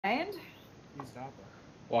And? He's not though.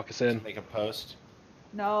 Walk us in. Make a post.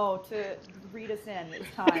 No, to read us in.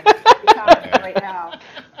 It's time. It's time right now.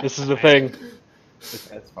 This is the thing.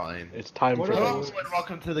 That's fine. It's time for Hello things. and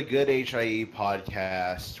welcome to the Good HIE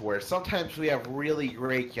podcast, where sometimes we have really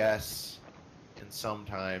great guests, and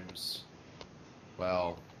sometimes,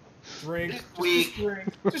 well, Drink. this week Just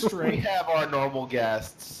drink. Just we drink. have our normal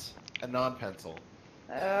guests, a non-pencil,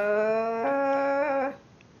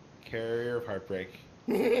 carrier of heartbreak.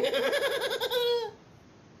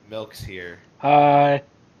 Milk's here. Hi.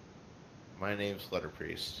 My name's Letter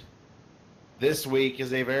Priest. This week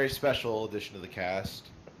is a very special edition of the cast,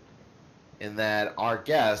 in that our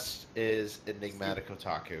guest is Enigmatic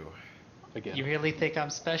Otaku. Again. You really think I'm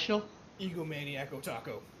special? Egomaniac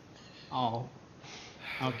Otaku. Oh.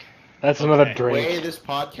 Okay. That's another Okay. The way drink. this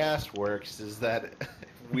podcast works is that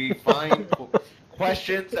we find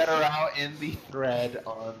questions that are out in the thread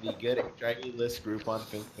on the Good HIE list group on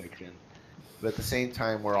Film Fiction. But at the same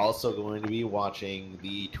time, we're also going to be watching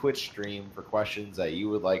the Twitch stream for questions that you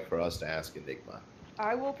would like for us to ask Enigma.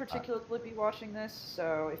 I will particularly be watching this,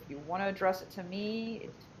 so if you want to address it to me,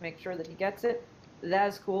 make sure that he gets it. That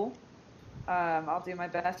is cool. I'll do my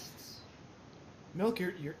best. Milk,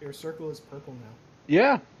 your circle is purple now.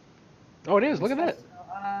 Yeah. Oh, it is. Look at that.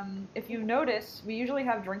 If you notice, we usually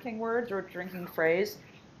have drinking words or drinking phrase.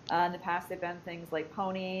 In the past, they've been things like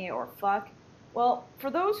pony or fuck. Well, for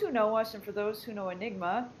those who know us and for those who know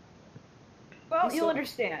Enigma, well, you'll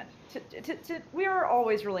understand. We are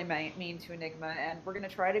always really mean to Enigma, and we're going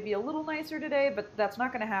to try to be a little nicer today, but that's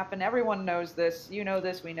not going to happen. Everyone knows this. You know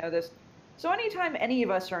this. We know this. So anytime any of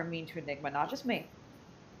us are mean to Enigma, not just me,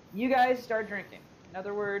 you guys start drinking. In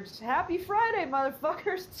other words, happy Friday,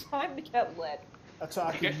 motherfuckers. It's time to get lit.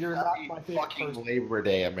 Otaku, you're not my Happy favorite fucking person. Labor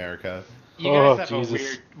Day, America. You Oh, guys have Jesus. a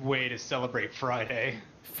weird way to celebrate Friday.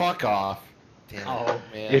 Fuck off. Damn Oh.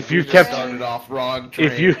 it, man. If We you just kept- started off wrong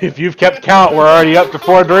train. If you've kept count, we're already up to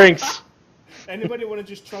 4 drinks. Anybody want to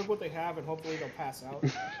just chug what they have and hopefully they'll pass out?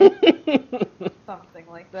 Something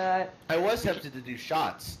like that. I was tempted to do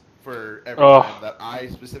shots for every Oh. time that I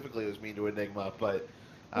specifically was mean to Enigma, but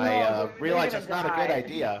No, I they're realized gonna that's not a good die.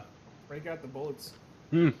 idea. Break out the bullets.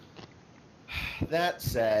 Hmm. That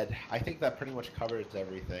said, I think that pretty much covers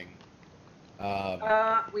everything.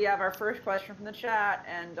 We have our first question from the chat,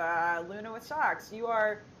 and Luna with socks. You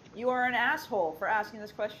are an asshole for asking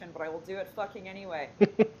this question, but I will do it fucking anyway.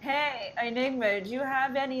 Hey, Enigma, do you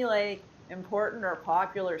have any like important or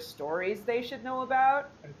popular stories they should know about?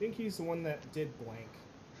 I think he's the one that did blank.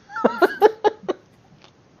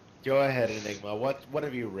 Go ahead, Enigma. What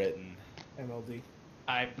have you written? MLD.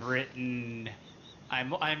 I've written.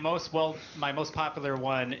 My most popular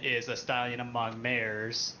one is A Stallion Among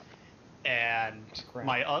Mares, and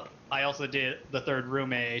Crap. I also did The Third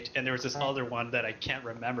Roommate, and there was this other one that I can't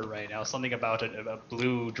remember right now. Something about a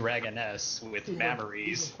blue dragoness with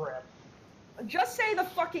memories. Crap. Just say the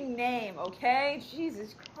fucking name, okay?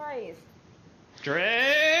 Jesus Christ.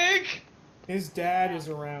 Drink. His dad is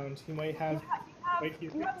around. He might have.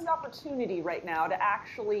 You have the opportunity right now to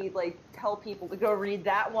actually like tell people to go read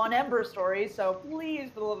that one Ember story. So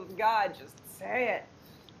please, for the love of God, just say it.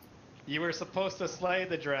 You were supposed to slay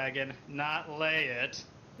the dragon, not lay it.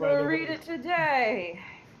 Go read it today.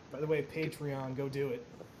 By the way, Patreon, go do it.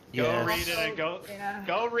 Go Yes. read it and go. Yeah.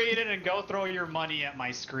 Go read it and go throw your money at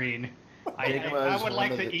my screen. Enigma I is would one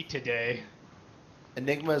like of to the- eat today.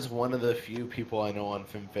 Enigma is one of the few people I know on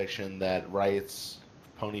Film Fiction that writes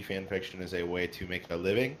pony fan fiction as a way to make a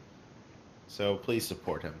living. So please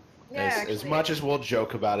support him. Yeah, as actually. much as we'll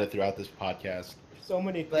joke about it throughout this podcast, So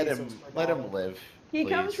many let things. him live. He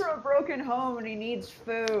please. comes from a broken home and he needs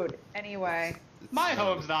food. Anyway. It's My not-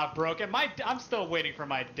 home's not broken. I'm still waiting for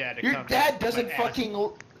my dad to Your come. dad back. doesn't My ass- fucking.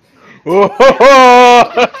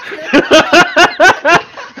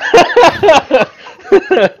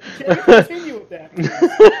 Can we continue with that, please?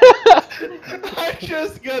 I'm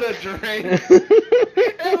just gonna drink.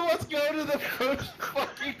 And let's go to the first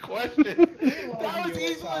fucking question. That was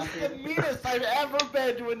easily the meanest I've ever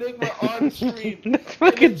been to Enigma on stream. That's And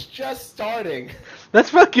fucking. it's just starting. That's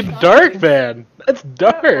fucking dark, man. That's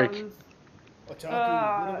dark.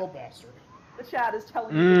 Otaku, you little bastard. The chat is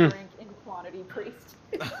telling you to drink in quantity, priest.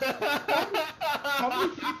 How many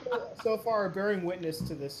people so far are bearing witness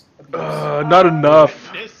to this abuse? Not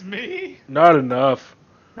enough. Witness me? Not enough.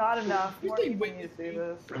 Not enough. You More think people need to see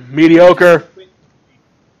witness this. Mediocre.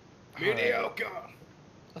 Mediocre.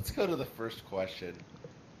 Let's go to the first question.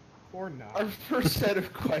 Or Our not. first set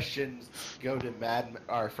of questions go to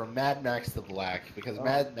from Mad Max to Black because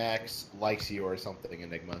Mad Max likes you or something,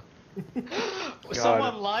 Enigma.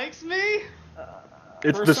 Someone likes me?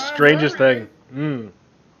 It's the First time strangest ever, thing. Mm.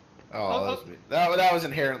 was mean. That was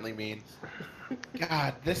inherently mean.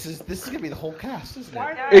 God, this is gonna be the whole cast, isn't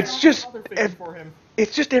Why it? not It's have just- another figure for him?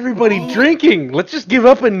 It's just everybody drinking. Let's just give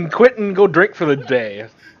up and quit and go drink for the day.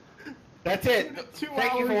 That's it. 2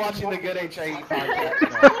 Thank you for hours watching the and Good one- HIE podcast.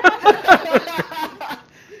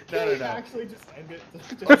 Can No. we actually just end it?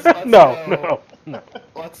 Let's No.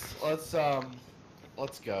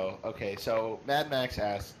 Let's go. Okay, so Mad Max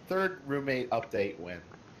asks, third roommate update when?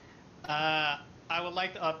 I would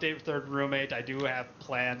like to update third roommate. I do have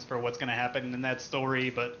plans for what's going to happen in that story,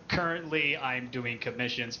 but currently I'm doing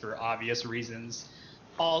commissions for obvious reasons.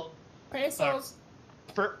 All Pesos.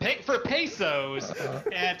 for pesos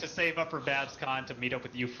and to save up for BabsCon to meet up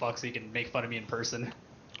with you fucks so you can make fun of me in person.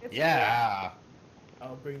 Yeah.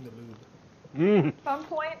 I'll bring the lube. Mm. At some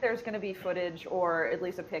point, there's going to be footage or at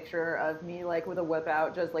least a picture of me like with a whip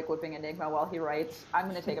out, just like whipping Enigma while he writes. I'm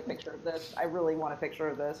going to take a picture of this. I really want a picture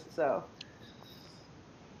of this. So.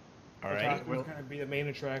 All right. We're going to be the main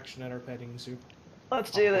attraction at our petting zoo. Let's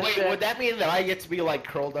do this Wait, shit. would that mean that I get to be like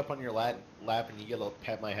curled up on your lap and you get to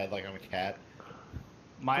pet my head like I'm a cat?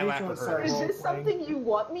 My Please lap don't of start Is hers. this something you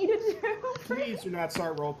want me to do? Please do not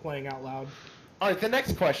start role-playing out loud. All right. The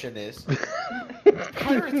next question is: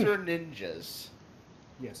 pirates or ninjas?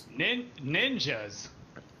 Yes. Ninjas.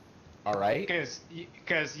 All right. Because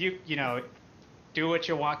you know, do what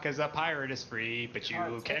you want because a pirate is free, but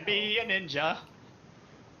you can be a ninja.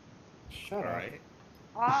 Shut All up. right.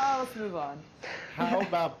 Let's move on. How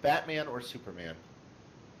about Batman or Superman?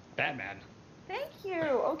 Batman. Thank you.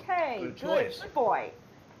 Okay. Good choice. Good boy.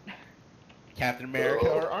 Captain America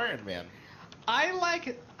or Iron Man?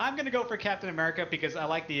 I'm gonna go for Captain America because I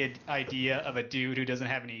like the idea of a dude who doesn't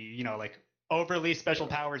have any, like overly special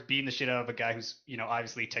powers beating the shit out of a guy who's,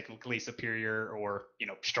 obviously technically superior or,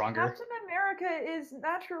 stronger. Captain America is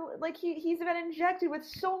natural. Like he's been injected with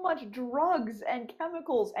so much drugs and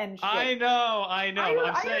chemicals and shit. I know. Iron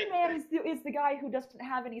Man is the guy who doesn't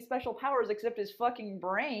have any special powers except his fucking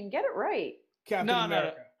brain. Get it right. Captain No.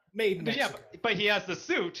 America. Made in But Mexico. but he has the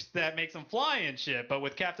suit that makes him fly and shit. But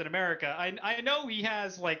with Captain America, I know he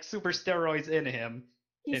has like super steroids in him.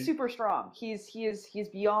 He's super strong. He's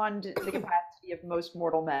beyond the capacity of most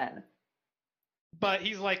mortal men. But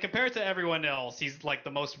he's like, compared to everyone else, he's like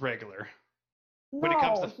the most regular. When No, it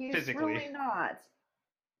comes to he's physically. really not.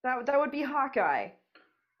 That would be Hawkeye,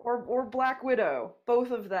 or Black Widow.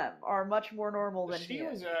 Both of them are much more normal than She he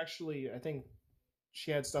was is. actually, I think,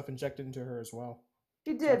 she had stuff injected into her as well.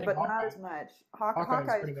 She So I did, think but not Hawkeye- as much. Hawkeye's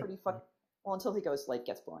Hawkeye pretty is pretty good. fucking. Well, until he goes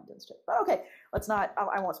gets blind and shit. But okay, let's not.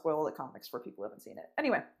 I won't spoil the comics for people who haven't seen it.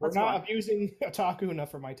 Anyway, We're let's go not on. abusing otaku enough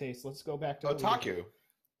for my taste. Let's go back to Otaku.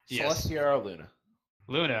 Yes. Celestia or Luna?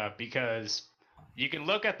 Luna, because you can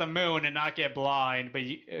look at the moon and not get blind, but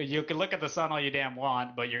you can look at the sun all you damn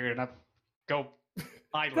want, but you're gonna go Good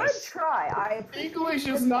eyeless. try. I appreciate English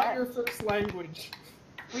your is not bet. your first language.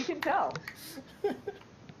 We can tell.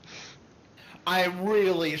 I'm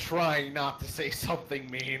really trying not to say something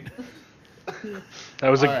mean. That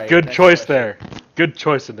was a All right, good next choice question. there. Good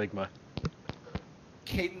choice, Enigma.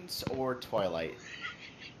 Cadence or Twilight?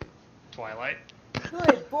 Twilight.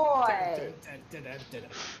 Good boy.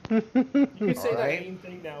 You can say Alright. that mean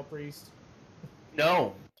thing now, priest.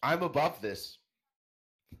 No, I'm above this.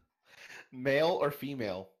 Male or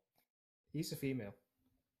female? He's a female.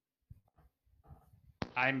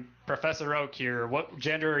 I'm Professor Oak here. What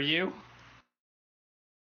gender are you?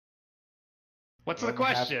 What's the I'm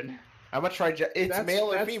question? I'm gonna try. It's That's-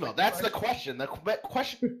 male or that's female. the That's the question. The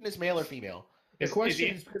question is male or female. The Is question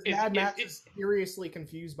he- is because is- Mad is- Max is- is seriously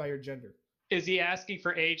confused by your gender. Is he asking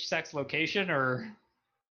for age, sex, location, or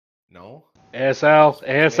No. ASL,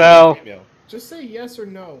 Male or ASL. female. Just say yes or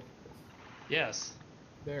no. yes?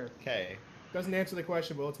 There. Okay. Doesn't answer the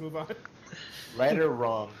question, but let's move on. Right or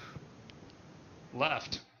wrong?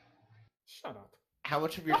 Left. Shut up. How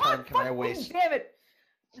much of your Come on, time can I fucking waste? Damn it.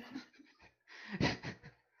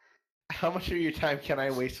 How much of your time can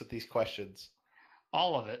I waste with these questions?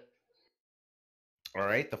 All of it. All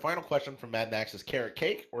right. The final question from Mad Max is carrot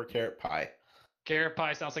cake or carrot pie? Carrot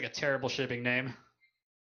pie sounds like a terrible shipping name.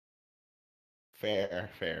 Fair.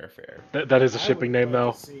 That is a I shipping would name, like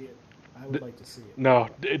though. to see it. I would like to see it. No,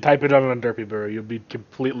 type it on Derpy Burrow. You'll be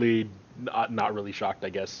completely not really shocked, I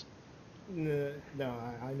guess. No,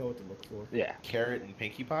 I know what to look for. Yeah. Carrot and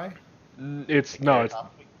pinkie pie? It's Carrot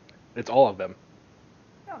top? it's all of them.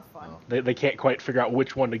 Sounds fun. Oh. They can't quite figure out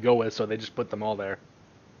which one to go with, so they just put them all there.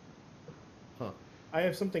 I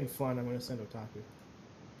have something fun I'm going to send Otaku.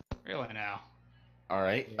 Really now. All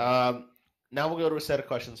right. Now we'll go to a set of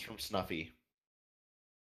questions from Snuffy.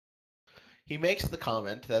 He makes the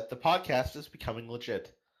comment that the podcast is becoming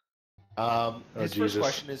legit. His first Jesus.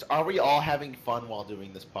 question is: are we all having fun while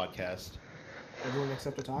doing this podcast? Everyone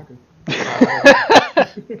except Otaku.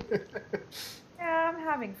 Yeah, I'm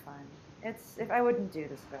having fun. If I wouldn't do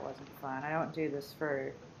this if it wasn't fun. I don't do this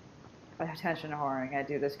for attention whoring. I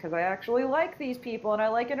do this because I actually like these people and I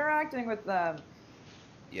like interacting with them.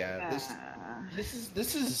 Yeah, Uh,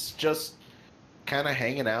 this is just kind of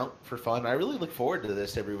hanging out for fun. I really look forward to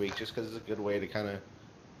this every week just because it's a good way to kind of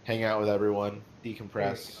hang out with everyone,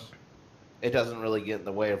 decompress. It doesn't really get in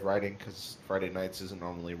the way of writing because Friday nights isn't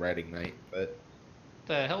normally writing night, but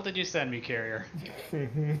The hell did you send me, Carrier?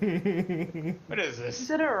 What is is this?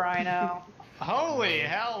 it a rhino? Holy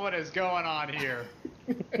hell! What is going on here?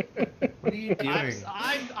 what are you doing?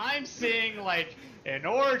 I'm seeing like an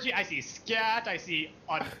orgy. I see scat. I see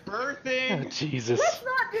Oh, unbirthing. Jesus. Let's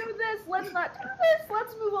not do this. Let's not do this.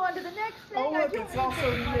 Let's move on to the next thing. Oh, I look, don't it's need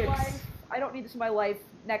also this in my Nyx. life. I don't need this in my life.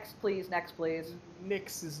 Next, please. Next, please.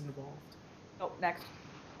 Nyx is involved. Oh, next.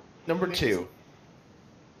 Number 2.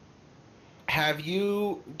 Have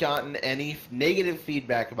you gotten any negative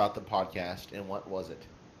feedback about the podcast, and what was it?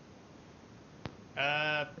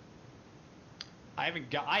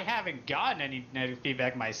 I haven't gotten any negative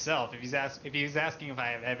feedback myself. If he's asking if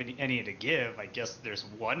I have any to give, I guess there's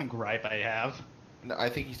one gripe I have. No, I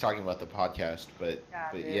think he's talking about the podcast, but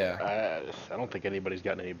dude. yeah. I don't think anybody's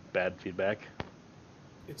gotten any bad feedback.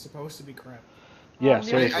 It's supposed to be crap. Yeah, the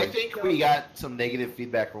seriously. I think we got some negative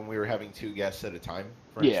feedback when we were having 2 guests at a time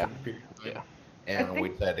for an Yeah. extended period of time. Yeah. And I think- we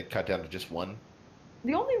decided to cut down to just 1.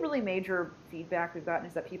 The only really major feedback we've gotten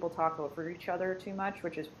is that people talk over each other too much,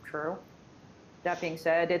 which is true. That being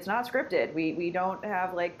said, it's not scripted. We don't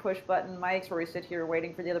have like push button mics where we sit here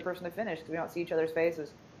waiting for the other person to finish because we don't see each other's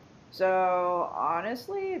faces. So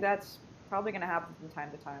honestly, that's probably going to happen from time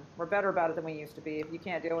to time. We're better about it than we used to be. If you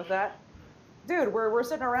can't deal with that, dude, we're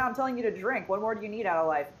sitting around telling you to drink. What more do you need out of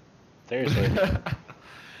life? Seriously.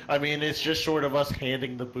 I mean, it's just short of us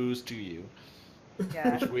handing the booze to you.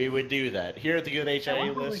 Yeah. Which we would do that. Here at the Good HIA I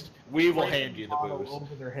wonder, list, we will hand you the Bottle booze.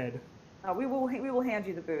 over their head. We will hand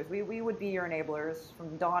you the booze. We would be your enablers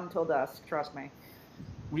from dawn till dusk. Trust me.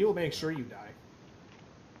 We will make sure you die.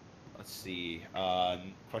 Let's see.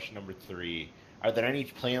 Question number 3. Are there any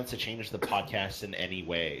plans to change the podcast in any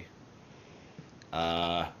way?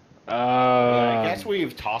 I guess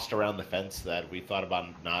we've tossed around the fence that we thought about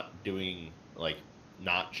not doing, like,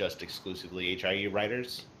 not just exclusively HIE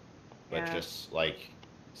writers, but Yeah. just, like,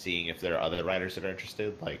 seeing if there are other writers that are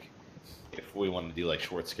interested. Like, if we want to do, like,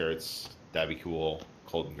 short skirts, that'd be cool.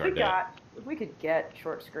 Colton Garnett. If we could get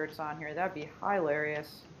short skirts on here, that'd be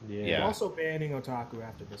hilarious. Yeah. We're also banning Otaku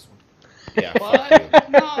after this one. Yeah, What? fuck you.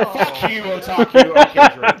 No. Fuck you, Otaku.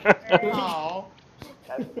 Okay, drink. No.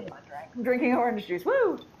 I'm drinking orange juice.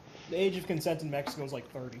 Woo! The age of consent in Mexico is like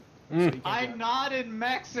 30. Mm. So you can't I'm drive. not in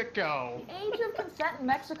Mexico. The age of consent in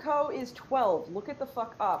Mexico is 12. Look it the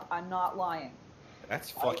fuck up. I'm not lying. That's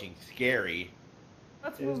fucking scary.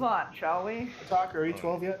 Let's move on, shall we? Otaku, are you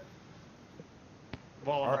 12 yet?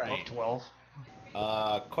 Well, I'm All above right.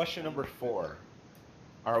 12. Question number 4.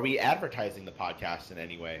 Are we advertising the podcast in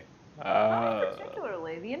any way? Not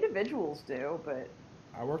particularly. The individuals do, but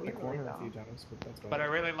I worked the We corner really a few don't. times, but that's about But I it.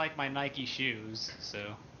 really like my Nike shoes, so.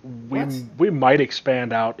 we might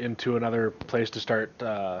expand out into another place to start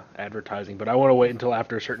advertising, but I want to wait until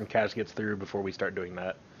after a certain cast gets through before we start doing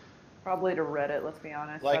that. probably to Reddit, let's be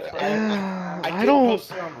honest. Like, That's what- I I did don't- post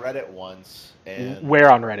it on Reddit once, and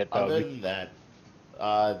Where on Reddit though? other than that,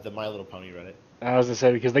 the My Little Pony Reddit. I was gonna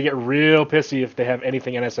say because they get real pissy if they have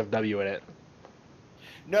anything NSFW in it.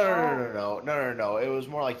 No. It was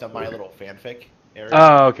more like the My Little fanfic area.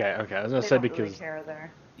 Oh, okay. I was gonna they say don't because really care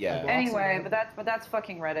there. yeah. Anyway, but that's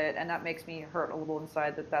fucking Reddit, and that makes me hurt a little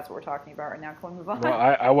inside that that's what we're talking about right now. Can we move on? well,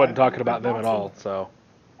 I wasn't talking about them at all. So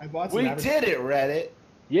I bought some We advertising. did it, Reddit.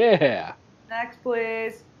 yeah. Next,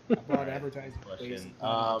 please. I bought advertising. Question.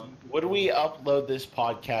 Would we upload this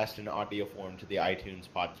podcast in audio form to the iTunes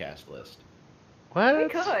podcast list? What? We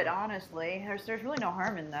could, honestly. There's really no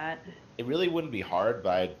harm in that. It really wouldn't be hard,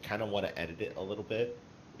 but I kind of want to edit it a little bit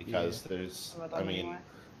because there's, What about I them mean, anyway?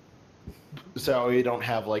 so we don't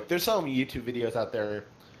have like, there's some YouTube videos out there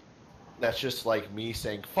that's just like me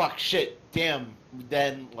saying "fuck, shit, damn,"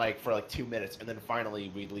 then like for like 2 minutes, and then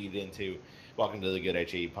finally we lead into "Welcome to the Good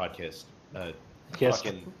HAE podcast." Yes.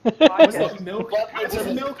 Fucking. Was Podcast. it milk? Welcome Was to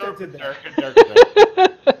it milk that did that?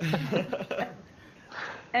 the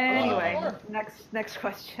Anyway, next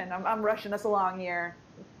question. I'm rushing us along here.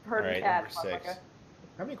 Herd Alright, of cats, number 6. motherfucker.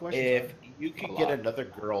 How many questions? If you could A get lot. another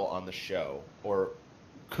girl on the show, or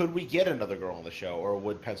could we get another girl on the show, or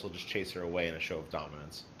would Pencil just chase her away in a show of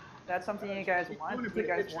dominance? That's something you guys want. Do you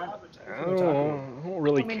guys want? I don't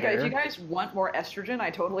really I mean, care. if you guys want more estrogen, I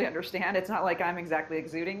totally understand. It's not like I'm exactly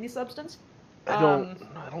exuding the substance. I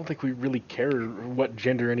don't think we really care what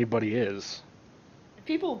gender anybody is. If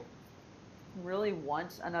people really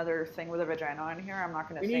want another thing with a vagina on here, I'm not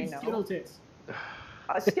going to We say need no. Skittle tits.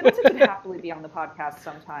 Skittle Tits would happily be on the podcast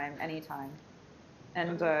sometime, anytime.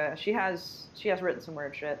 And she has written some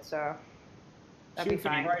weird shit, so that'd be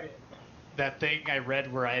fine. That thing I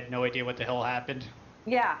read where I had no idea what the hell happened.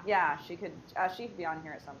 Yeah, she could be on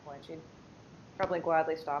here at some point. She'd probably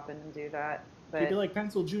gladly stop in and do that. But She'd be like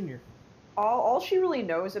Pencil Jr. all she really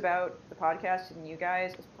knows about the podcast and you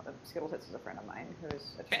guys is Skittle Tits is a friend of mine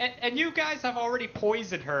who's And you guys have already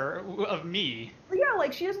poisoned her of me. yeah,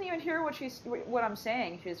 like she doesn't even hear what I'm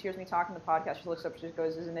saying. She just hears me talking the podcast. She looks up, she just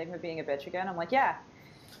goes, "Is Enigma being a bitch again?" I'm like, "Yeah."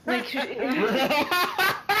 Like,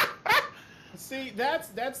 See, that's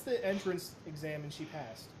the entrance exam, and she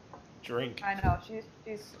passed. Drink. I know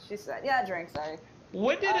she said, "Yeah, drink." Sorry.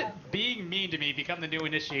 When did it being mean to me become the new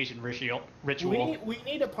initiation ritual? We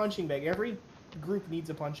need a punching bag. Every group needs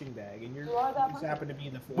a punching bag, and you just happen to be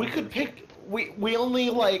the fourth. We could pick. We only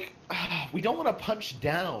like. We don't want to punch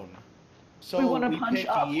down. So we want to punch pick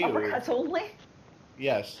up, you. uppercuts only.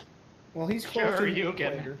 Yes. Well, he's Sure, closer to you you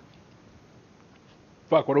can. later.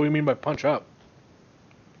 Fuck, what do we mean by punch up?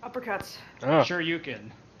 Uppercuts. Oh, Sure, you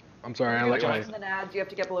can. I'm sorry, I You're like my... in the nads, you have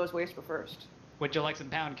to get below his waist first. Would you like some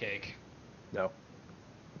pound cake? No.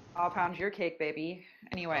 I'll pound your cake, baby.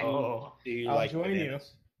 Anyway. Oh. Do you I'll like join you.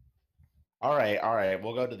 bananas? All right.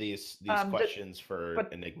 We'll go to these questions for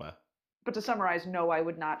but- Enigma. But to summarize, no, I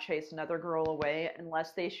would not chase another girl away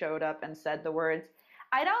unless they showed up and said the words,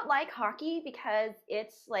 "I don't like hockey because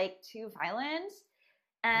it's like too violent.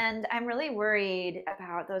 And I'm really worried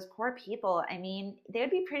about those poor people. I mean, they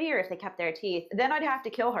would be prettier if they kept their teeth." Then I'd have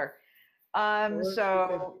to kill her. Or she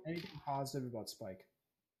So, said anything positive about Spike.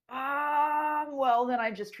 well, then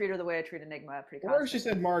I just treat her the way I treat Enigma, pretty Or she constantly.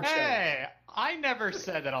 said Mark Shelley. Hey, I never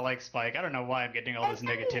said that I like Spike. I don't know why I'm getting all this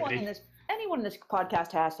negativity. Anyone in this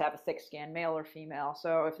podcast has to have a thick skin, male or female.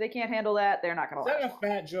 So if they can't handle that, they're not Is gonna that last. a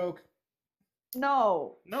fat joke?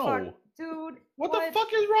 No. Fuck, dude. What the fuck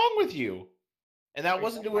is wrong with you? And that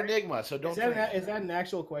wasn't to Enigma, so don't. Is that an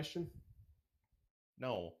actual question?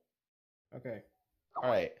 No. Okay. All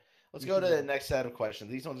right. Let's go to the next set of questions.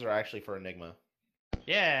 These ones are actually for Enigma.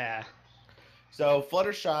 Yeah. So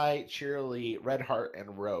Fluttershy, Cheerily, Red Heart,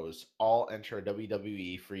 and Rose all enter a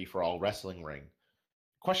WWE free-for-all wrestling ring.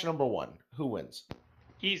 Question number 1: who wins?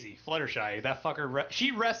 Easy. Fluttershy. That fucker.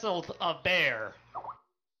 She wrestled a bear.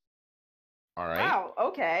 All right. Wow.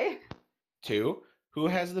 Okay. 2: who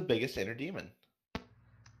has the biggest inner demon?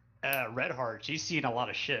 Red Heart. She's seen a lot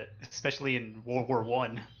of shit, especially in World War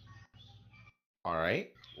One. All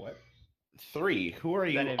right. What? 3: who are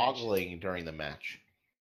you That image. ogling during the match?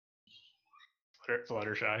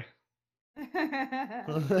 Fluttershy. I'm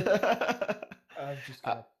just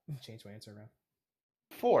gonna change my answer around.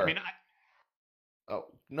 4: I mean, oh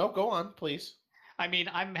no, go on, please.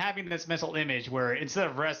 I'm having this mental image where instead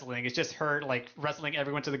of wrestling, it's just her like wrestling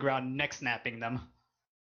everyone to the ground, neck snapping them.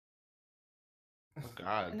 Oh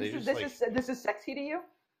God, And they this just is sexy to you?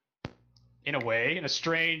 In a way, in a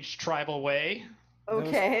strange tribal way.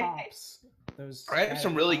 Okay. Those I have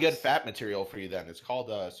some really good pops. fat material for you. Then it's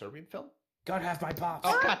called Serbian film. Gotta have my pops.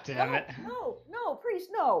 Oh God damn it! No, priest,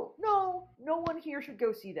 no. No one here should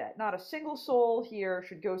go see that. Not a single soul here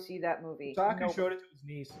should go see that movie. Otaku No. showed it to his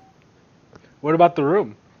niece. What about The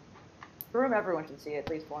Room? Room, everyone should see it at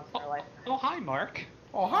least once in their life. Oh hi, Mark.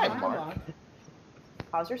 Oh hi, Hi, Mark. Mark.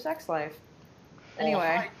 How's your sex life? Oh,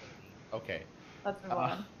 Anyway, hi. Okay. let's move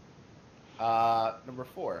on. Number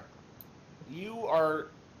 4.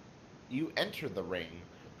 You enter the ring.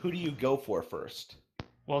 Who do you go for first?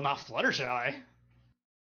 Well, not Fluttershy.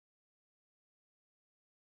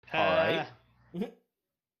 Alright.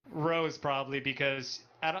 Rose probably because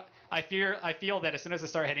I feel that as soon as I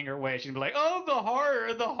start heading her way, she'd be like, "Oh, the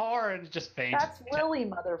horror," and just faint. That's Lily,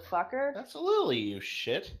 motherfucker. That's Lily, you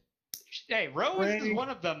shit. Hey, Rose is one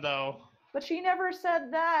of them though. But she never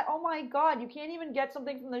said that. Oh my god, you can't even get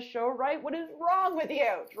something from the show right? What is wrong with you?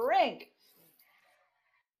 Drink.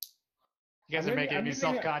 You guys are making me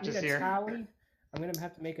self-conscious here. Tally. I'm gonna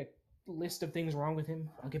have to make a list of things wrong with him.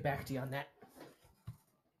 I'll get back to you on that.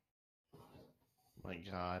 My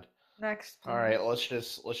God. Next. All right, let's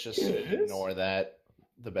just Yes. ignore that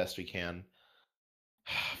the best we can.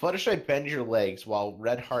 Fluttershy bends your legs while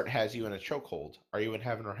Red Heart has you in a chokehold. Are you in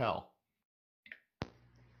heaven or hell?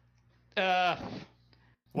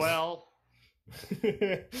 Well,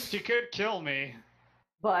 she could kill me.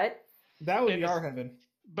 But That would In be a- our heaven.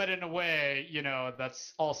 but in a way,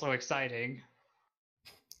 that's also exciting.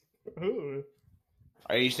 Ooh.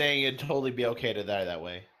 Are you saying it'd totally be okay to die that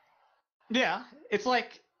way? Yeah, it's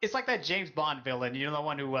like that James Bond villain. You know, the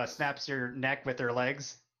one who snaps your neck with their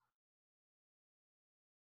legs.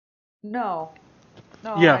 No.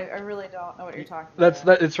 No, Yeah. I really don't know what you're talking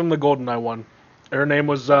about. It's from the GoldenEye one. Her name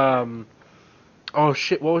was oh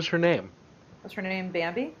shit, what was her name? What's her name?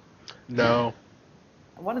 Bambi? No.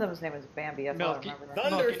 One of them's name is Bambi. That's all I Milk, remember.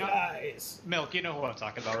 That. Thunderflies. Milk, you know who I'm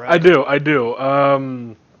talking about, right? I do.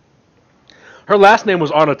 Her last name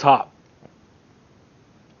was Onatop.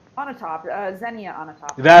 Onatop, Xenia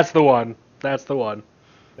Onatop. That's the one.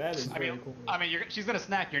 That is very cool. I mean, she's gonna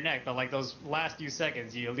snack your neck, but like those last few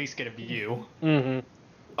seconds, you at least get a view. Mm-hmm.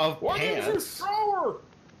 Of What is pants? this thrower?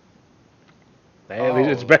 Hey, at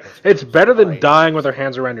least that's it's better than right. dying with her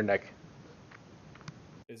hands around your neck.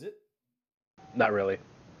 Is it? Not really.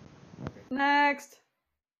 Next.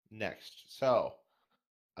 So,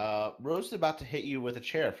 Rose is about to hit you with a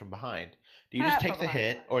chair from behind. Do you just take the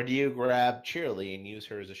hit, or do you grab Cheerly and use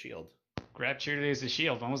her as a shield? Grab Cheerleader as a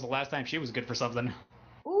shield. When was the last time she was good for something?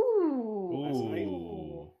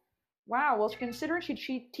 Ooh. Wow, well, considering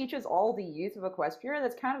she teaches all the youth of Equestria,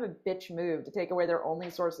 that's kind of a bitch move to take away their only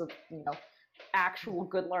source of, actual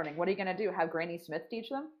good learning. What are you going to do? Have Granny Smith teach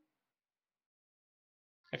them?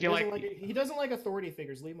 I feel like he doesn't like authority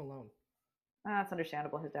figures. Leave him alone. That's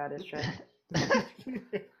understandable. His dad is shit.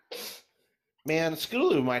 Man,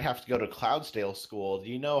 Scootaloo might have to go to Cloudsdale school. Do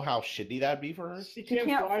you know how shitty that'd be for her? She can't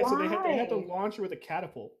fly, so they had to launch her with a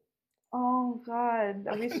catapult. Oh, God.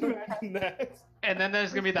 That'd be so And then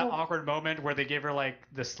there's going to be that awkward moment where they give her, like,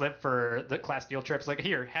 the slip for the class field trips. Like,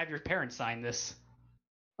 here, have your parents sign this.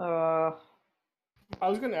 I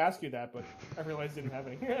was going to ask you that, but I realized I didn't have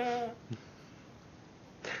any.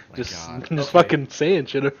 Just fucking saying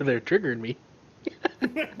shit over there, triggering me.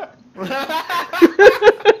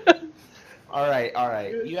 All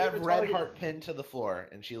right. You have Red Heart pinned to the floor,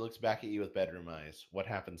 and she looks back at you with bedroom eyes. What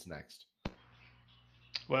happens next?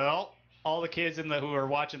 Well, all the kids who are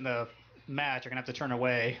watching the match are gonna have to turn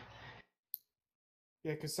away.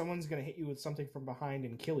 Yeah, because someone's gonna hit you with something from behind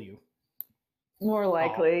and kill you. More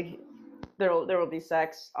likely. There will be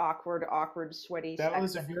sex. Awkward, sweaty sex. That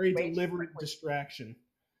was a very deliberate distraction.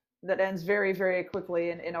 That ends very, very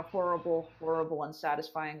quickly in a horrible,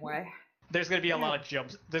 unsatisfying way. There's gonna be a lot of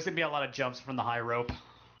jumps. There's gonna be a lot of jumps from the high rope.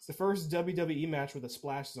 It's the first WWE match with a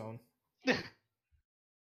splash zone.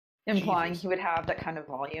 Implying he would have that kind of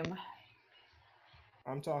volume.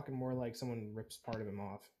 I'm talking more like someone rips part of him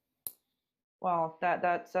off. Well,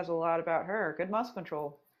 that says a lot about her. Good muscle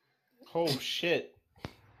control. Oh shit!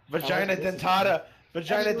 Vagina dentata.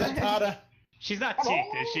 Vagina dentata. She's not teeth,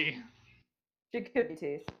 is she? She could be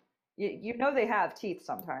teeth. You know they have teeth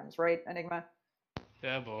sometimes, right, Enigma?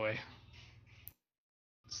 Oh boy.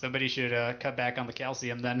 Somebody should cut back on the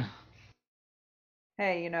calcium then.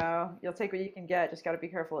 Hey, you'll take what you can get. Just gotta be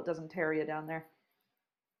careful it doesn't tear you down there.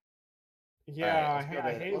 Yeah,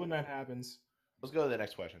 I hate when that happens. Let's go to the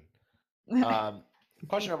next question.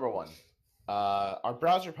 Question number 1. Are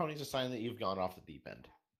browser ponies a sign that you've gone off the deep end?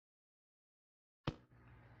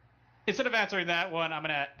 Instead of answering that one, I'm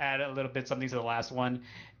gonna add a little bit something to the last one.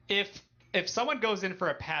 If someone goes in for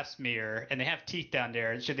a pap smear and they have teeth down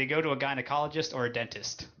there, should they go to a gynecologist or a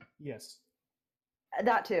dentist? Yes.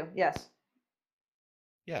 That too, yes.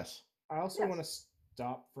 Yes. I also want to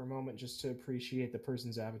stop for a moment just to appreciate the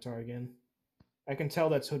person's avatar again. I can tell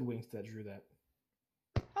that's Hoodwinked that drew that.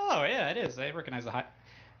 Oh, yeah, it is. I recognize the high...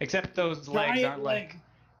 Except those legs aren't like...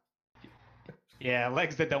 Yeah,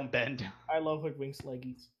 legs that don't bend. I love Hoodwink's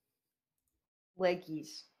leggies.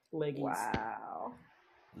 Leggies. Wow.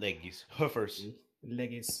 Leggies. Hoofers.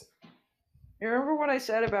 Leggies. You remember what I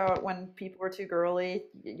said about when people are too girly?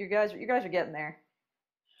 You guys are getting there.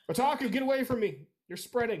 Otaku, get away from me! You're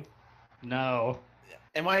spreading. No.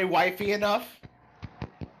 Am I wifey enough?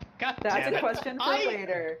 God That's damn a it. question for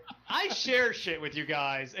later. I share shit with you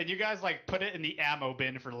guys, and you guys put it in the ammo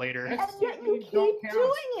bin for later. And yet you keep doing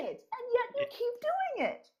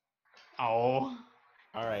it. Oh.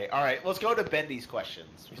 All right. Let's go to Bendy's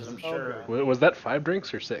questions because I'm sure. Was that 5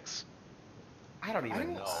 drinks or 6? I don't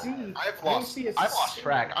even know. I've I lost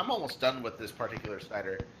track. I'm almost done with this particular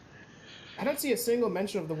cider. I don't see a single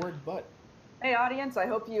mention of the word butt. Hey, audience, I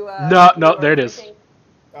hope you... No, there it is.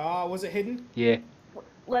 Was it hidden? Yeah.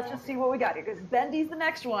 Let's just see what we got here, because Bendy's the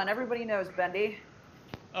next one. Everybody knows Bendy.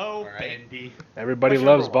 Oh, right. Bendy. Everybody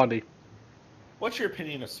loves Bundy. What's your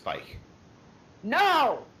opinion of Spike?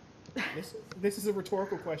 No! This is a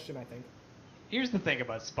rhetorical question, I think. Here's the thing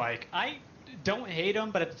about Spike. I don't hate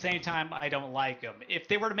him, but at the same time, I don't like him. If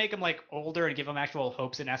they were to make him like older and give him actual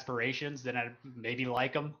hopes and aspirations, then I'd maybe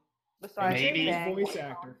like him. Besides Maybe. to He's bang voice White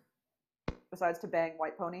actor. Pony. Besides to bang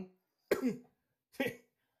White Pony.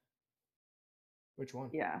 Which one?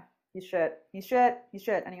 Yeah. He's shit. He's shit. He's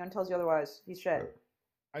shit. Anyone tells you otherwise, he's shit.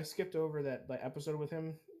 I skipped over that episode with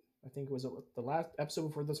him. I think it was the last episode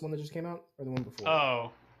before this one that just came out, or the one before.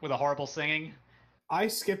 Oh, with a horrible singing. I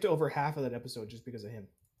skipped over half of that episode just because of him.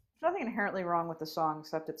 There's nothing inherently wrong with the song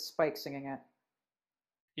except it's Spike singing it.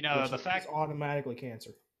 You know, Which is automatically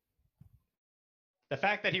cancer. The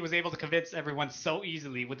fact that he was able to convince everyone so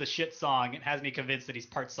easily with the shit song has me convinced that he's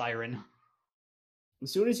part siren.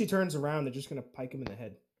 As soon as he turns around, they're just gonna pike him in the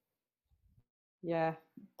head. Yeah,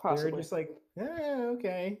 possibly. They're just like,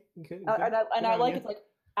 okay. And I like it's like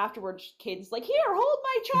afterwards, Caden's like, "Here, hold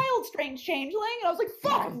my child, strange changeling," and I was like,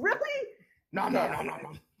 "Fuck, really?" No.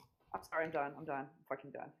 I'm sorry, I'm done. I'm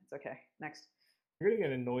fucking done. It's okay. Next. You're gonna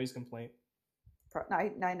get a noise complaint.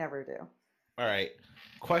 I never do. All right.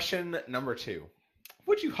 Question number 2.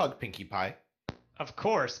 Would you hug Pinkie Pie? Of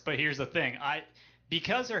course, but here's the thing.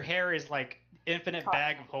 Because her hair is like infinite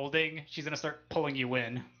bag of holding, she's gonna start pulling you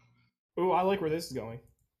in. Ooh, I like where this is going.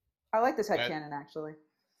 I like this headcanon, actually.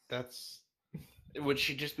 Would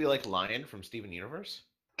she just be like Lion from Steven Universe?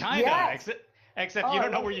 Kinda, Yes! except you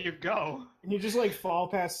don't know where you go. And you just like fall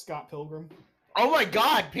past Scott Pilgrim. Oh my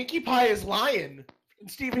god, Pinkie Pie is Lion in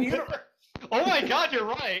Steven Universe. Oh my god, you're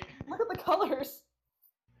right! Look at the colors.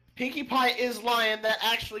 Pinkie Pie is Lion. That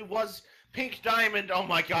actually was Pink Diamond. Oh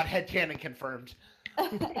my god, headcanon confirmed.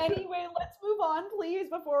 Anyway, let's move on, please,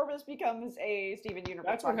 before this becomes a Steven Universe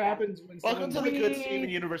That's what podcast. happens when Welcome to someone... the Good Steven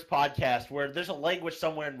Universe podcast, where there's a language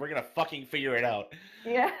somewhere and we're gonna fucking figure it out.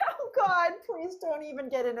 Yeah. Oh God, please don't even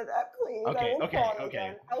get into that, please. Okay, I will cry okay.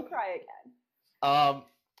 again. I'll cry again.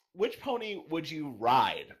 Which pony would you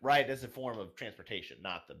ride? Ride as a form of transportation,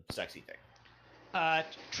 not the sexy thing.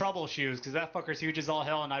 Trouble shoes, because that fucker's huge as all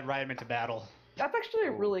hell, and I'd ride him into battle. That's actually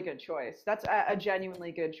a really good choice. That's a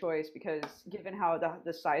genuinely good choice because given how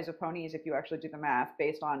the size of ponies, if you actually do the math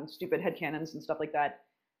based on stupid headcanons and stuff like that,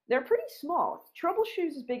 they're pretty small.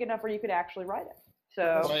 Troubleshoes is big enough where you could actually ride it.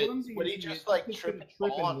 So Would he just like trip and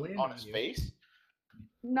fall on his face?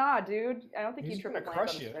 Nah, dude. I don't think He's he'd trip gonna and land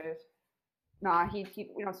crush on his you. face. Nah,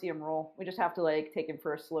 we don't see him roll. We just have to like take him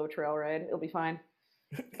for a slow trail ride. It'll be fine.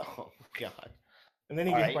 Oh god. And then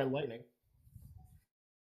he gets hit by lightning.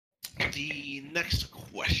 The next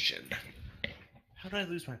question. How did I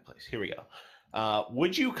lose my place? Here we go.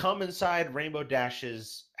 Would you come inside Rainbow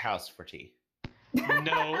Dash's house for tea?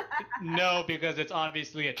 No, because it's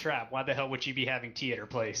obviously a trap. Why the hell would she be having tea at her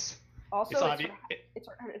place? Also,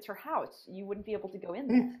 it's her house. You wouldn't be able to go in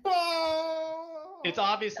there. It's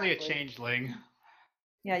obviously a changeling.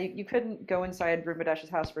 Yeah, you couldn't go inside Rainbow Dash's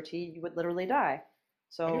house for tea. You would literally die.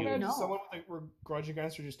 So Can you imagine no. someone with a grudge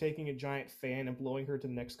against her just taking a giant fan and blowing her to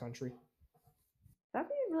the next country? That'd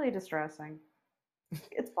be really distressing.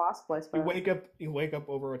 It's possible, I You suppose. wake up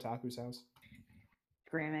over Otaku's house.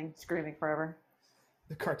 Screaming forever.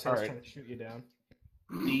 The cartel's Alright. trying to shoot you down.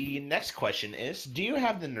 The next question is: do you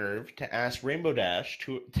have the nerve to ask Rainbow Dash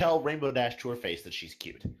to tell Rainbow Dash to her face that she's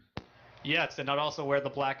cute? Yes, and I'd also wear the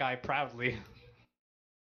black eye proudly.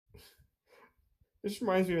 This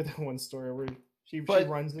reminds me of that one story where she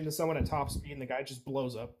runs into someone at top speed and the guy just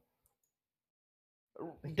blows up.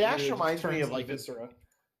 Dash It reminds me turns of like into Viscera.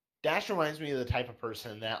 Dash reminds me of the type of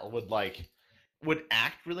person that would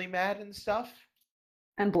act really mad and stuff,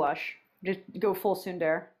 And blush. Just go full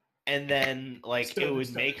tsundere. and then Still it would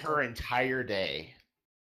stuff. make her entire day.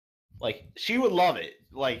 Like she would love it,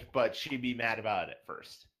 but she'd be mad about it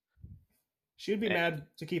first. She'd be mad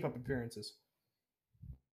to keep up appearances.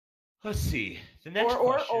 Let's see. The next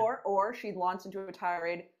question. Or she'd launch into a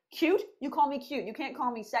tirade. Cute? You call me cute. You can't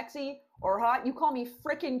call me sexy or hot. You call me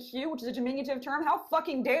frickin' cute, which is a diminutive term. How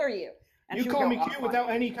fucking dare you? And You she would call go me off cute on without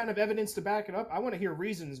it. any kind of evidence to back it up? I want to hear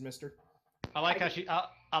reasons, mister. I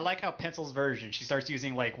like how Pencil's version. She starts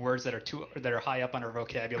using like words that are high up on her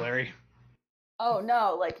vocabulary. Oh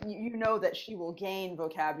no, like you know that she will gain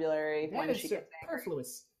vocabulary That when is she gets angry.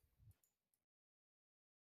 superfluous.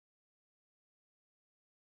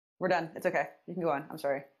 We're done. It's okay. You can go on. I'm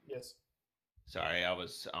sorry. Yes. Sorry, I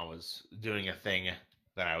was doing a thing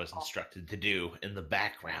that I was instructed to do in the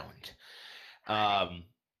background. I'm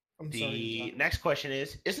The sorry. John. next question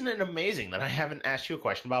is: isn't it amazing that I haven't asked you a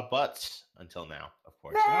question about butts until now? Of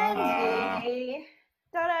course. Bendy.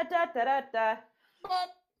 Da da da da da da.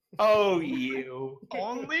 Oh, you.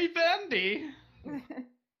 Only Bendy.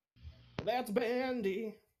 That's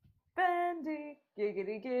Bandy. Bendy.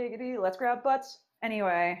 Giggity giggity. Let's grab butts.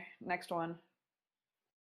 Anyway, next one.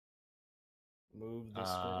 Move the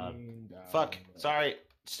screen down. Fuck. Sorry.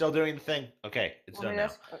 Still doing the thing. Okay, it's Want done me now.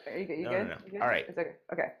 to ask- Okay, you good? You No, good? no. You good? All right. It's okay.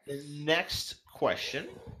 Okay. The next question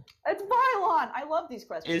It's Vylon. I love these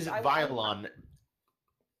questions. is Vylon.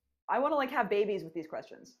 I want to like have babies with these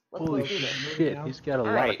questions. Let's Holy do this. shit, he's got a lot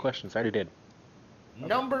Alright. of questions. I already did.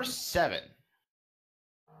 Number 7.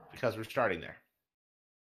 Because we're starting there.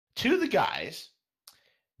 To the guys,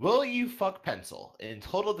 will you fuck pencil? In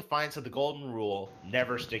total defiance of the golden rule,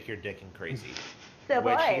 never stick your dick in crazy. The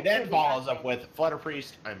Which he boys then would follows fuck up with, Flutter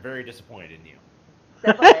Priest, I'm very disappointed in you. me.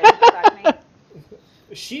 The boys would fuck me.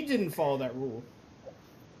 She didn't follow that rule.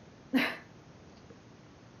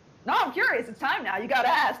 No, I'm curious. It's time now. You gotta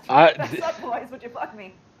ask. What's up, boys? Would you fuck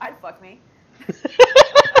me? I'd fuck me.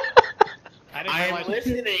 I didn't I'm realize.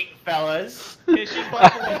 listening, fellas. Is she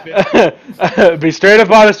fucking Be straight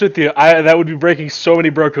up honest with you. That would be breaking so many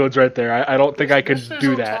bro codes right there. I don't think I could This is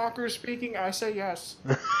do that. Otaku speaking. I say yes.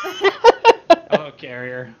 Oh,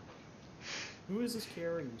 carrier. Who is this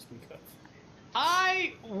carrier you speak of?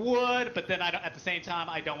 I would, but then I don't, at the same time,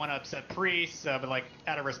 I don't want to upset priests. But like,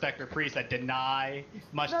 out of respect for priests, I deny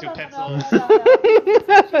much to pencils. No.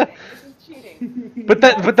 This is cheating.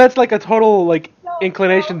 But that's like a total like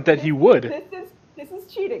inclination that he would. This is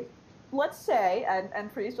cheating. Let's say,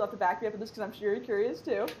 and Priest, you'll have to back me up on this because I'm sure you're curious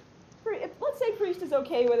too. Let's say Priest is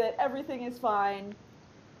okay with it. Everything is fine.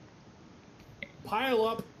 Pile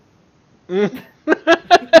up.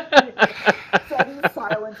 Sudden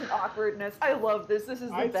silence and awkwardness. I love this. This is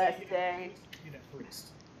the I'd best say day. you that priest.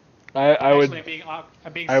 I Actually, would.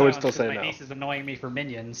 I'm being I would silenced still because say my no. niece is annoying me for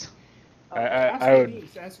minions. Ask I your would.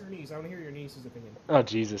 niece. Ask your niece. I want to hear your niece's opinion. Oh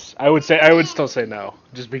Jesus! I would still say no,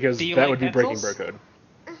 just because Do you that like would be breaking bro pencils? code.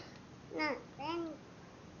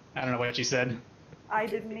 I don't know what you said. I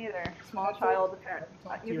didn't either. Small child,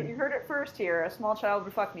 apparently. You heard it first here. A small child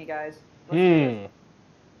would fuck me, guys. Let's do this.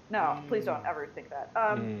 No, please don't ever think that.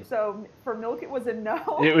 So for Milk, it was a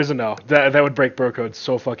no. It was a no. That would break bro code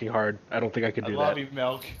so fucking hard. I don't think I could I do love that. you,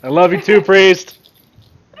 Milk. I love you too, priest.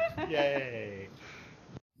 Yay.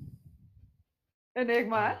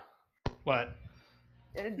 Enigma, What?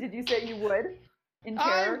 did you say you would? In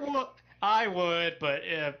I terror? would, but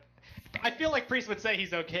I feel like Priest would say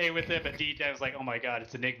he's okay with it, but deep down it's like, oh my god,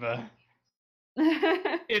 it's Enigma.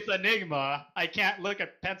 It's Enigma. I can't look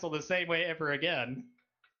at pencil the same way ever again.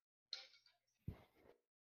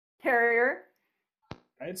 Carrier.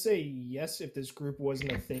 I'd say yes if this group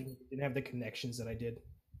wasn't a thing. Didn't have the connections that I did.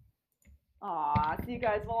 Aw, so you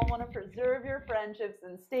guys all want to preserve your friendships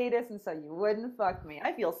and status, and so you wouldn't fuck me.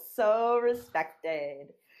 I feel so respected.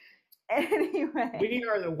 Anyway. We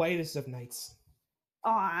are the whitest of knights.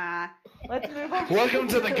 Aw, let's move on. Welcome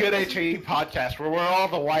to the Good HAE podcast, where we're all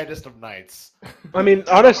the whitest of knights. I mean,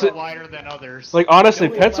 Some honestly, are wider than others. like honestly,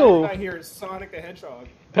 The only pencil last guy here is Sonic the Hedgehog.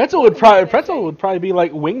 would probably be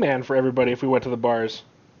like wingman for everybody if we went to the bars.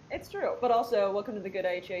 It's true, but also, welcome to the Good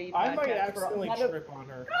HAE podcast. I might for accidentally none of- trip on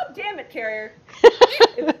her. God damn it, Carrier.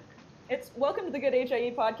 It's welcome to the Good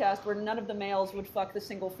HAE podcast, where none of the males would fuck the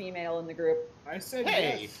single female in the group. I said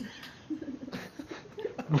Hey. yes.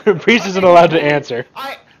 Priest isn't allowed to answer.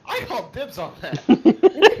 I called dibs on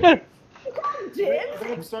that. You called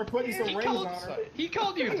dibs? Start putting some He rings called- on her. He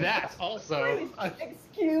called you that also.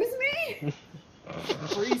 Excuse me?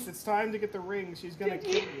 Priest, it's time to get the ring. She's gonna Did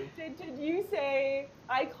kill you, you. did you say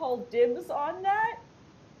I called dibs on that?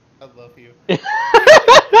 I love you.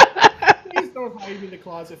 Please don't hide me in the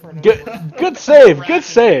closet for another one. Good save. Good Rations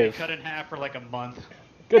save. Cut in half for like a month.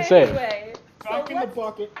 Good save. Anyway, so Back in the let's...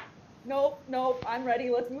 bucket. Nope, I'm ready.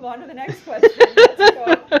 Let's move on to the next question. Let's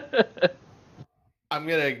go. I'm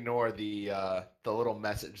gonna ignore the little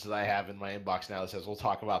message that I have in my inbox now that says we'll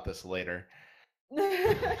talk about this later.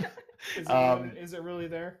 Is it really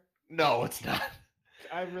there? No, it's not.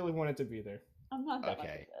 I really want it to be there. I'm not that much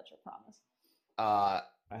Okay. of a bitch, I promise.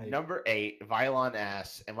 Number 8, Vylon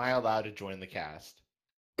asks, "Am I allowed to join the cast?"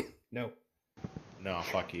 No. No,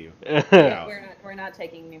 fuck you. We're not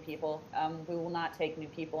taking new people. We will not take new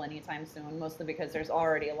people anytime soon, mostly because there's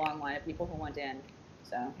already a long line of people who want in.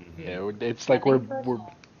 So Yeah, it's like we're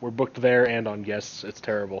booked there and on guests. It's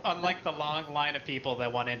terrible. Unlike the long line of people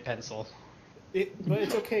that want in pencil. But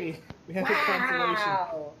it's okay. We have a consolation.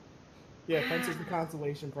 wow. Yeah, pencil's the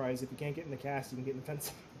consolation prize. If you can't get in the cast, you can get in the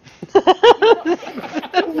pencil.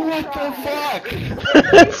 What the fuck?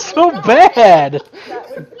 That's so bad.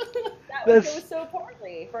 That would go so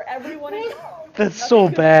poorly for everyone involved. That's so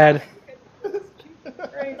bad.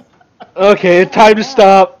 Great. Okay, it's time to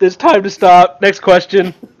stop. It's time to stop. Next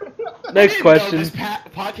question. Next question. This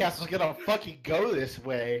podcast was gonna fucking go this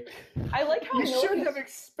way. I like how You should Milk have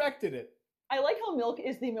expected it. I like how Milk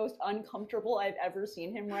is the most uncomfortable I've ever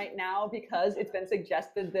seen him right now because it's been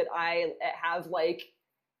suggested that I have like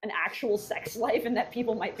an actual sex life and that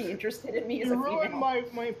people might be interested in me as You a ruined female.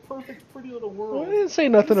 my perfect, pretty little I world. didn't say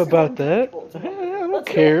nothing I'm so about that. uncomfortable. I don't Let's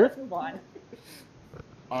care. Let's move on.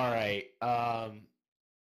 All right.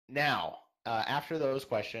 Now, after those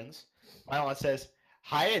questions, final one says,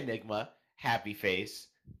 "Hi Enigma, happy face.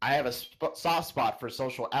 I have a soft spot for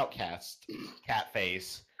social outcast, cat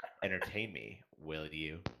face. Entertain me, will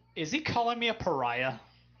you?" Is he calling me a pariah?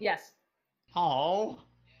 Yes. Oh.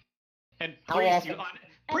 And How priest, you, often-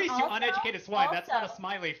 priest, you also- uneducated swine. That's not a also-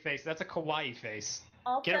 smiley face. That's a kawaii face.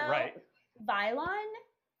 Also, Get it right. Vylon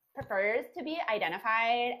prefers to be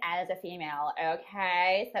identified as a female.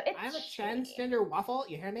 Okay, so it's I'm a shady. transgender waffle.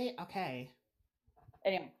 You hear me? Okay.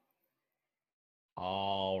 Anyway,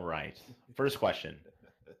 All right. First question: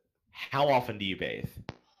 how often do you bathe?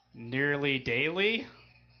 Nearly daily.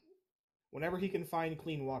 Whenever he can find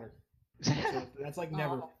clean water. So that's like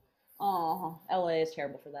never. Oh, LA is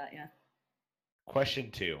terrible for that. Yeah.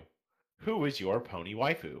 Question 2: who is your pony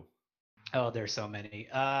waifu? Oh, there's so many.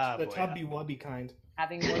 The Boy. tubby wubby kind.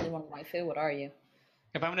 Having more than one waifu, what are you?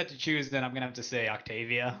 If I'm gonna have to choose, then I'm gonna have to say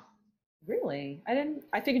Octavia. Really?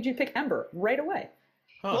 I figured you'd pick Ember right away.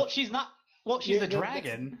 Huh. Well, she's not. Well, she's Yeah, a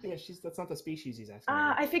dragon. That's not the species he's asking.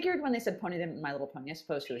 I figured when they said pony, they meant My Little Pony. I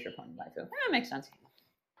suppose she was your pony waifu. That makes sense.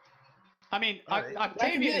 I mean, That could be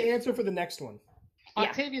Octavia. the answer for the next one. Yeah.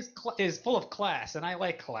 Octavia is full of class, and I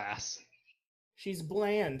like class. She's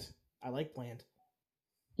bland. I like bland.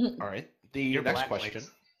 All right. The Your next black question.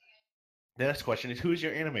 legs. The next question is, who is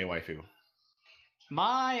your anime waifu?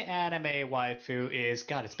 My anime waifu is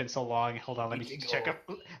God. It's been so long. Hold on, let me check up.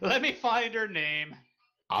 Let me find her name.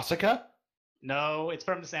 Asuka? No, it's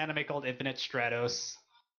from this anime called Infinite Stratos.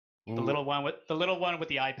 The Ooh. little one with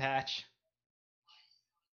the eye patch.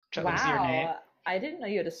 Let me see her name. Wow. I didn't know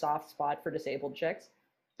you had a soft spot for disabled chicks,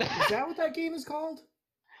 Is that what that game is called?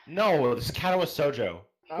 No, this is Katawa Sojo.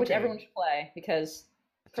 which Okay. everyone should play because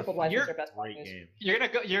crippled waifus You're- are best Great waifus. game.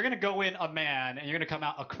 You're gonna go in a man, and you're gonna come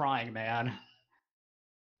out a crying man.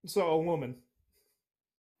 So a woman.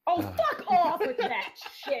 Oh, fuck off with that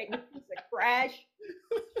shit, you piece of trash.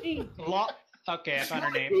 Jeez. Okay, I found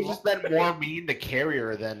her name. We've just been more mean to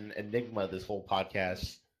Carrier than Enigma this whole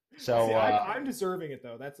podcast. So, See, I'm deserving it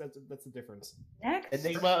though. That's the difference. Next.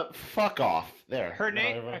 Enigma, fuck off. There. Her Now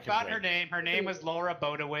name. everyone I can found break. her name. Her name was Laura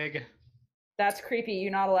Bodewig. That's creepy.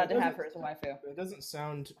 You're not allowed That to have doesn't- her as a waifu. It doesn't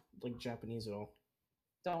sound like Japanese at all.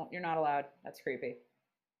 Don't. You're not allowed. That's creepy.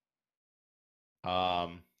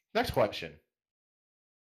 Next question.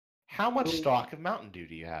 How much stock of Mountain Dew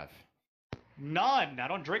do you have? None. I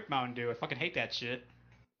don't drink Mountain Dew. I fucking hate that shit.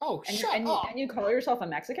 Oh, And, shut up! and you call yourself a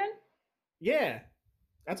Mexican? Yeah,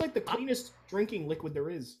 that's like the cleanest drinking liquid there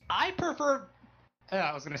is. I prefer.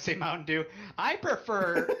 I was gonna say Mountain Dew. I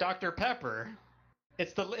prefer Dr Pepper.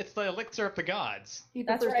 It's the elixir of the gods. He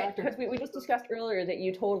That's prefers right. Dr. Because we just discussed earlier that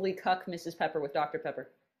you totally cuck Mrs. Pepper with Dr. Pepper.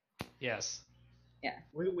 Yes.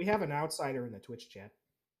 We have an outsider in the Twitch chat.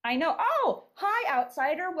 I know. Oh, hi,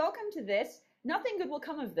 outsider. Welcome to this. Nothing good will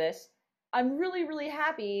come of this. I'm really, really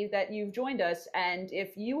happy that you've joined us. And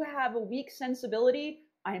if you have a weak sensibility,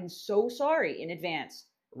 I am so sorry in advance.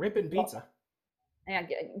 Ripping pizza. Yeah,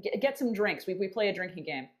 get some drinks. We play a drinking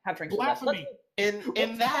game. Have drinks with us. Blasphemy.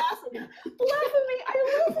 In that Blasphemy!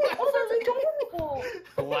 I love it. Oh, that's adorable.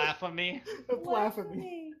 Blasphemy.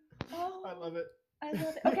 Blasphemy. Oh, I love it. I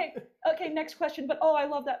love it. Okay, next question. But I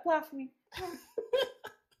love that blasphemy.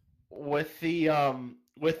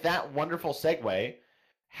 with that wonderful segue,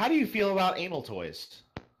 how do you feel about anal toys?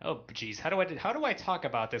 Oh, jeez. How do I talk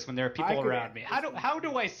about this when there are I people could around me? How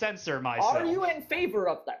do I censor myself? Are you in favor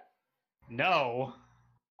of that? No.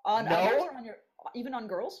 On No? others or even on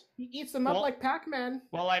girls? He eats them up Well- like Pac-Man.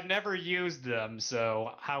 Well, I've never used them,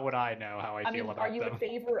 so how would I know how I feel mean, about are you them? in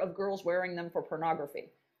favor of girls wearing them for pornography?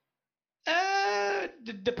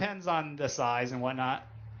 Depends on the size and whatnot.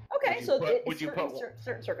 Okay, Would you so put- it's would you certain, put-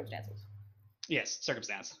 certain circumstances. Yes,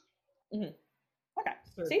 circumstance. Okay,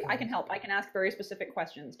 see, I can help. I can ask very specific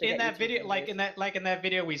questions. To In get that you to video, engage. like in that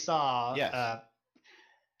video we saw, Yes.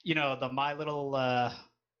 the My Little.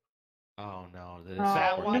 Oh no, this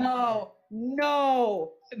that Oh, one? no.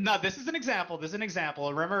 No, this is an example. This is an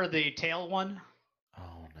example. Remember the tail one?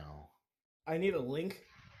 Oh no. I need a link.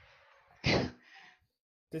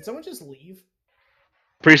 Did someone just leave?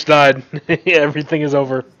 Priest died. Everything is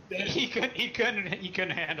over. He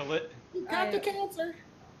couldn't handle it. You got the cancer.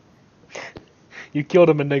 You killed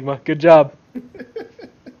him, Enigma. Good job.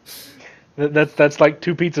 That's like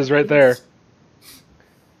 2 pizzas right there.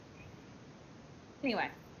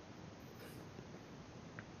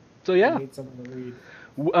 So I yeah, need something to read.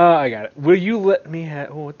 I got it. Will you let me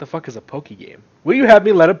have? Oh, what the fuck is a poke game? Will you have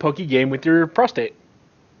me let a poke game with your prostate?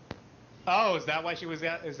 Oh, is that why she was?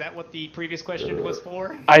 Is that what the previous question was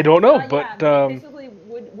for? I don't know, Yeah, but basically,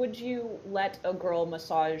 would you let a girl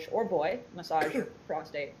massage or boy massage your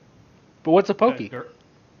prostate? what's a A, poke?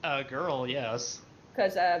 a girl, yes.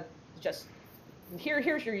 Because just here's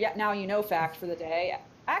your now you know fact for the day.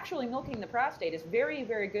 Actually, milking the prostate is very,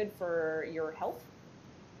 very good for your health.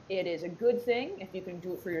 It is a good thing if you can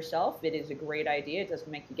do it for yourself. It is a great idea. It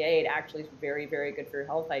doesn't make you gay. It actually is very, very good for your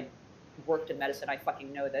health. I worked in medicine. I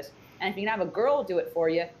fucking know this. And if you can have a girl do it for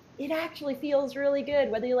you, it actually feels really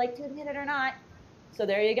good, whether you like to admit it or not. So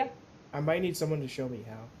there you go. I might need someone to show me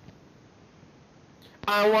how.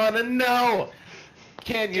 I want to know.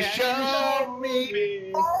 Can you show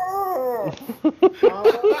me? Oh! I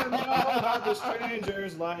want to know how the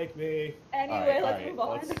strangers like me. Anyway, All let's right, move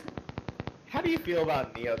on. How do you feel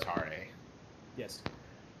about Neotare? Yes,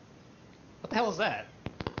 What the hell is that?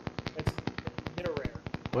 it's Nido rare.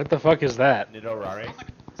 What the fuck is that? Nidorare?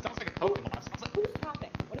 Sounds like a Pokemon. Sounds like, Who's tapping?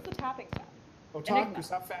 What is the tapping sound? Otaku, Enigma.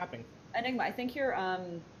 stop fapping. Enigma, I think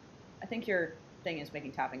your thing is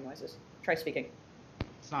making tapping noises. Try speaking.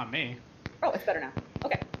 it's not me. Oh, it's better now.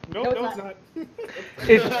 Okay. No, No, no, it's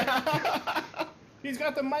it's not. He's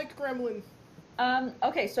got the mic gremlin.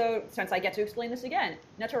 Okay, so since I get to explain this again,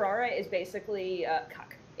 Netorare is basically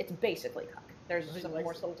cuck. It's basically cuck. There's some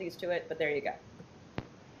more subtleties to it, but there you go.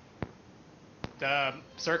 The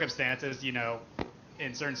circumstances,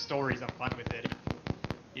 in certain stories, I'm fine with it.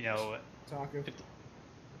 Otaku.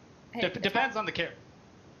 Hey, Depends on the character.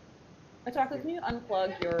 Otaku, can you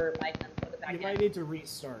unplug your mic and plug it back You in? might need to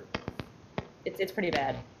restart. It's pretty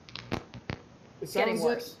bad. It getting sounds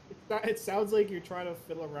like worse. it sounds like you're trying to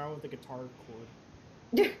fiddle around with a guitar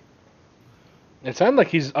chord. It sounded like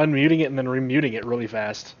he's unmuting it and then remuting it really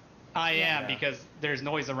fast. I am, Yeah. because there's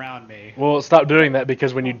noise around me. Well, stop doing that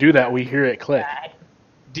because when you do that, we hear it click. Bad.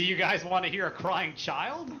 Do you guys want to hear a crying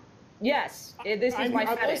child? Yes, this is I'm my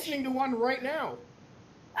fetish. listening to one right now.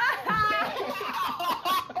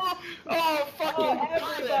 Oh, fucking Oh,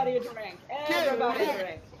 everybody a drink. Everybody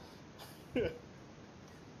a drink.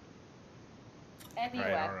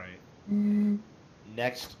 Anyway. All right.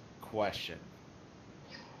 Next question.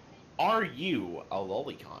 Are you a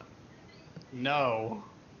lolicon? No.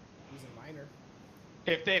 He's a minor.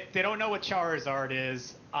 If they don't know what Charizard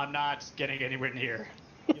is, I'm not getting anywhere near.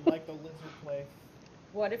 You like the lizard play.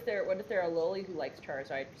 What if they're a loli who likes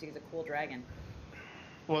Charizard because he's a cool dragon?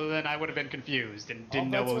 Well, then I would have been confused and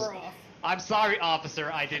didn't know All what bets was. are off. I'm sorry,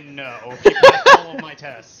 officer. I didn't know. Keep all of my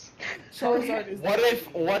tests. Charizard is What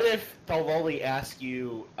if the loli asked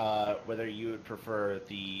you whether you would prefer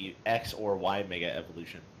the X or Y Mega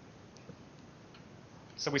Evolution?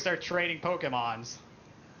 So we start trading Pokemons.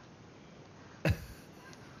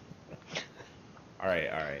 All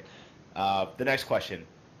right. The next question.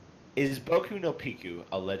 Is Boku no Pico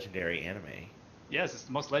a legendary anime? Yes, it's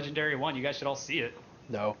the most legendary one. You guys should all see it.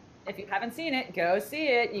 No. If you haven't seen it, go see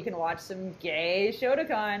it. You can watch some gay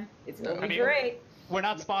Shotokan. It's really great. We're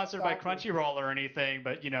not sponsored by Crunchyroll or anything,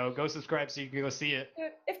 but go subscribe so you can go see it.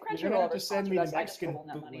 Dude, if You're gonna Crunchyroll have ever to send me sponsored the us, I just Mexican roll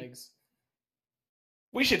that money. bootlegs.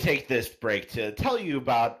 We should take this break to tell you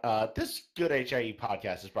about this good HIE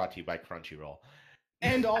podcast is brought to you by Crunchyroll.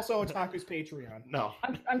 And also Otaku's Patreon. No.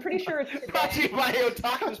 I'm pretty sure it's Brought to you today. by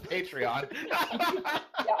Otaku's Patreon.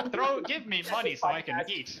 Give me money so I can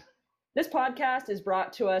eat. This podcast is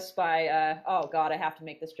brought to us by, oh god, I have to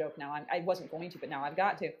make this joke now. I wasn't going to, but now I've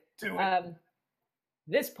got to. Do it.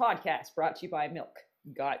 This podcast brought to you by milk.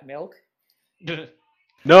 Got milk?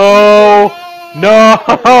 No! No!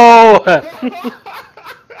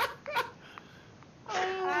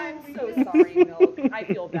 I'm so sorry, milk. I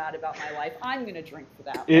feel bad about my life. I'm gonna drink for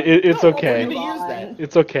that one. It's okay. Move use on. that.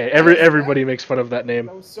 It's okay. Everybody makes fun of that name.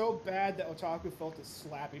 That was so bad that Otaku felt a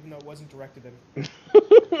slap, even though it wasn't directed at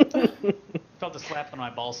him. Felt a slap on my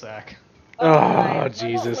ball sack. Oh, Alright,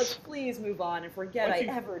 Jesus. Let's please move on and forget Once I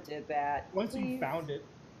you- ever did that. Once you Please. found it.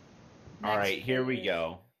 All Next, right, here we please.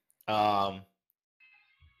 go.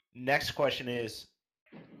 Next question is,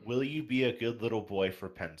 will you be a good little boy for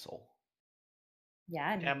Pencil?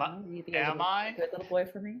 Yeah, Am I- no, you be a am little- I? good little boy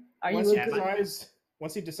for me? Are Once you he a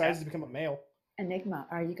good decides to become a male. Enigma?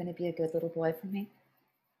 Are you gonna be a good little boy for me?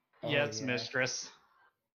 Yes, yeah. mistress.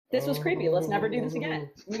 This was creepy. Let's never do this again.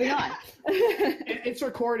 Moving on. It's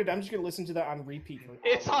recorded. I'm just gonna listen to that on repeat. For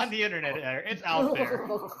It's hours. on the internet. It's out there.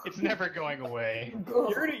 It's never going away.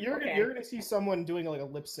 You're gonna see someone doing like a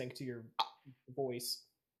lip sync to your voice.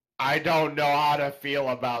 I don't know how to feel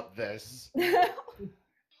about this.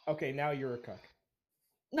 Okay, now you're a cuck.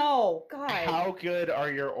 No, God. How good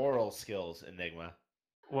are your oral skills, Enigma?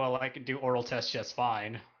 Well, I can do oral tests just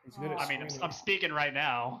fine. He's good at I mean, screaming. I'm speaking right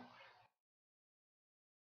now.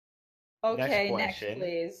 Okay, Next next, question.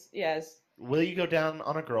 please. Yes. Will you go down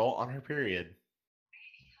on a girl on her period?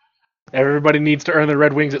 Everybody needs to earn their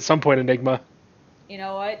red wings at some point, Enigma. You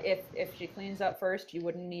know what? If she cleans up first, you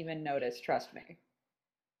wouldn't even notice. Trust me.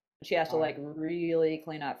 She has to like really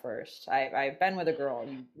clean up first. I've been with a girl.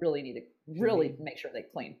 You really need to really make sure they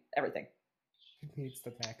clean everything. He needs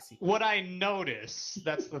the maxi. Would I notice?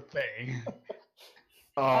 That's the thing.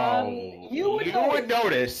 Oh, you would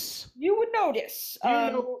notice. You would notice. Do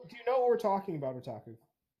you know what we're talking about, Otaku?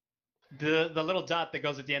 The little dot that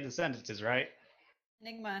goes at the end of sentences, right?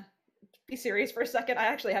 Enigma, be serious for a second. I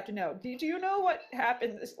actually have to know. Do you know what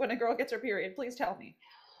happens when a girl gets her period? Please tell me.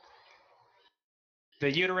 The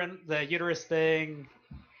uterus thing.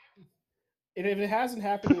 And if it hasn't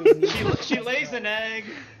happened, it was She lays an egg.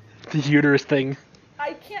 The uterus thing.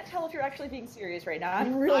 I can't tell if you're actually being serious right now.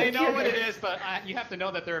 I'm really I know what it curious. is, but you have to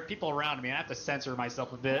know that there are people around me. I have to censor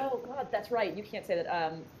myself a bit. Oh God, that's right. You can't say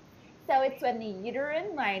that. So it's when the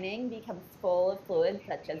uterine lining becomes full of fluids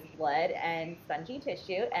such as blood and spongy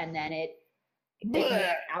tissue, and then it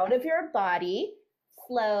gets out of your body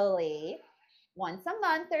slowly, once a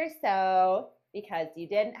month or so, because you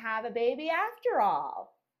didn't have a baby after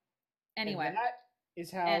all. Anyway. And that is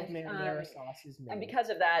how marinara sauce is made. And because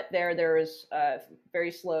of that, there is a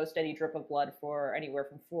very slow, steady drip of blood for anywhere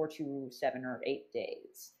from 4 to 7 or 8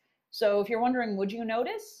 days. So if you're wondering, would you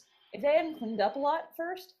notice if they hadn't cleaned up a lot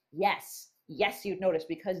first? Yes, you'd notice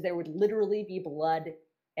because there would literally be blood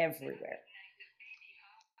everywhere.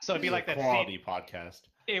 So it'd be like that quality scene. podcast.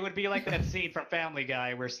 It would be like that scene from Family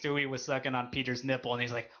Guy where Stewie was sucking on Peter's nipple, and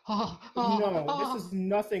he's like, This is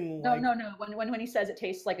nothing like... No. When he says it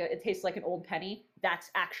tastes like an old penny,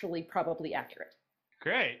 that's actually probably accurate.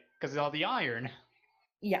 Great, because of all the iron.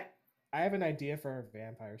 Yeah. I have an idea for a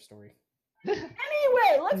vampire story.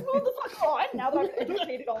 Anyway, let's move the fuck on. Now that I've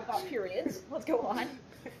educated all about periods, let's go on.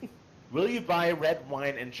 Will you buy red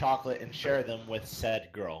wine and chocolate and share them with said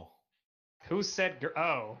girl? Who said?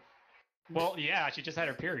 Oh, well, yeah, she just had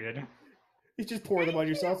her period. You just pour them on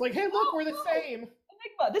yourself, like, hey, look, we're the same.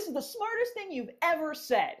 Enigma, this is the smartest thing you've ever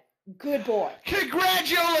said. Good boy.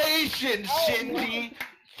 Congratulations, Shinji.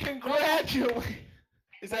 Congratulations.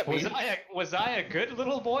 Is that me? Was I a good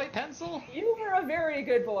little boy, Pencil? You were a very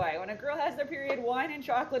good boy. When a girl has their period, wine and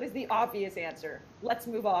chocolate is the obvious answer. Let's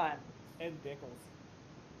move on. And Bickles.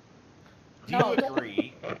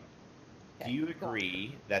 Do you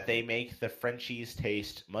agree that they make the Frenchies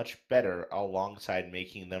taste much better alongside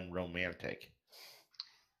making them romantic?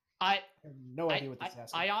 I have no idea what this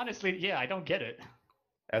has. I honestly, I don't get it.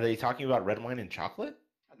 Are they talking about red wine and chocolate?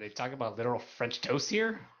 Are they talking about literal French toast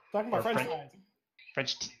here? Talking about French fries.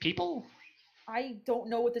 French people? I don't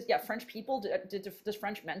know what this. Yeah, French people. Does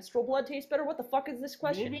French menstrual blood taste better? What the fuck is this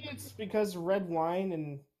question? Maybe it's because red wine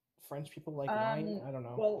and French people like wine. I don't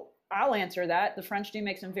know. Well, I'll answer that. The French do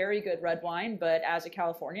make some very good red wine, but as a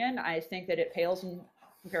Californian, I think that it pales in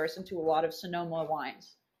comparison to a lot of Sonoma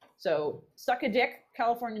wines. So, suck a dick.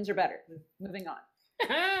 Californians are better. Moving on.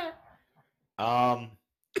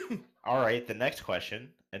 All right. The next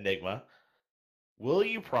question, Enigma. Will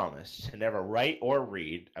you promise to never write or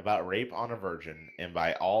read about rape on a virgin and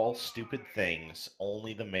by all stupid things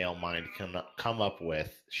only the male mind can come up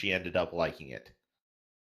with, she ended up liking it?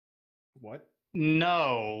 What?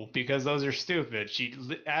 No, because those are stupid.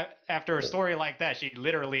 After a story like that, she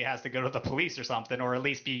literally has to go to the police or something, or at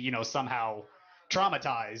least be, somehow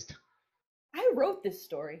traumatized. I wrote this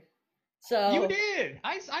story. So you did.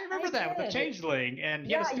 I remember that with the changeling, and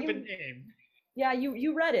he had a stupid name. Yeah,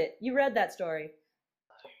 you read it. You read that story.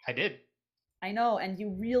 I did. I know, and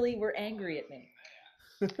you really were angry at me.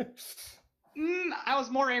 I was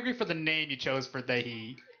more angry for the name you chose for that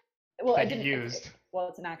he used. Well,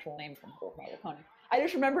 it's an actual name from My Little Pony. I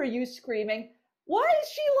just remember you screaming, "Why is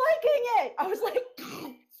she liking it?" I was like,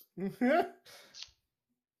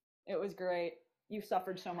 It was great. You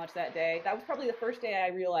suffered so much that day. That was probably the first day I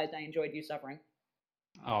realized I enjoyed you suffering.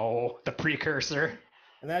 Oh, the precursor.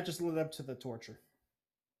 And that just led up to the torture.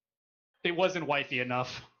 It wasn't wifey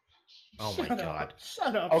enough. Oh my god.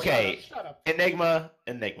 Shut up. Okay. Shut up. Enigma.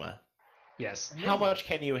 Yes. How much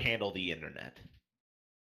can you handle the internet?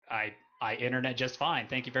 I internet just fine.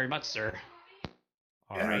 Thank you very much, sir.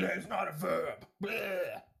 All right. Internet is not a verb.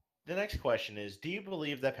 Bleh. The next question is, do you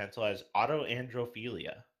believe that Pencil has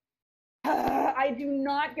autoandrophilia? I do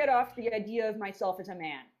not get off the idea of myself as a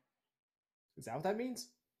man. Is that what that means?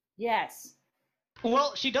 Yes.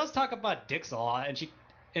 Well, she does talk about dicks a lot, and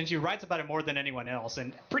and she writes about it more than anyone else,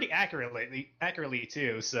 and pretty accurately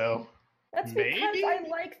too. So That's maybe because I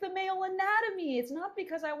like the male anatomy. It's not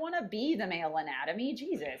because I want to be the male anatomy.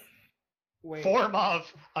 Jesus. Wait, form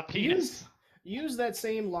of a penis. use that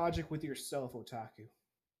same logic with yourself, Otaku.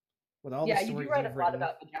 With all Yeah, the you stories do write a you've lot written.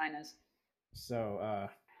 about vaginas. So,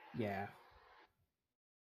 yeah.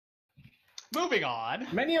 Moving on.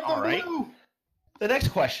 Many of them All right. blue. The next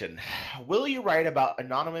question. Will you write about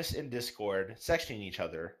Anonymous in Discord sexting each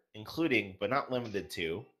other, including, but not limited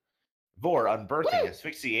to, Vor, unbirthing,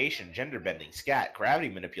 asphyxiation, gender bending, scat, gravity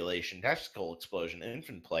manipulation, testicle explosion,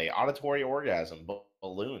 infant play, auditory orgasm,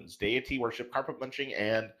 balloons, deity worship, carpet munching,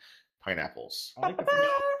 and pineapples? I like the first.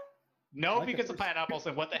 No, I like the because of first- pineapples,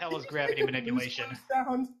 and what the hell Did is you gravity make the Blue's manipulation? Clues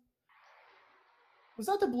sound? Was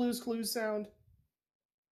that the Blue's Clues sound?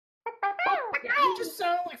 You just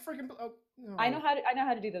sound like freaking. Oh, no. I know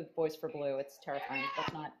how to do the voice for Blue. It's terrifying.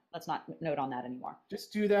 Let's not note on that anymore.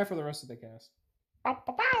 Just do that for the rest of the cast.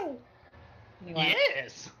 Anyway.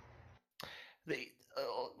 Yes.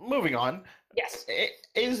 Moving on. Yes.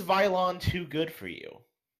 Is Vylon too good for you?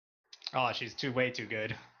 Oh, she's way too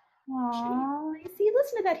good. Aww, you see,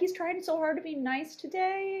 listen to that. He's trying so hard to be nice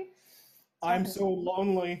today. I'm so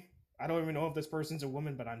lonely. I don't even know if this person's a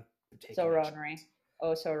woman, but I'm taking So it. Rodnery.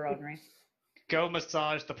 Oh, so Rodnery. Go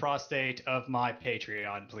massage the prostate of my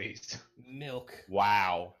Patreon, please. Milk.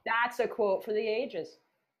 Wow. That's a quote for the ages.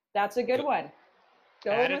 That's a good one.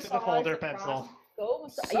 Go Add it to the massage folder pros- pencil. Go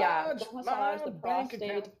massage my the bank prostate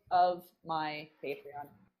account. of my Patreon.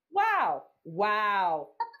 Wow.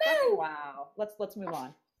 Fucking wow. Let's move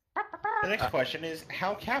on. The next question is,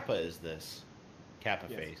 how Kappa is this? Kappa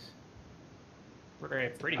Yes. face.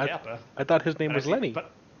 Pretty I- Kappa. I thought his name But was Lenny.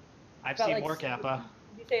 But I've About seen like more Kappa.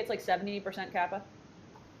 Did you say it's like 70% Kappa?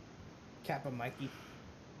 Kappa Mikey.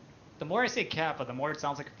 The more I say Kappa, the more it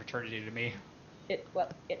sounds like a fraternity to me. It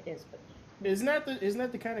is, but Isn't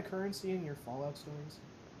that the kind of currency in your Fallout stories?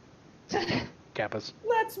 Kappas.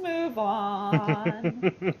 let's move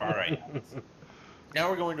on. All right. Now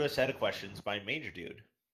we're going to a set of questions by Major Dude.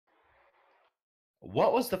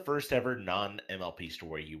 What was the first ever non-MLP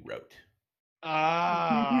story you wrote?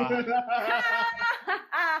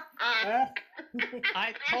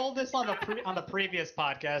 I told this on the previous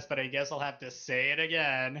podcast, but I guess I'll have to say it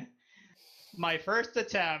again. My first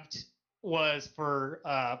attempt was for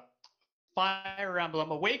Fire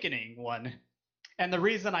Emblem Awakening one. And the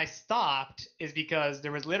reason I stopped is because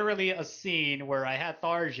there was literally a scene where I had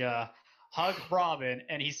Tharja hug Robin,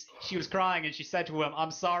 and she was crying, and she said to him,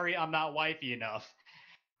 "I'm sorry, I'm not wifey enough."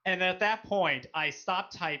 And at that point, I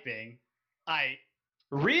stopped typing. I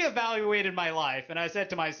reevaluated my life, and I said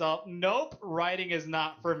to myself, "Nope, writing is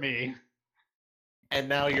not for me." And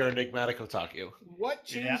now you're Enigmatic Otaku. What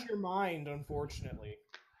changed Yeah. your mind, unfortunately?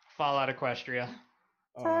 Fallout Equestria.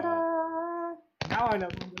 Now I know.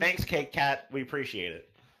 Thanks, Cake Cat. We appreciate it.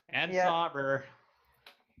 And Yeah. Somber.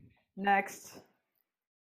 Next.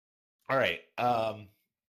 All right.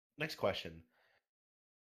 Next question.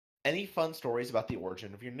 Any fun stories about the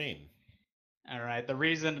origin of your name? All right. The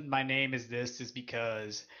reason my name is this is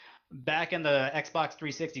because back in the Xbox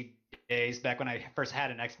 360 days, back when I first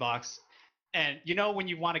had an Xbox, and you know when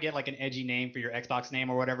you want to get like an edgy name for your Xbox name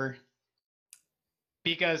or whatever?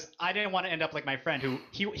 Because I didn't want to end up like my friend who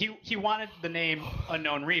he wanted the name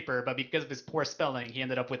Unknown Reaper, but because of his poor spelling, he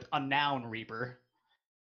ended up with Unknown Reaper.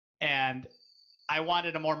 And I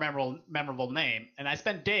wanted a more memorable name, and I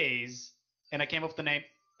spent days, and I came up with the name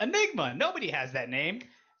Enigma. Nobody has that name.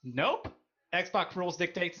 Nope. Xbox rules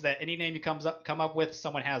dictates that any name you come up with,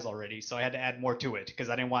 someone has already. So I had to add more to it because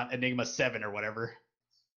I didn't want Enigma 7 or whatever.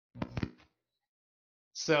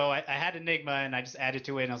 So I had Enigma, and I just added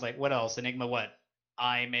to it, and I was like, what else? Enigma what?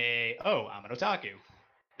 I'm an otaku.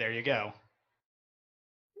 There you go.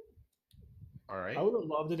 All right. I would have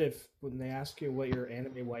loved it if when they ask you what your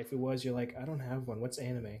anime waifu was, you're like, I don't have one. What's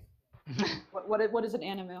anime? What is an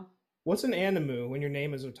anime? What's an animu when your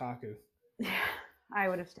name is Otaku? I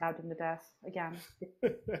would have stabbed him to death again. For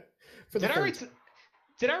the Did I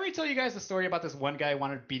third already tell you guys the story about this one guy who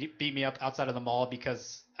wanted to beat me up outside of the mall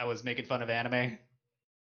because I was making fun of anime?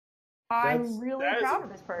 I'm really that is proud the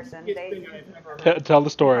of this person. biggest They thing I've ever heard. Tell the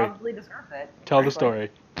story. probably deserve it. Tell the frankly. story.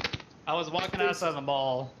 I was walking outside the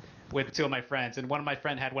mall with two of my friends, and one of my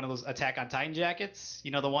friends had one of those Attack on Titan jackets.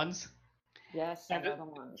 You know the ones? Yes, I And know the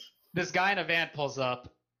ones. This guy in a van pulls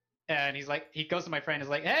up, and he goes to my friend and is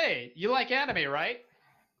like, "Hey, you like anime, right?"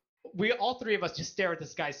 We all three of us just stare at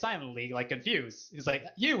this guy silently, like confused. He's like,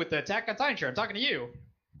 "You with the Attack on Titan shirt? I'm talking to you."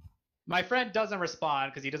 My friend doesn't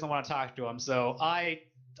respond because he doesn't want to talk to him. So I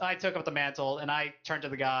took up the mantle and I turned to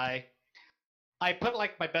the guy. I put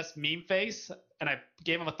like my best meme face, and I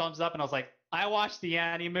gave him a thumbs up, and I was like, I watched the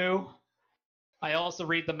anime. I also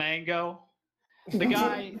read the manga. The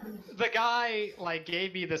guy like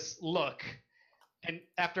gave me this look, and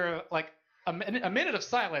after like a minute of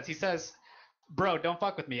silence, he says, "Bro, don't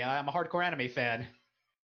fuck with me. I'm a hardcore anime fan."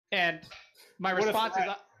 And my response is,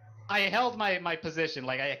 I held my position,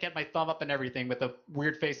 like I kept my thumb up and everything with the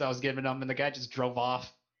weird face I was giving him, and the guy just drove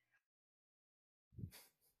off.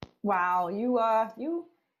 Wow, you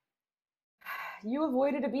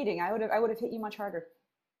avoided a beating. I would have hit you much harder.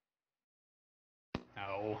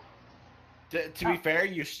 No. To be fair,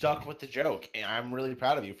 you stuck with the joke, and I'm really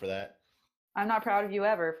proud of you for that. I'm not proud of you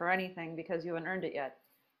ever for anything because you haven't earned it yet.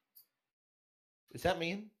 Does that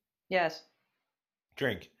mean? Yes.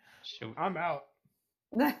 Drink. Shoot. I'm out.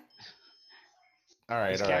 All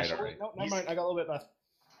right. No, never mind. I got a little bit left.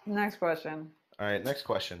 Next question. All right, next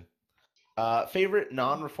question. Favorite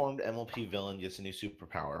non-reformed MLP villain gets a new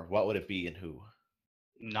superpower. What would it be and who?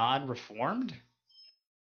 Non-reformed?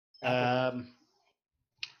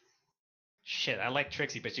 Shit, I like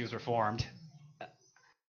Trixie, but she was reformed.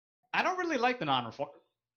 I don't really like the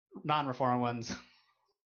non-reformed ones.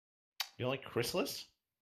 You don't like Chrysalis?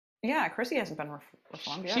 Yeah, Chrissy hasn't been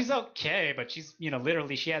reformed yet. She's okay, but she's,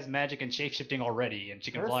 literally, she has magic and shapeshifting already, and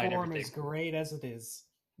she can fly and Her form everything. is great as it is.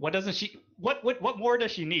 What doesn't she? What more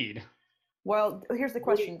does she need? Well, here's the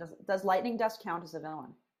question: Does lightning dust count as a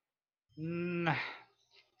villain?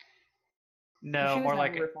 No, more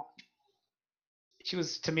like reformed. she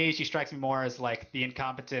was. To me, she strikes me more as like the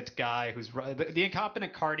incompetent guy who's the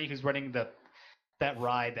incompetent Cardi who's running that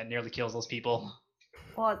ride that nearly kills those people.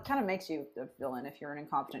 Well, it kind of makes you a villain if you're an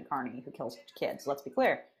incompetent carny who kills kids. Let's be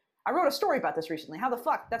clear. I wrote a story about this recently. How the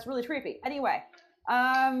fuck? That's really creepy. Anyway,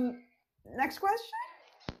 next question.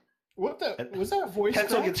 What the? Was that a voice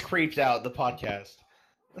Pencil crack? gets creeped out, the podcast.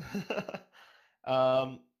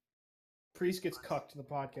 Priest gets cucked in the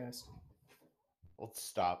podcast. Let's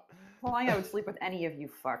stop. Well, I would sleep with any of you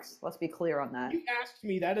fucks. Let's be clear on that. You asked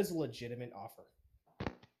me. That is a legitimate offer.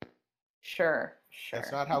 Sure.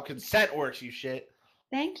 That's not how consent works, you shit.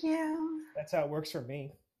 Thank you. That's how it works for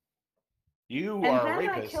me. You And are then a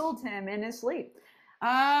I rapist. killed him in his sleep.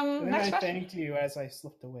 And then Next I question. thanked you as I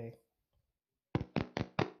slipped away.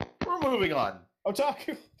 We're moving on.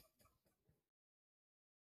 Otaku.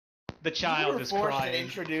 The You child were is forced to crying.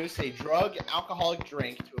 introduce a drug, alcoholic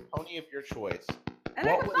drink to a pony of your choice. And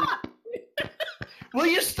What then would Will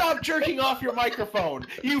you stop jerking off your microphone?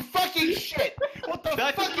 You fucking shit! What the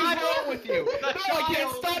fuck is wrong with you? No, I can't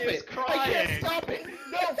child stop is it! I can't crying. stop it!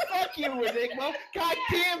 No, fuck you, Enigma! God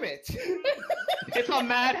damn it! It's a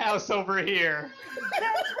madhouse over here. Then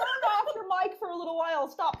turn off your mic for a little while.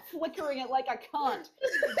 Stop flickering it like a cunt.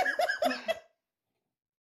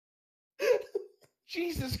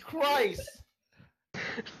 Jesus Christ!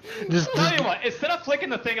 Tell you what, instead of clicking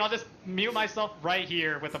the thing, I'll just mute myself right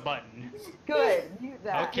here with a button. Good. Mute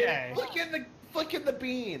that. Okay. Flick in the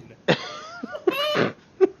bean!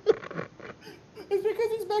 It's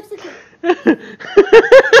because he's Mexican.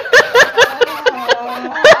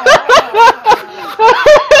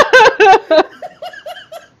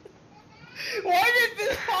 Why did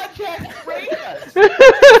this podcast break us? This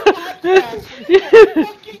podcast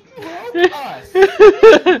fucking broke us!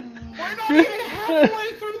 We're not even halfway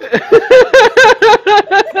through the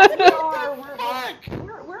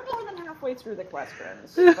We're more than halfway through the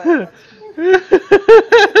questions. But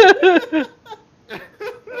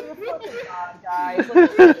God, guys.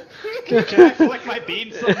 Can I flick my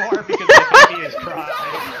bean some more because my baby is crying?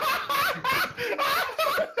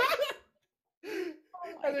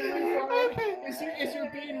 And then refried. Is your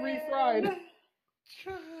bean refried?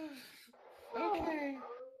 Okay.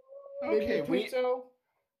 Maybe Okay, a pizza?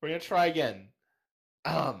 we're gonna try again.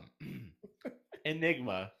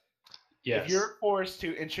 Enigma. Yes. If you're forced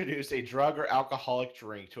to introduce a drug or alcoholic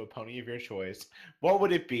drink to a pony of your choice, what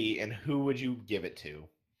would it be and who would you give it to?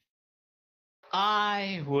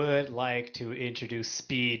 I would like to introduce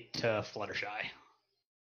Speed to Fluttershy.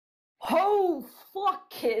 Oh, fuck,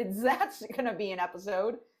 kids. That's gonna be an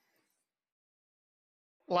episode.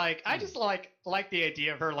 Like, I just like the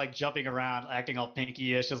idea of her like jumping around, acting all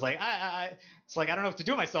pinky-ish. Just like it's like I don't know what to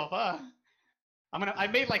do with myself. I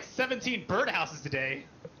made like 17 birdhouses today.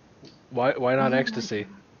 Why not ecstasy?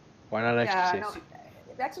 Why not ecstasy? Yeah,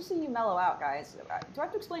 no, ecstasy, you mellow out, guys. Do I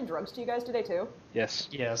have to explain drugs to you guys today, too? Yes.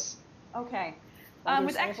 Yes. Okay. Are there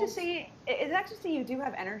With samples? ecstasy, you do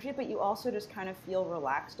have energy, but you also just kind of feel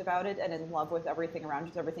relaxed about it and in love with everything around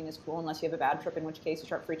you. Everything is cool unless you have a bad trip, in which case you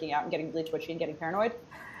start freaking out and getting really twitchy and getting paranoid.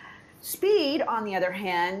 Speed, on the other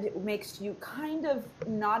hand, makes you kind of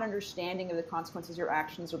not understanding of the consequences of your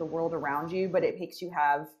actions or the world around you, but it makes you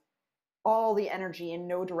have all the energy in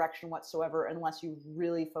no direction whatsoever unless you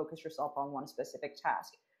really focus yourself on one specific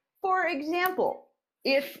task. For example,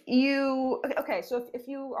 if you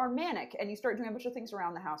are manic and you start doing a bunch of things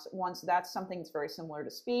around the house at once, that's something that's very similar to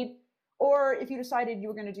speed. Or if you decided you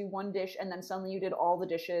were going to do one dish and then suddenly you did all the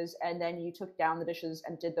dishes and then you took down the dishes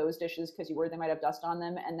and did those dishes because you worried they might have dust on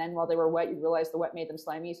them, and then while they were wet you realized the wet made them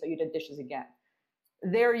slimy, so you did dishes again.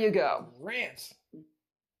 There you go. Rants.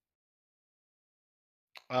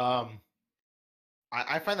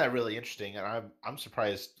 I find that really interesting, and I'm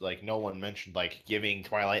surprised like no one mentioned like giving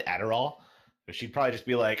Twilight Adderall, but she'd probably just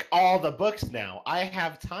be like, all the books now. I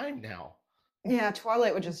have time now. Yeah,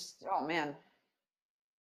 Twilight would just, oh man.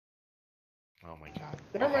 Oh my god.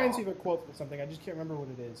 That reminds me of a quote from something. I just can't remember what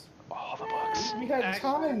it is. All the books. We have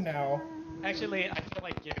time now. Actually, I feel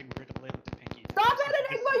like giving Ritalin to Pinky. Stop it,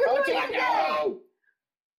 Enigma! You're doing it again!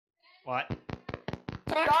 What?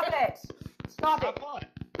 Stop it! Stop it! What?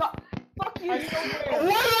 Stop. Fuck you! What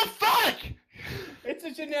the fuck? It's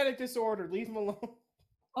a genetic disorder. Leave him alone.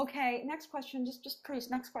 Okay, next question. Just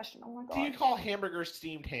Priest, next question. Oh my god. Do you call hamburgers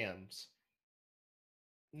steamed hams?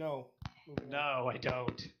 No. No, I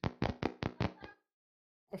don't.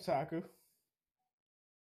 Otaku.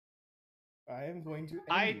 I am going to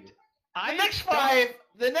end you.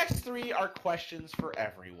 The next three are questions for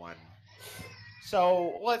everyone.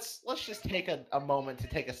 So let's just take a moment to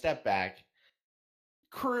take a step back.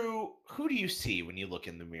 Crew, who do you see when you look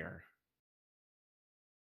in the mirror?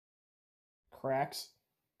 Cracks.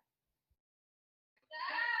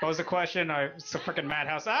 What was the question? It's a freaking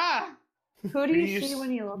madhouse. Ah! Who do you see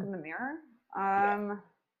when you look in the mirror?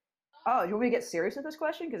 Oh, you want me to get serious with this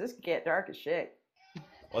question? Because this could get dark as shit.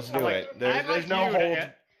 Let's do it. There's no hold.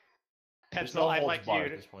 There's no holds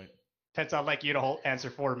barred at this point. Pencil, I'd like you to answer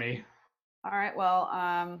for me. All right. Well,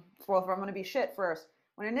 I'm going to be shit first.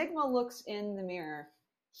 When Enigma looks in the mirror,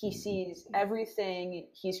 he sees everything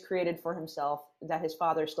he's created for himself that his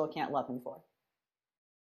father still can't love him for.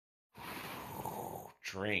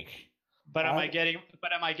 Drink. But am I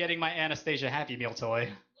getting my Anastasia Happy Meal toy?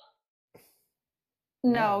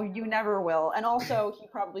 No, you never will. And also, he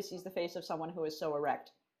probably sees the face of someone who is so erect.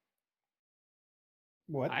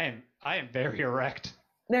 What? I am very erect.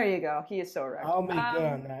 There you go. He is so erect. I'll make good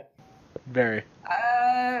on that. Very.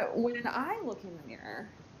 When I look in the mirror,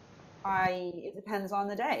 it depends on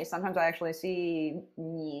the day. Sometimes I actually see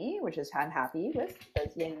me, which is I'm happy with,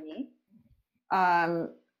 because yay me.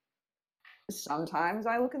 Sometimes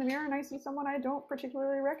I look in the mirror and I see someone I don't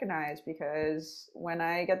particularly recognize, because when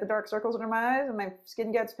I get the dark circles under my eyes and my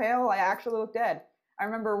skin gets pale, I actually look dead. I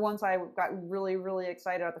remember once I got really, really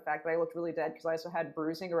excited at the fact that I looked really dead because I also had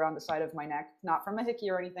bruising around the side of my neck. Not from a hickey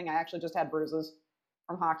or anything. I actually just had bruises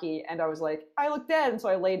from hockey, and I was like, I look dead. And so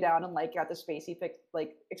I laid down and got this spacey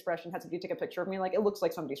expression, had somebody take a picture of me. Like, it looks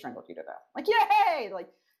like somebody strangled you to death. Like, yay! Like,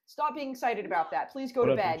 stop being excited about that. Please go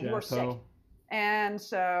to bed. You are sick. And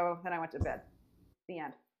so then I went to bed. The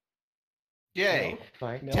end. Yay.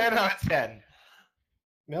 Milk. 10 out of 10.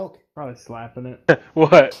 Milk. Probably slapping it.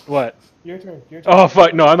 What? Your turn. Oh,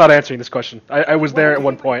 fuck. No, I'm not answering this question. I was there at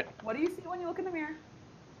one point. What do you see when you look in the mirror?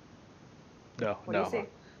 No, What no. do you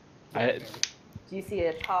see? Do you see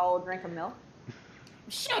a tall drink of milk?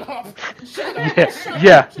 Shut up!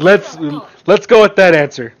 Yeah. Let's go with that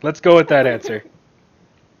answer.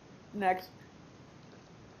 Next.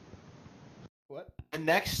 What? The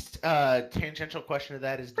next tangential question to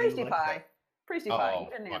that is, do you Priesty like pie. that? Priesty pie. You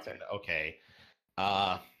didn't answer. Okay.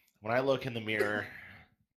 When I look in the mirror,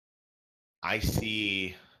 I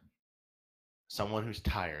see someone who's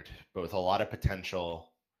tired, but with a lot of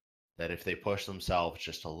potential, that if they push themselves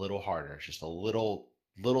just a little harder, just a little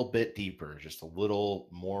bit deeper, just a little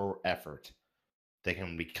more effort, they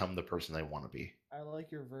can become the person they want to be. I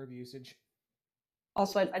like your verb usage.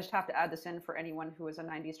 Also, I just have to add this in for anyone who is a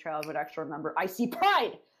 90s child would actually remember, I see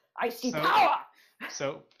pride! I see power!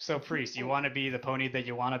 So Priest, you want to be the pony that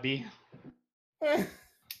you want to be?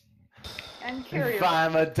 And Carrier. If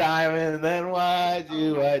I'm a diamond, then why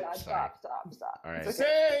do I... Stop. All right. It's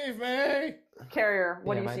okay. Save me! Carrier,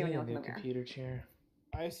 what do you I see when need you a look in new the mirror? computer chair.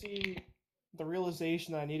 I see the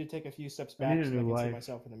realization that I need to take a few steps I back need a so I new can see life.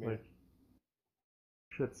 myself in the mirror. Like,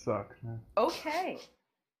 shit sucks, man. Okay.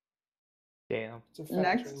 Damn. It's a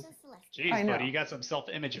Next. faction. Jeez, I know. buddy, you got some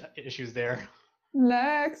self-image issues there.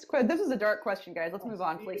 Next question. This is a dark question, guys. Let's move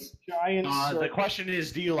on, please. Giant The circle. question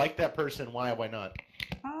is, do you like that person? Why not?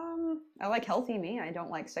 I like healthy me. I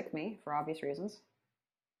don't like sick me for obvious reasons.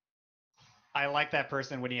 I like that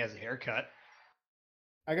person when he has a haircut.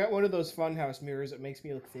 I got one of those funhouse mirrors that makes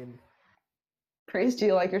me look thin. Praise, do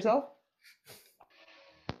you like yourself?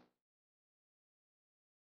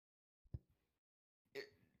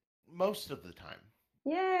 Most of the time.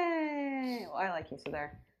 Yay! Well, I like you, so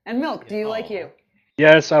there. And Milk, do you like you?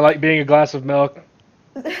 Yes, I like being a glass of milk.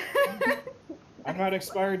 I'm not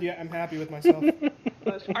expired yet. I'm happy with myself.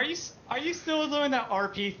 Are you still doing that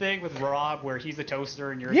RP thing with Rob where he's a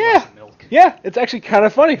toaster and you're a Yeah. glass of milk? Yeah, it's actually kind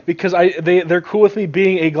of funny because they're cool with me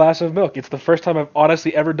being a glass of milk. It's the first time I've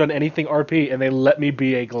honestly ever done anything RP, and they let me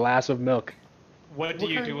be a glass of milk. What do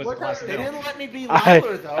you do as a glass of They milk? didn't let me be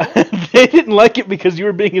Liler, though. They didn't like it because you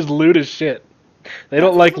were being as lewd as shit. They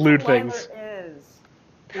don't like That's lewd what Liler things. is.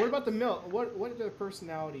 What about the milk? What are the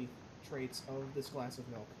personality traits of this glass of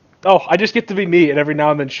milk? Oh, I just get to be me and every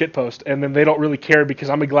now and then shitpost, and then they don't really care because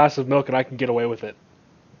I'm a glass of milk and I can get away with it.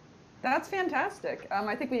 That's fantastic.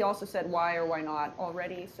 I think we also said why or why not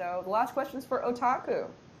already. So the last question is for Otaku.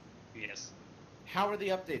 Yes. How are the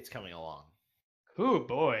updates coming along? Oh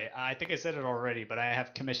boy, I think I said it already, but I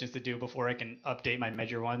have commissions to do before I can update my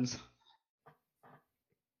major ones.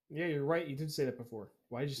 Yeah, you're right. You did say that before.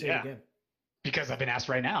 Why did you say Yeah. it again? Because I've been asked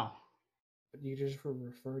right now. But you just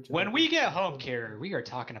referred to. When we get home, Carrier, we are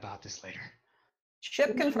talking about this later.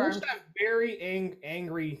 Ship confirmed. That very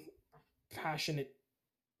angry, passionate.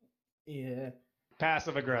 Yeah.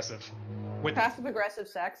 Passive aggressive. With Passive aggressive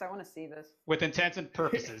sex. I want to see this. with intents and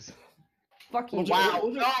purposes. Fuck you. Wow,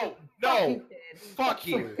 We'll just- no, Fuck no, you, kid. fuck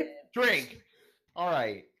you. Kid. Drink. All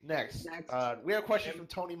right, next. Next. We have a question from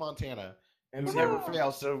Tony Montana, who MC. never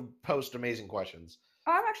fails to post amazing questions.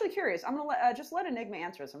 I'm actually curious. I'm gonna just let Enigma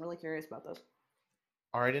answer this. I'm really curious about this.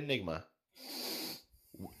 All right, Enigma.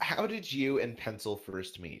 How did you and Pencil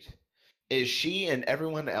first meet? Is she and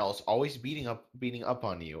everyone else always beating up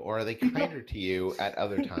on you, or are they kinder to you at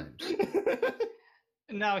other times?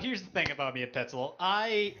 Now, here's the thing about me and Petzl.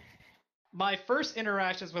 My first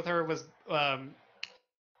interactions with her was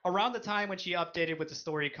around the time when she updated with the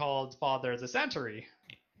story called Father of the Century.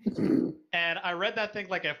 And I read that thing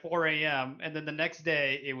like at 4 a.m. And then the next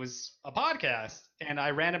day it was a podcast. And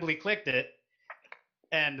I randomly clicked it.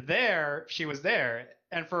 And there, she was there.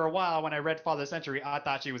 And for a while, when I read Father of the Century, I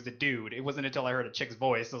thought she was the dude. It wasn't until I heard a chick's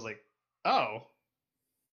voice. I was like, oh,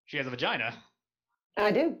 she has a vagina.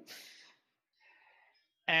 I do.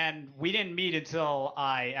 And we didn't meet until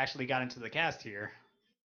I actually got into the cast here.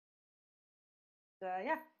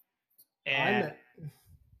 Yeah. And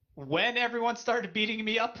when everyone started beating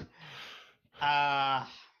me up,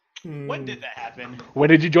 when did that happen? When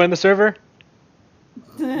did you join the server?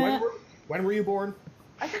 When were you born?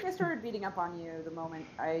 I think I started beating up on you the moment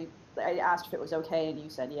I asked if it was okay, and you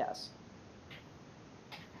said yes.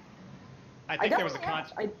 I think there was a definitely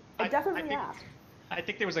contract. asked. I definitely asked. I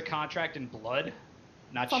think there was a contract in blood.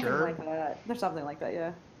 Not Something sure. like that. There's something like that,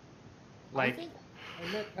 yeah. Like I think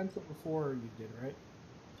I met Pencil before you did, right?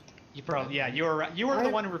 you probably, yeah, you were the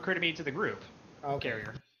one who recruited me into the group. Okay.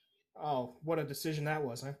 Carrier. Oh, what a decision that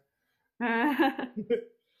was, huh?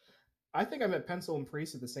 I think I met Pencil and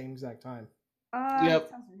Priest at the same exact time. Yep.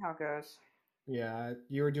 Sounds like how it goes. Yeah,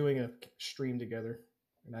 you were doing a stream together,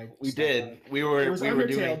 and We stopped did. by. We It were was we Undertale were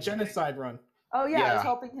doing Genocide Run. Oh yeah, I Yeah. was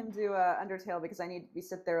helping him do Undertale because we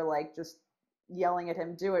sit there like just yelling at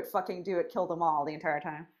him, do it, fucking do it, kill them all the entire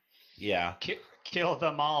time. Yeah. Kill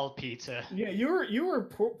them all, pizza. Yeah, you were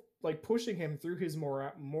pushing him through his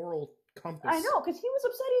moral compass. I know, because he was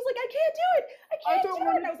upset. He's like, I can't do it. I can't don't do it.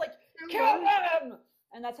 wanna And I was like, do kill it. him.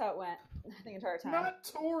 And that's how it went the entire time. Not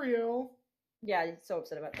Toriel. Yeah, he's so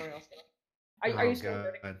upset about Toriel stuff. Are Oh, you still God.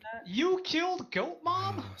 rooting for that? You killed Goat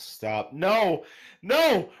Mom? Oh, stop. No.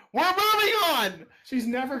 No. We're moving on. She's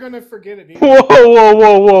never gonna forget it.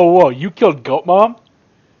 Whoa. You killed Goat Mom?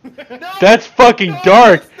 No. That's fucking No,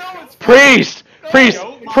 dark. it's Priest!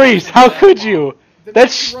 Goat Mom Priest, is how Goat could Mom. you? The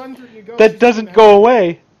That's- next run through you go, That she's doesn't gonna go have-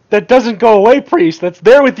 away. That doesn't go away, Priest. That's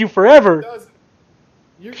there with you forever.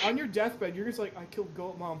 You're on your deathbed. You're just like, I killed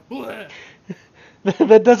Goat Mom. Blech.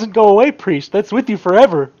 That doesn't go away, Priest. That's with you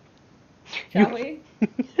forever. Shall we?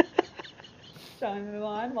 Shall we move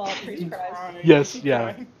on while Priest cries? Crying. Yes, Keep yeah.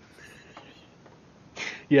 crying.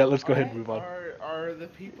 Yeah, let's go ahead and move on. Are the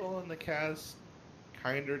people in the cast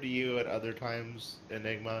kinder to you at other times,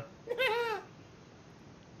 Enigma?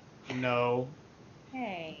 No.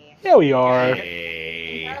 Hey. Yeah, we are. We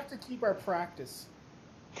Hey. have to keep our practice.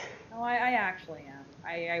 No, I actually am.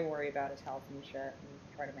 I worry about his health and shit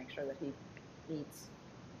and try to make sure that he eats.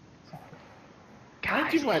 I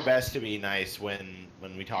do my best to be nice when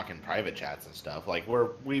we talk in private chats and stuff. Like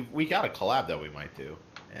we got a collab that we might do.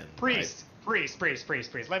 And Priest.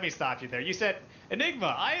 Let me stop you there. You said,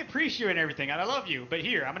 Enigma, I appreciate you and everything, and I love you, but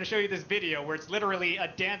here, I'm going to show you this video where it's literally a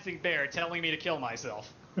dancing bear telling me to kill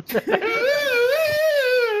myself.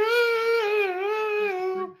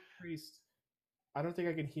 Priest. I don't think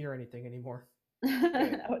I can hear anything anymore.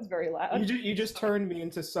 That was very loud. You just turned me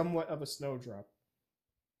into somewhat of a snowdrop,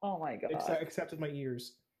 Oh my god. except with my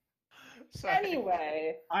ears. Sorry.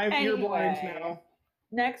 Anyway, I'm earblind now.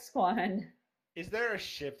 next one. Is there a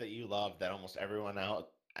ship that you love that almost everyone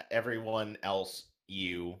else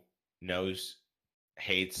you knows,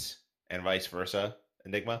 hates, and vice versa?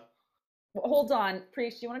 Enigma? Hold on,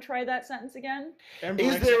 Priest. You want to try that sentence again?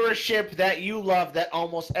 Is there a ship that you love that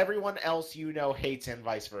almost everyone else you know hates and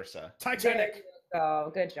vice versa? Titanic? Oh,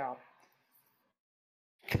 good job.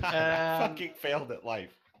 God, I fucking failed at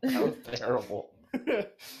life. That was terrible.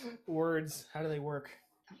 Words. How do they work?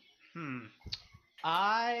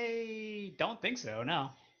 I don't think so. No.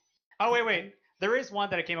 Oh wait. There is one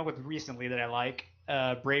that I came up with recently that I like.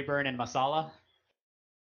 Brayburn and Masala.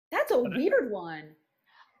 That's a weird one.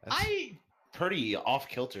 That's pretty off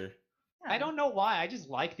kilter. I don't know why. I just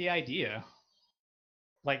like the idea.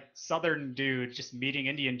 Like Southern dude just meeting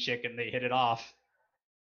Indian chick and they hit it off.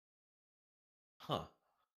 Huh.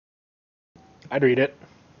 I'd read it.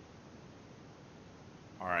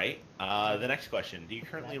 All right. The next question. Do you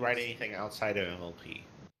currently write anything outside of MLP?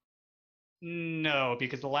 No,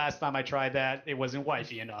 because the last time I tried that, it wasn't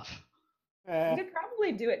wifey enough. You could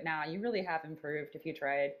probably do it now. You really have improved if you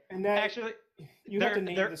tried. And that, Actually, you have to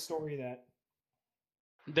name the story that.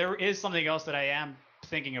 there is something else that I am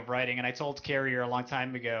thinking of writing, and I told Carrier a long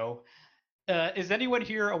time ago. Is anyone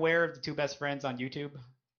here aware of the Two Best Friends on YouTube?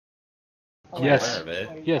 Yes. Aware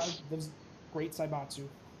of it. Yes. Those great Saibatsu.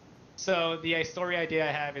 So the story idea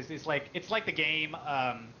I have is it's like the game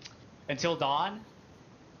Until Dawn,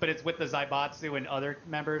 but it's with the Zaibatsu and other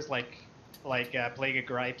members like Plague of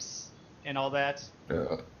Gripes and all that.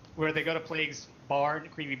 Where they go to Plague's barn,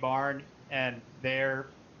 creepy barn, and there's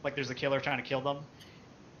a killer trying to kill them.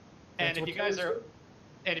 And if you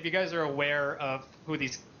guys are aware of who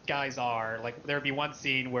these guys are, like there'd be one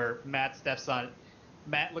scene where Matt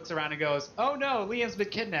looks around and goes, "Oh no, Liam's been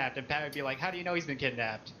kidnapped," and Pat would be like, "How do you know he's been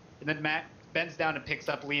kidnapped?" And then Matt bends down and picks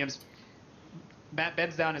up Matt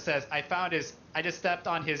bends down and says, I just stepped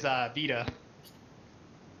on his Vita.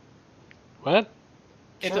 What?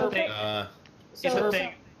 It's a thing. It's a So-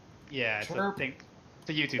 thing. Yeah, it's a thing. It's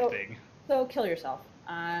a YouTube thing. So kill yourself.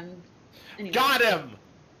 Anyway. Got him!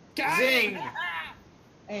 Zing!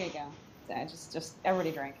 There you go. So just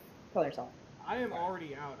everybody drink. Kill yourself. I am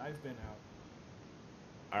already out. I've been out.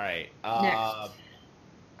 All right. Next.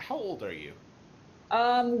 How old are you?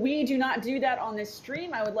 We do not do that on this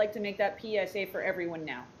stream. I would like to make that PSA for everyone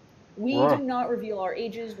now. We Wow. do not reveal our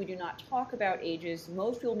ages. We do not talk about ages.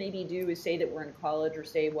 Most people maybe do is say that we're in college or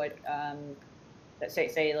say what,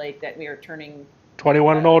 say like that we are turning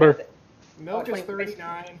 21 and older. Milk is 20.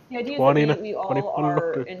 39. The idea is 20 that we all 21 and are,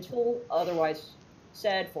 older. until otherwise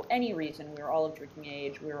said, for any reason, we are all of drinking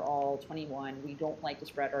age. We are all 21. We don't like to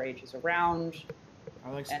spread our ages around, I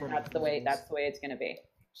like and spreading that's the way it's going to be.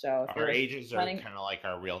 So if Our you're ages are planning- kind of like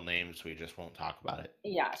our real names. We just won't talk about it.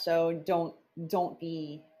 Yeah, so don't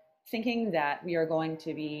be thinking that we are going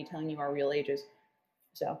to be telling you our real ages.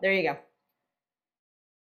 So there you go.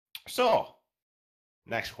 So,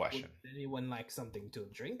 next question. Would anyone like something to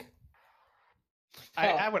drink?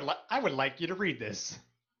 I would like you to read this.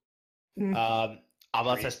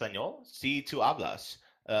 Hablas español? Sí, tú hablas.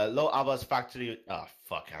 Lo hablas factory. Oh,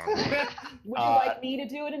 fuck. I don't know. Would you like me to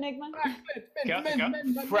do it, Enigma?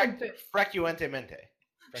 Frecuentemente.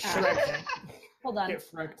 Hold on. Get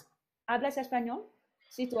frecked. ¿Hablas español?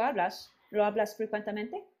 Si tú hablas, ¿lo hablas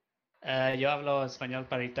frecuentemente? Yo hablo español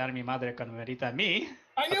para irritar a mi madre cuando me irrita a mí.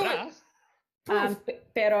 I knew it! Atrás.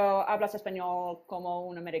 Pero hablas español como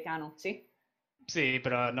un americano, ¿sí? Sí,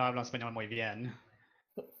 pero no hablo español muy bien.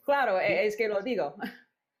 Claro, es que lo digo.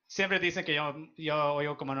 Siempre dicen que yo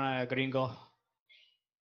oigo como un gringo.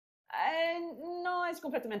 No es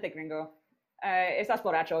completamente gringo. Estás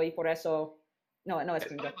borracho y por eso no es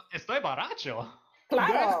gringo. Estoy borracho.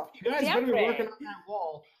 Claro, You guys better be siempre. working on that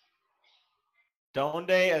wall.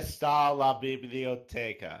 ¿Dónde está la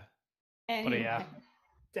biblioteca? But yeah.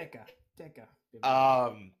 Teca.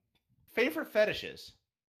 Favorite fetishes?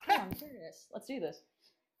 Oh, I'm curious. Let's do this.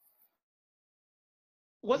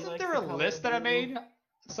 Wasn't like there the a color list that I blue? made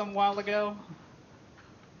some while ago?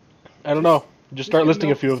 I don't know. Just start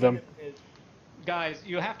listing a few of them. Guys,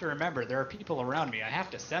 you have to remember, there are people around me. I have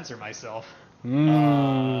to censor myself.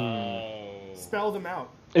 Spell them out.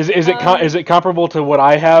 Is it comparable to what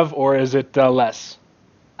I have, or is it less?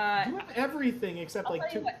 You have everything except I'll like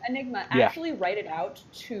tell you two. what, Enigma, Yeah. actually write it out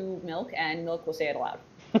to Milk, and Milk will say it aloud.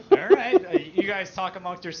 All right, you guys talk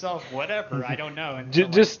amongst yourself. Whatever. I don't know. And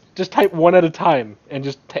Just type one at a time and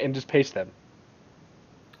just paste them.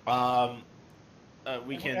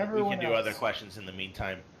 We can Everyone do else. other questions in the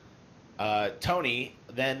meantime. Tony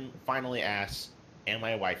then finally asks, "Am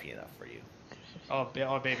I wifey enough for you?"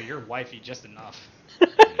 oh, baby, you're wifey just enough.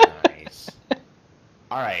 Nice.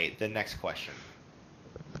 All right, the next question.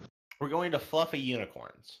 We're going to fluffy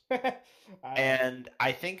unicorns, and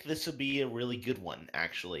I think this would be a really good one,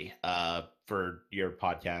 actually, for your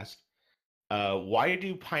podcast. Why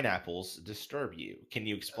do pineapples disturb you? Can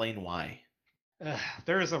you explain why?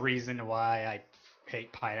 There is a reason why I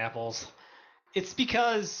hate pineapples. It's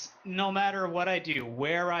because no matter what I do,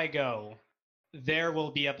 where I go, there will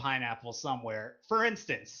be a pineapple somewhere. For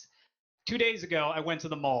instance, 2 days ago, I went to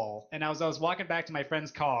the mall, and as I was walking back to my friend's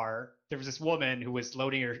car, there was this woman who was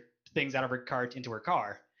loading her things out of her cart into her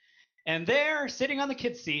car. And there, sitting on the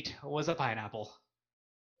kid's seat, was a pineapple.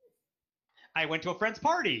 I went to a friend's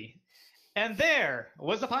party, and there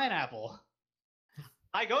was a pineapple.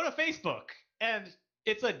 I go to Facebook, and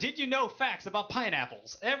it's a did you know facts about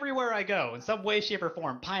pineapples. Everywhere I go, in some way, shape, or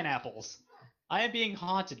form, pineapples. I am being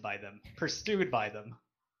haunted by them, pursued by them.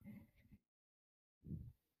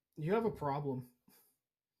 You have a problem.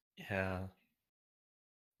 Yeah,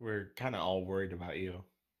 we're kind of all worried about you.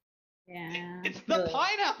 Yeah. It's the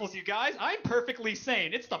pineapples, you guys. I'm perfectly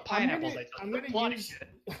sane. It's the pineapples. I'm gonna use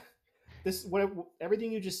this.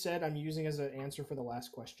 Everything you just said, I'm using as an answer for the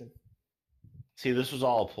last question. See, this was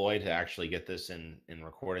all a ploy to actually get this in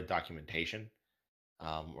recorded documentation.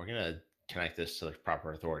 We're gonna connect this to the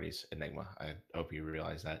proper authorities, Enigma. I hope you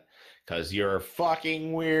realize that, because you're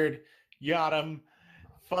fucking weird. You got 'em.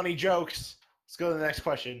 Funny jokes. Let's go to the next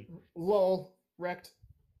question. Lol. Wrecked.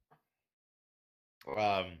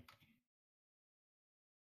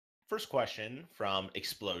 First question from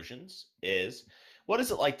Explosions is, what is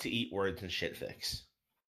it like to eat words and shit fix?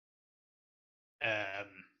 How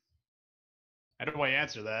do I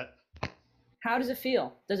answer that? How does it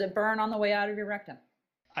feel? Does it burn on the way out of your rectum?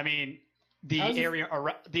 I mean, the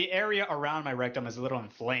area around my rectum is a little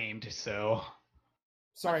inflamed, so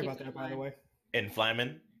Sorry about that, by the way.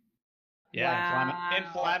 Inflamin? yeah, Wow.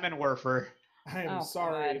 inflamin werfer. I am Oh,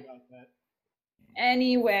 sorry God. about that.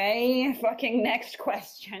 Anyway, fucking next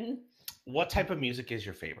question. What type of music is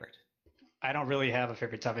your favorite? I don't really have a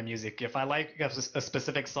favorite type of music. If I like a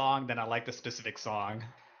specific song, then I like the specific song.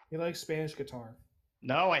 You like Spanish guitar?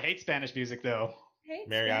 No, I hate Spanish music though. Hey,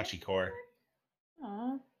 Mariachi core.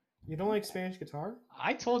 Aw. You don't like Spanish guitar?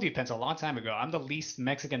 I told you, Pence, a long time ago. I'm the least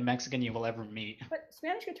Mexican you will ever meet. But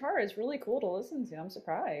Spanish guitar is really cool to listen to. I'm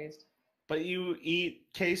surprised. But you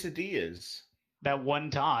eat quesadillas. That one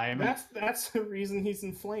time. That's the reason he's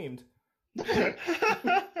inflamed.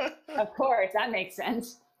 Of course, that makes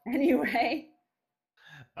sense. Anyway.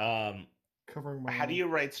 Covering my How do you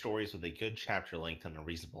write stories with a good chapter length in a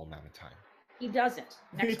reasonable amount of time? He doesn't.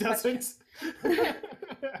 He doesn't.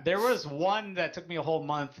 There was one that took me a whole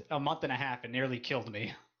month, a month and a half, and nearly killed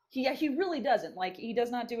me. He really doesn't. Like, he does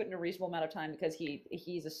not do it in a reasonable amount of time because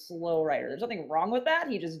he's a slow writer. There's nothing wrong with that.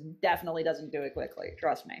 He just definitely doesn't do it quickly.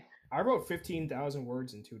 Trust me. I wrote 15,000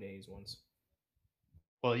 words in 2 days once.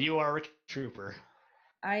 Well, you are a trooper.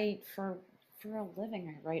 For a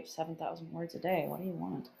living, I write 7,000 words a day. What do you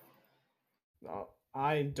want? No,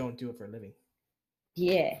 I don't do it for a living.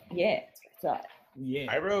 Yeah, that's what I thought. Yeah.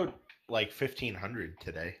 I wrote like 1,500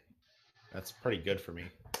 today. That's pretty good for me.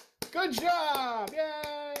 Good job!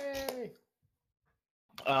 Yay!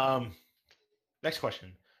 Next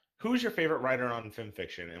question. Who's your favorite writer on film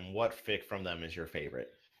fiction, and what fic from them is your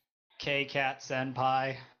favorite? K-Cat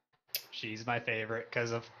Senpai. She's my favorite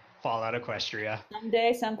because of Fallout Equestria.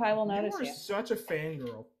 Someday, Senpai will notice You are you. such a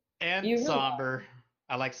fangirl. And You really Somber.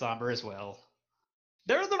 I like Somber as well.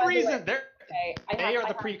 They're the By the reason. way, Okay, They are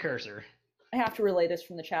the precursor. I have to relay this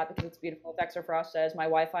from the chat because it's beautiful. Vexer Frost says, my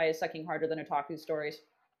Wi-Fi is sucking harder than Otaku stories.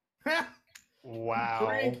 Wow.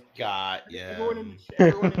 Drink. Got Everyone ya.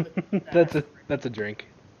 in the That's a drink.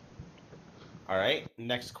 All right,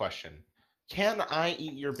 next question. Can I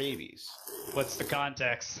eat your babies? What's the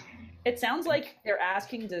context? It sounds like they're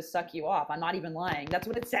asking to suck you off. I'm not even lying. That's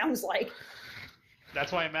what it sounds like.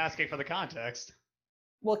 That's why I'm asking for the context.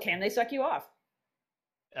 Well, can they suck you off?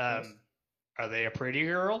 Are they a pretty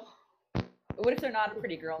girl? What if they're not a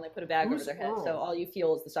pretty girl and they put a bag Who's over their head, girl? so all you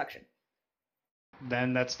feel is the suction?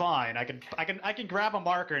 Then that's fine. I can grab a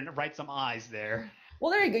marker and write some eyes there.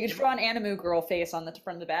 Well, there you go. You just draw an anime girl face on the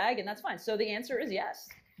front of the bag, and that's fine. So the answer is yes.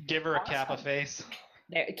 Give her a Awesome. Kappa face.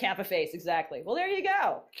 There, Kappa face, exactly. Well, there you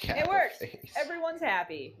go. Kappa it works. face. Everyone's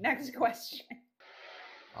happy. Next question.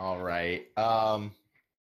 All right.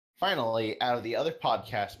 Finally, out of the other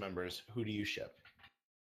podcast members, who do you ship?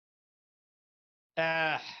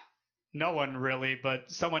 No one really,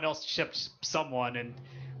 but someone else shipped someone and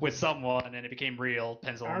with someone, and it became real.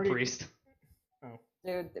 Pencil and Already- Priest. Oh.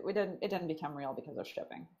 Dude, it didn't become real because of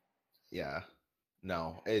shipping. Yeah.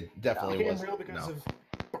 No, it definitely Became was. real because no. of.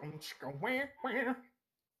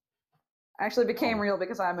 Actually became real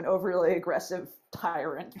because I'm an overly aggressive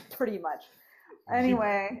tyrant, pretty much.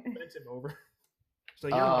 Anyway. Bent him over. So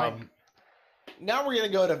you're right. Now we're gonna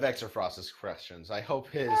go to Vexerfrost's questions. I hope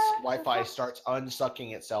his Wi-Fi starts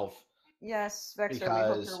unsucking itself. Yes, Vexer, we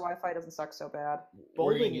hope Because- your Wi-Fi doesn't suck so bad. We're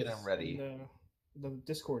gonna Bowling get is him ready. in the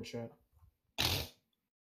Discord chat.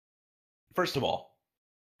 First of all,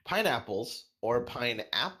 pineapples or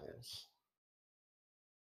pineapples?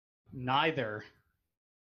 Neither.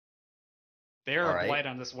 They're All a right. blight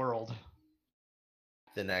on this world.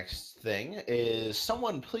 The next thing is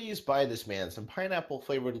someone please buy this man some pineapple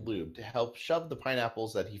flavored lube to help shove the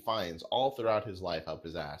pineapples that he finds all throughout his life up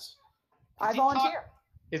his ass. I he volunteer.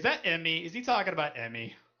 Is that Emmy? Is he talking about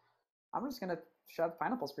Emmy? I'm just gonna shove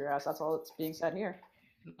pineapples for your ass. That's all that's being said here.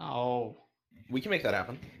 Oh. We can make that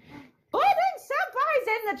happen. Balding Senpai's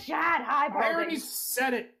in the chat. Hi, I already Balding.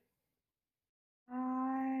 said it.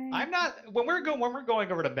 Hi. I'm not when we're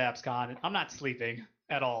going over to BabsCon, I'm not sleeping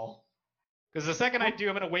at all. Because the second I do,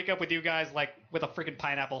 I'm gonna wake up with you guys like with a freaking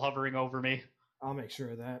pineapple hovering over me. I'll make sure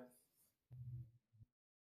of that.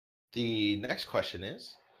 The next question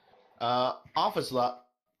is,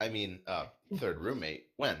 third roommate,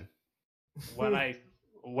 when? When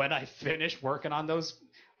I finish working on those,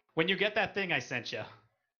 when you get that thing I sent you.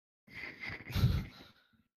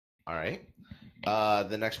 All right.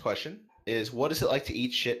 The next question is, what is it like to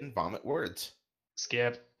eat shit and vomit words?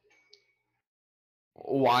 Skip.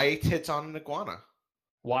 Why tits on an iguana?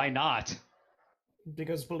 Why not?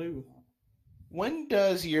 Because blue. When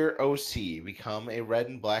does your OC become a red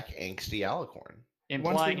and black angsty alicorn?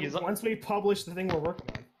 Once we publish the thing we're working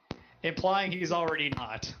on. Implying he's already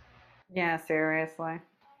not. Yeah, seriously.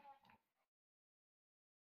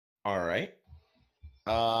 All right.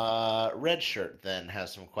 Red Shirt then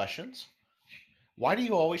has some questions. Why do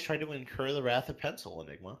you always try to incur the wrath of Pencil,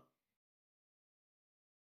 Enigma?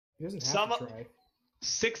 He doesn't have to try.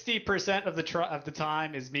 60% of the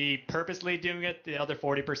time is me purposely doing it. The other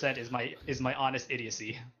 40% is my honest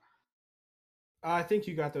idiocy. I think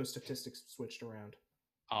you got those statistics switched around.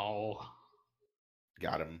 Oh.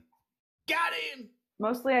 Got him. Got him!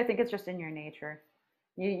 Mostly, I think it's just in your nature.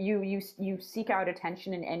 You seek out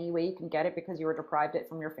attention in any way you can get it because you were deprived it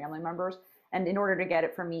from your family members. And in order to get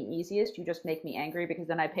it from me easiest, you just make me angry because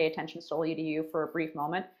then I pay attention solely to you for a brief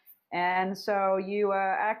moment. And so you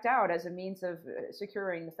act out as a means of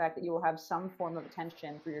securing the fact that you will have some form of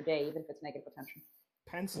attention for your day, even if it's negative attention.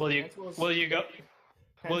 Pencil. Will you go?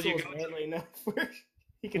 Will you go? Manly enough where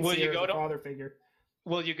he can Will see you her go as a to- father figure.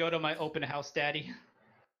 Will you go to my open house, Daddy?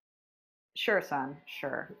 Sure, son.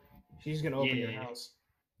 Sure. She's gonna open your Yeah. house.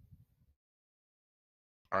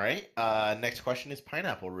 All right. Next question is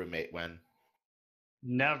pineapple roommate when?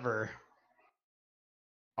 Never.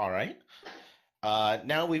 All right.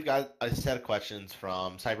 Now we've got a set of questions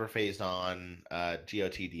from Cyberphased on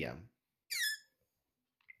GOTDM.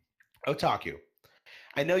 Otaku.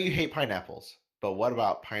 I know you hate pineapples, but what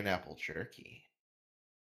about pineapple jerky?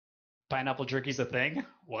 Pineapple jerky's a thing?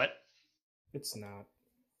 What? It's not.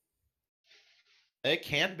 It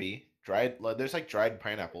can be. There's like dried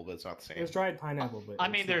pineapple, but it's not the same. There's dried pineapple, but I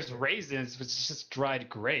mean, it's not there's good. raisins, but it's just dried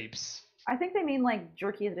grapes. I think they mean like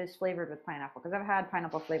jerky that is flavored with pineapple because I've had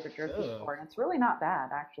pineapple flavored jerky Ugh. before, and it's really not bad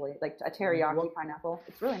actually. Like a teriyaki What? pineapple,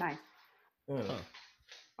 it's really nice. Ugh. Huh.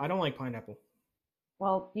 I don't like pineapple.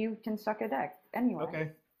 Well, you can suck a dick anyway.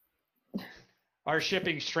 Okay. Our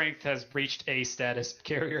shipping strength has reached A status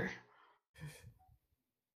carrier.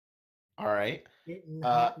 All right. Getting Uh,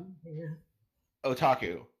 hot in here.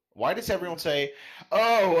 Otaku. Why does everyone say,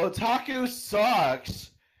 "Oh, otaku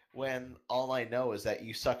sucks," when all I know is that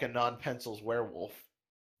you suck a non-pencils werewolf?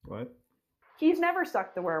 What? He's never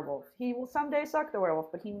sucked the werewolf. He will someday suck the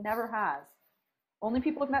werewolf, but he never has. Only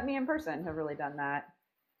people who've met me in person have really done that.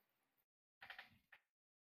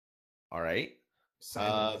 All right.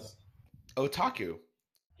 Silence. Otaku.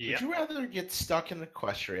 Yeah. Would you rather get stuck in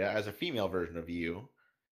Equestria as a female version of you,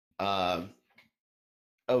 OC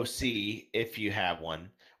if you have one,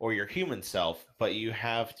 or your human self, but you've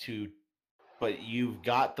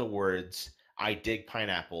got the words "I dig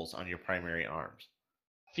pineapples" on your primary arms?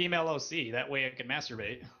 Female OC. That way I can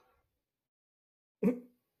masturbate.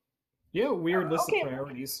 You have a weird list okay. of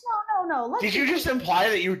priorities. No. Let's Did you just imply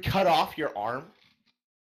that you would cut off your arm?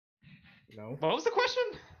 No. What was the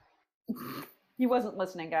question? He wasn't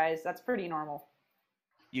listening, guys. That's pretty normal.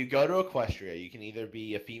 You go to Equestria. You can either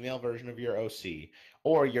be a female version of your OC,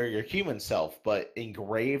 or you're your human self, but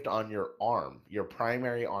engraved on your arm, your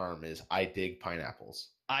primary arm is "I dig pineapples."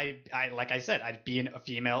 I like I said, I'd be a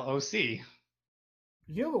female OC.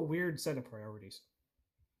 You have a weird set of priorities.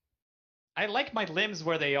 I like my limbs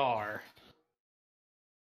where they are.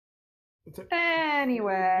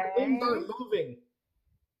 Anyway. Your limbs aren't moving.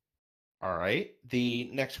 All right. The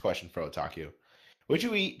next question for Otaku: would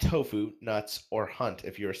you eat tofu, nuts, or hunt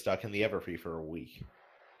if you were stuck in the Everfree for a week?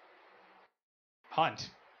 Hunt.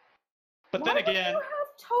 But Why then would again, you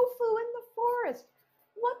have tofu in the forest?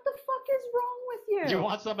 What the fuck is wrong with you? you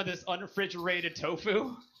want some of this unrefrigerated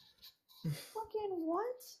tofu? Fucking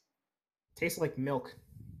what? Tastes like milk.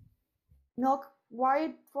 Milk?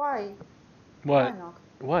 Why? Why What? milk?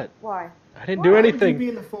 What? Why? I didn't Why do would Why would you anything. be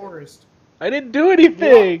in the forest? I didn't do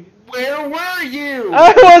anything. Where were you?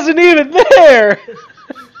 I wasn't even there.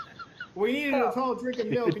 We needed a tall drink of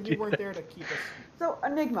milk, and you weren't there to keep us. So,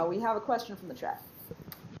 Enigma, we have a question from the chat.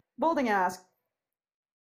 Bolding asks,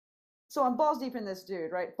 so I'm balls deep in this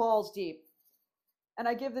dude, right? Balls deep. And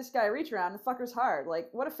I give this guy a reach around, and the fucker's hard. Like,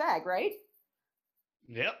 what a fag, right?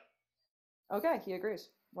 Yep. Okay, he agrees.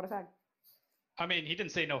 What a fag. I mean, he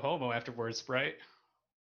didn't say no homo afterwards, right?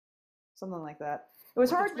 Something like that. It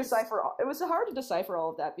was What hard the to frick's- decipher. It was hard to decipher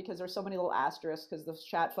all of that because there's so many little asterisks because the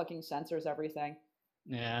chat fucking censors everything.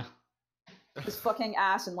 Yeah. His fucking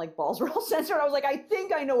ass and like balls were all censored. I was like, I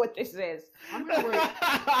think I know what this is. I'm gonna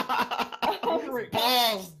write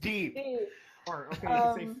Balls deep. fart. Okay,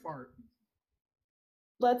 you can say fart.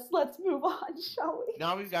 Let's move on, shall we?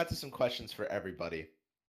 Now we've got to some questions for everybody.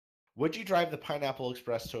 Would you drive the Pineapple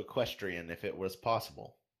Express to Equestrian if it was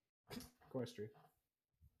possible? Equestria.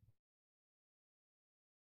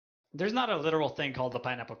 There's not a literal thing called the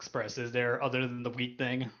Pineapple Express, is there, other than the wheat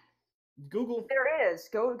thing? Google. There is.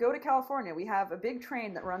 Go to California. We have a big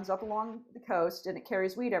train that runs up along the coast and it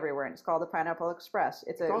carries weed everywhere, and it's called the Pineapple Express.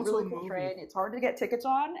 It's a It's also really a cool movie. train. It's hard to get tickets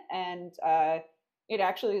on, and it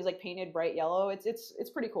actually is like painted bright yellow. It's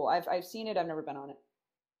pretty cool. I've seen it. I've never been on it.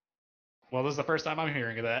 Well, this is the first time I'm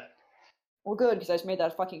hearing of that. Well, good, because I just made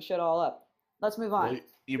that fucking shit all up. Let's move on. Well,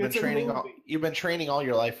 you've been It's a training. movie. You've been training all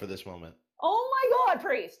your life for this moment. Oh my god,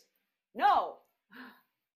 priest! No.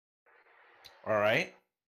 All right.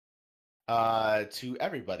 To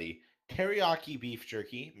everybody, teriyaki beef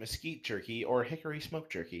jerky, mesquite jerky, or hickory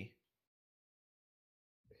smoked jerky?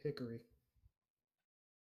 Hickory.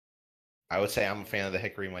 I would say I'm a fan of the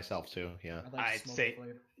hickory myself too. Yeah. I like I'd smoked say-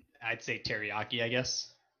 flavor. I'd say teriyaki, I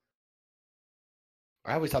guess.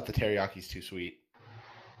 I always thought the teriyaki's too sweet.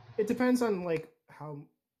 It depends on like how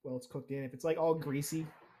well it's cooked in. If it's like all greasy,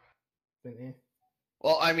 then eh.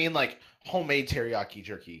 Well, I mean, like homemade teriyaki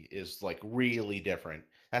jerky is like really different.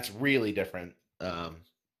 That's really different.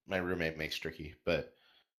 My roommate makes jerky, but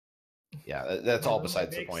yeah, that's My all roommate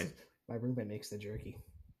besides the makes- point. My roommate makes the jerky.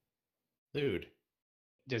 Dude.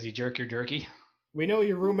 Does he jerk your jerky? We know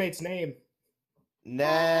your roommate's name.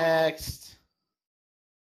 Next.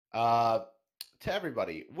 To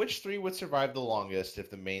everybody, which three would survive the longest if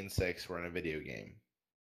the main six were in a video game?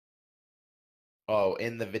 Oh,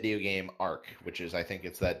 in the video game Ark, which is, I think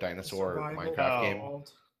it's that dinosaur Survival Minecraft game.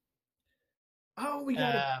 evolved. Oh, we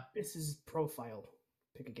got this is profile.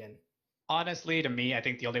 Pick again. Honestly, to me, I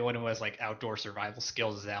think the only one who has like outdoor survival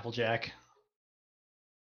skills is Applejack.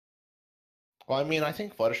 Well, I mean, I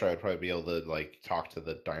think Fluttershy would probably be able to like talk to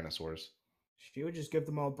the dinosaurs. She would just give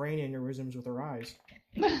them all brain aneurysms with her eyes.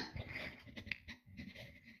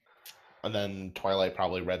 And then Twilight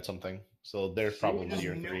probably read something. So there's She would probably just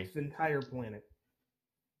your nuke three. the entire planet.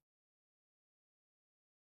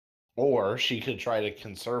 Or she could try to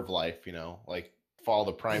conserve life, you know, like follow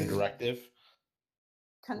the Prime Directive.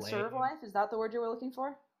 Conserve Lame. life? Is that the word you were looking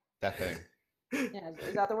for? That thing. Yeah,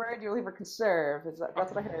 is that the word you're looking for? Conserve.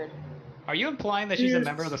 That's what I heard. Are you implying that she's a Yes.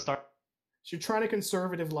 member of the Star? She's trying a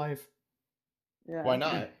conservative life. Yeah. Why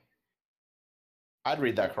not? I'd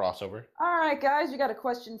read that crossover. All right, guys, we got a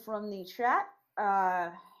question from the chat.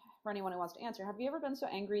 For anyone who wants to answer, have you ever been so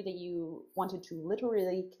angry that you wanted to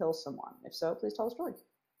literally kill someone? If so, please tell a story.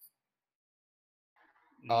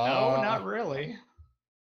 No, not really.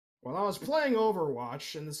 Well, I was playing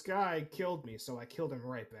Overwatch, and this guy killed me, so I killed him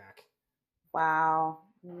right back. Wow,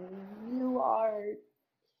 you are.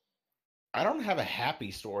 I don't have a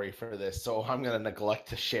happy story for this, so I'm gonna neglect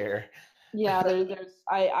to share. Yeah, there's.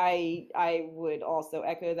 I would also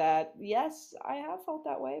echo that. Yes, I have felt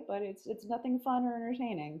that way, but it's nothing fun or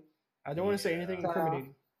entertaining. I don't want to say anything So-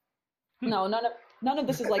 incriminating. No, none of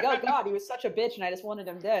this is like, oh god, he was such a bitch, and I just wanted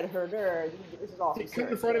him dead. Herder. This is all. He stood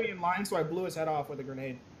in front of me in line, so I blew his head off with a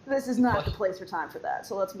grenade. This is not the place or time for that,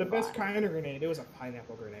 so let's The move best on. kind of grenade, it was a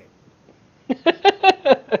pineapple grenade.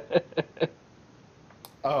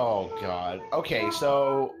 Oh God. Okay,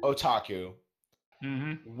 so Otaku,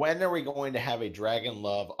 Mm-hmm. when are we going to have a Dragon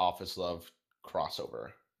Love Office Love crossover?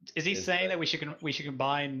 Is he saying that we should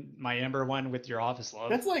combine my Ember one with your Office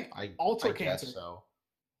Love? That's like I ultra I cancer. guess so.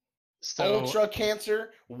 So Ultra cancer?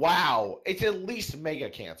 Wow, it's at least mega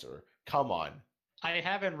cancer. Come on. I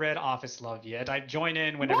haven't read Office Love yet. I join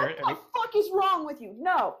in whenever. What the fuck is wrong with you?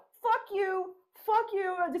 No, fuck you,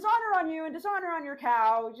 dishonor on you, and dishonor on your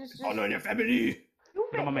cow. Just Oh no, your family.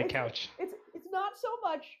 Put him on my couch. It's not so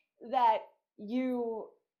much that you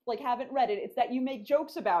like haven't read it. It's that you make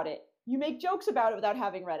jokes about it. You make jokes about it without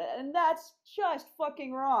having read it, and that's just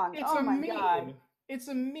fucking wrong. It's oh a my meme. god. It's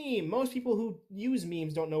a meme. Most people who use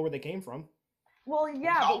memes don't know where they came from. Well,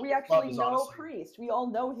 yeah, No, but we Love actually is know honestly- Priest. We all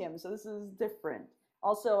know him, so this is different.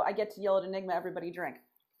 Also, I get to yell at Enigma, everybody drink.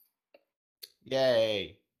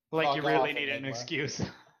 Yay. Like Fuck you really off, need an Enigma. excuse.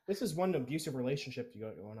 This is one abusive relationship you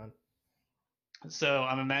got going on. So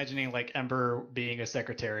I'm imagining like Ember being a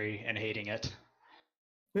secretary and hating it.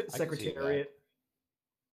 Secretariat.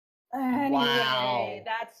 Anyway, Wow.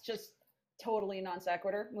 that's just totally non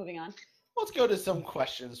sequitur. Moving on. Let's go to some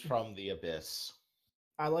questions from the Abyss.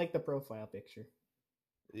 I like the profile picture.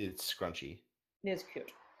 It's scrunchy. It is cute.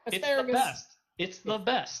 It's the Asparagus. best. It's the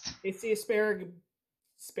best. It's the asparagus.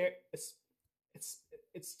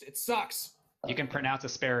 It sucks. You can pronounce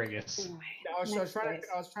asparagus. I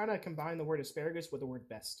was trying to combine the word asparagus with the word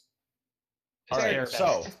best. All right, Asparagus.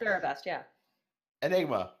 so Asparabest, yeah.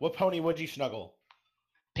 Enigma, what pony would you snuggle?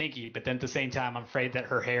 Pinky, but then at the same time, I'm afraid that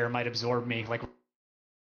her hair might absorb me. Like,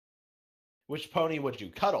 Which pony would you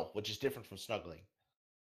cuddle, which is different from snuggling?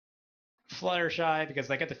 Fluttershy, because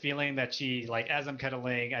I get the feeling that she, like, as I'm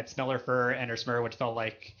cuddling, I'd smell her fur, and her smell would smell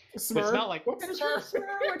like. Would smell like. What's Her smur?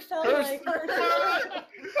 snur would felt like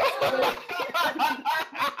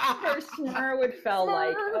her snur would felt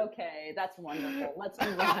like. Okay, that's wonderful. Let's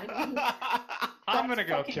move on. I'm gonna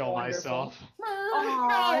go fucking kill wonderful. myself. Oh,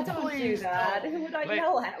 No, don't do please, that. no. Who would I Like-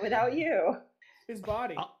 yell at without you? His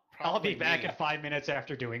body. I'll be Probably back me. in 5 minutes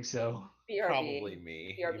after doing so. BRB. Probably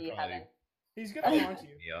me. BRB You heaven. He's gonna haunt you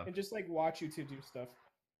Yeah. and just like watch you to do stuff.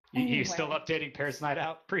 You still Anyway. updating Paris Night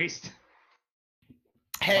Out, Priest?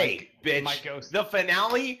 Hey, bitch. my ghost. The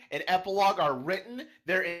finale and epilogue are written.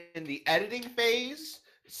 They're in the editing phase.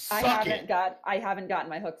 I Suck it. haven't gotten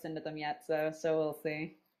my hooks into them yet, so we'll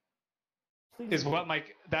see. Is what my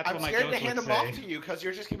that's I'm what my scared to ghost hand would them off say. to you because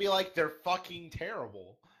you're just gonna be like, they're fucking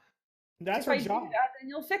terrible. That's if her I do job. that, then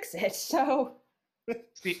you'll fix it. So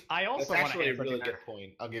See, I That's also want to actually a hand really something to good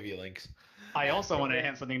point. I'll give you links. I also want to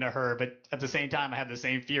hand something to her, but at the same time, I have the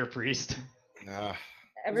same fear, Priest.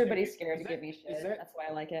 everybody's scared to is give that- me is shit. that- That's why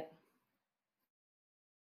I like it.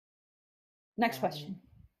 Next question.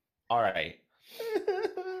 All right.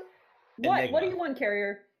 What Enigma. do you want,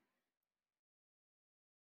 Carrier?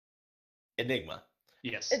 Enigma.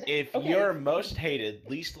 Yes. If Okay. your most hated,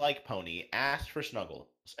 least liked pony asked for snuggles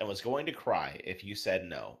and was going to cry if you said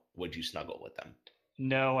no, would you snuggle with them?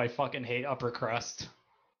 No, I fucking hate upper crust.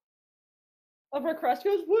 Upper crust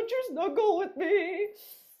goes, "Would you snuggle with me?"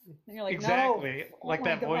 And you're like, Exactly. no. Like oh my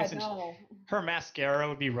that God, voice. And no. her mascara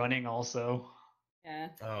would be running also. Yeah.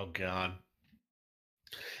 Oh God.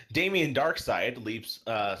 Damien Darkside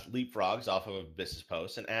leapfrogs off of Abyss's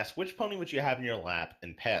post and asks, which pony would you have in your lap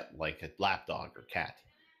and pet like a lapdog or cat?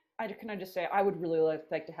 Can I just say, I would really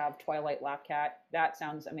like to have Twilight Lap Cat. That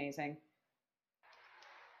sounds amazing.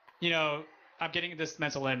 You know, I'm getting this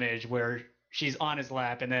mental image where she's on his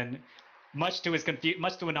lap, and then, much to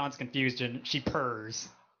Anand's confusion, she purrs.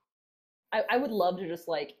 I would love to just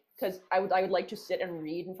like, because I would like to sit and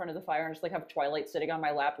read in front of the fire and just like have Twilight sitting on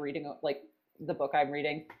my lap reading like the book I'm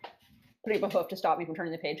reading, putting up a hoof to stop me from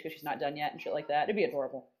turning the page because she's not done yet and shit like that. It'd be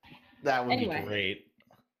adorable. That would Anyway. be great.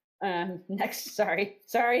 Next, sorry.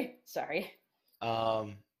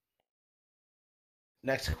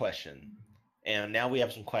 Next question. And now we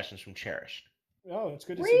have some questions from Cherished. Oh, it's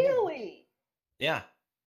good to see him. Really? Yeah.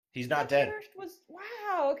 He's not That dead. Cherished was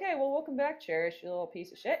wow. Okay, well, welcome back, Cherish, you little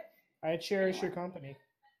piece of shit. I cherish your company.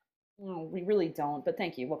 No, we really don't, but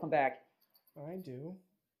thank you. Welcome back. I do.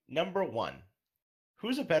 Number 1.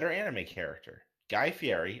 Who's a better anime character? Guy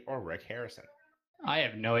Fieri or Rick Harrison? I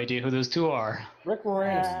have no idea who those two are. Rick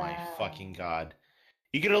Moranis. Oh my fucking God.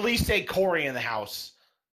 You could at least say Corey in the house.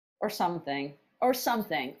 Or something.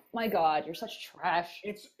 My God, you're such trash.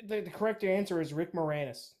 It's the correct answer is Rick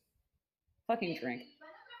Moranis. Fucking drink.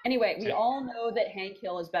 Anyway, we all know that Hank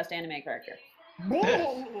Hill is best anime character.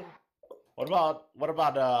 What about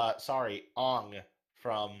Ong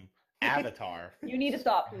from avatar. You need to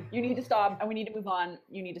stop. You need to stop, and we need to move on.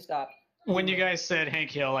 You need to stop. When you guys said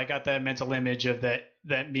Hank Hill, I got that mental image of that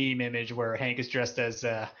meme image where Hank is dressed as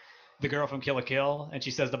the girl from Kill la Kill, and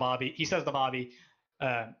he says to Bobby,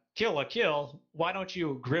 Kill la Kill, why don't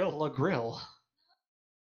you grill la grill?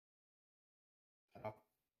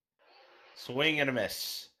 Swing and a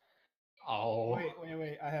miss. Oh.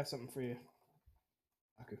 Wait. I have something for you.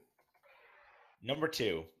 Okay. Number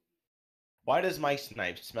 2. Why does Mike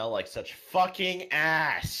Snipes smell like such fucking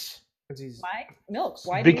ass? Mike, milk.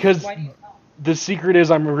 Why Because why do you smell? the secret is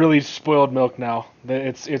I'm really spoiled milk now.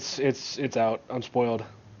 It's out. I'm spoiled.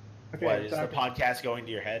 Okay, What, is the Otaku. podcast going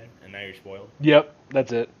to your head and now you're spoiled? Yep,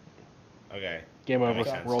 that's it. Okay. Game That over. makes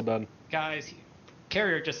sense. We're all done. Guys,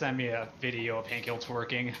 Carrier just sent me a video of Hank Hill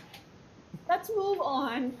twerking. Let's move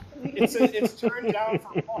on. It's turned down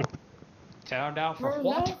for what? Town down for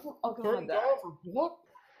what? Oh god. Turned down for what?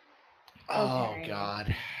 Oh, Okay.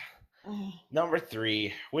 God. Number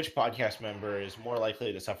 3. Which podcast member is more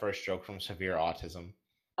likely to suffer a stroke from severe autism?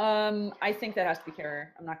 I think that has to be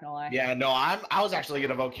Carrier. I'm not gonna lie. Yeah, no, I was actually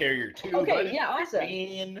gonna vote Carrier too. Okay, but yeah, awesome. I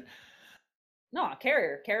mean, No,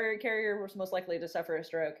 Carrier. Carrier was most likely to suffer a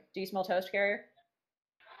stroke. Do you smell toast, Carrier?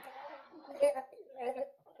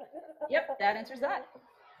 Yep, that answers that.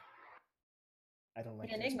 I don't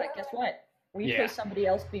like Enigma, guess what? We Yeah. chose somebody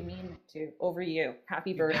else to be mean to over you.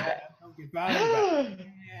 Happy birthday.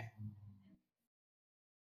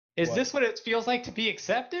 Is What? this what it feels like to be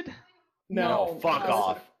accepted? No. fuck no,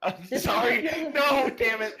 off. I'm this is- sorry. No,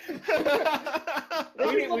 damn it. This is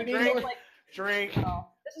what we it need feels more- like. Drink. No,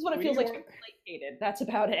 this is what it We feels need like to more- be placated. That's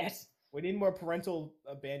about it. We need more parental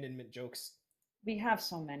abandonment jokes. We have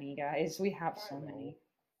so many, guys. We have so many.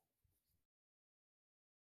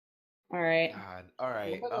 All right. God. All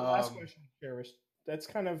right. What about the last question, Cherish? That's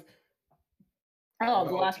kind of. Oh,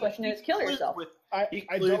 the last question is kill Concludes yourself. With, I he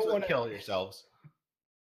I concludes don't with want to. kill yourselves.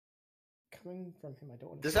 Coming from him, I don't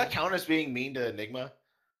want to. Does that count as being mean to Enigma?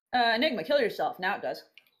 Enigma, kill yourself. Now it does.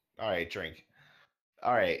 All right, drink.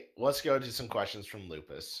 All right, let's go to some questions from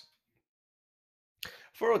Lupus.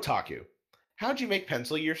 For Otaku, how'd you make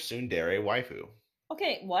Pencil your tsundere waifu?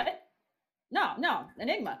 Okay, what? No,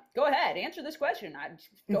 Enigma. Go ahead, answer this question.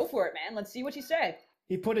 Go for it, man. Let's see what you say.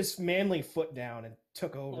 He put his manly foot down and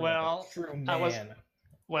took over. Well, like a true man.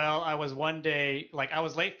 I was one day, I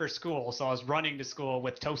was late for school, so I was running to school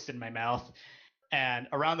with toast in my mouth. And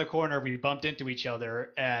around the corner, we bumped into each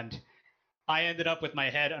other, and I ended up with my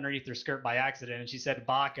head underneath her skirt by accident, and she said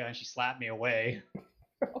 "baka," and she slapped me away.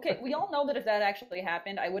 Okay, we all know that if that actually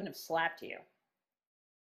happened, I wouldn't have slapped you.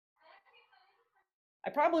 I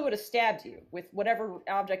probably would have stabbed you with whatever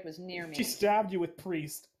object was near me. She stabbed you with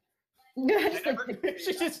priest. Just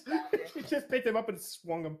like- she just picked him up and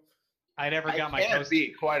swung him. I never I got my can't toast. be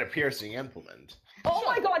quite a piercing implement. Oh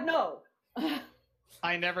my god, no!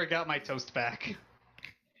 I never got my toast back.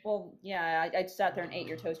 Well, yeah, I sat there and ate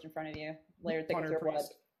your toast in front of you, layered thick with Hunter your blood.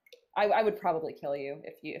 priest. I would probably kill you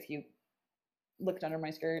if you looked under my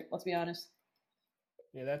skirt. Let's be honest.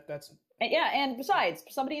 Yeah, that's. And, yeah, and besides,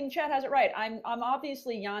 somebody in the chat has it right. I'm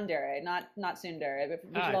obviously yandere, not tsundere. But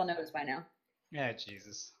we should all know this by now. Yeah,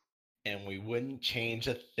 Jesus. And we wouldn't change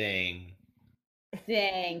a thing.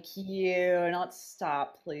 Thank you. Now let's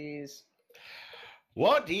stop, please.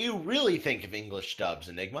 What do you really think of English dubs,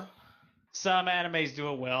 Enigma? Some animes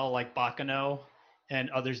do it well, like Bakano, and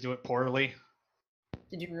others do it poorly.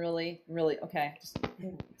 Did you really? Okay, it's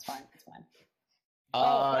fine. It's fine.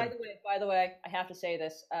 Oh, by the way, I have to say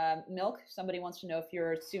this. Milk. Somebody wants to know if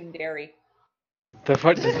you're tsundere. The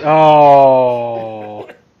fuck? Oh,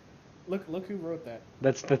 Look who wrote that.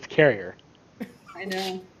 that's Carrier. I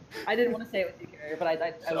know. I didn't want to say it with you, Carrier, but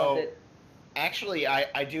I So- loved it. Actually,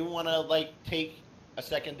 I do want to take a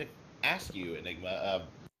second to ask you, Enigma,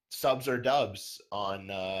 subs or dubs on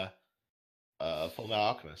Full Metal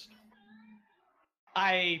Alchemist?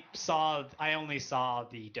 I only saw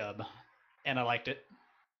the dub, and I liked it.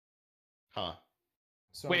 Huh.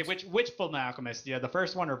 So Wait, which Full Metal Alchemist? Yeah, the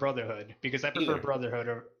first one or Brotherhood? Because I prefer Either.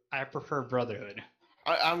 Brotherhood.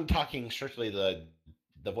 I'm talking strictly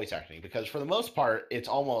the voice acting, because for the most part, it's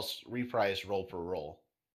almost reprised role for role.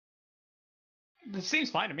 It seems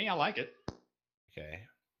fine to me. I like it. Okay.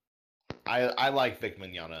 I like Vic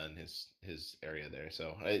Mignogna in his area there,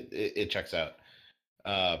 so it checks out.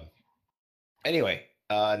 Anyway,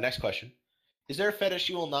 next question. Is there a fetish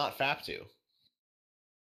you will not fap to?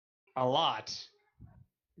 A lot.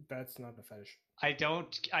 that's not a fetish. I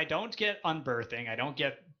don't get unbirthing. I don't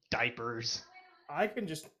get diapers. I can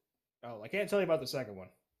just. Oh, I can't tell you about the second one.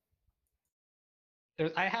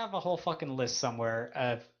 I have a whole fucking list somewhere.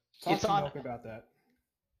 Talk It's to on Milk about that.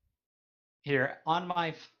 here on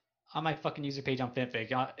my on my fucking user page on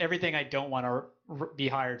FinFic. Everything I don't want to be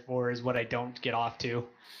hired for is what I don't get off to.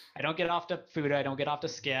 I don't get off to food. I don't get off to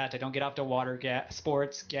scat. I don't get off to water,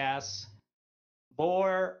 sports, gas,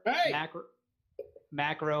 bore, Hey!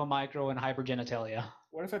 macro, micro, and hypergenitalia.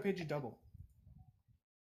 What if I paid you double?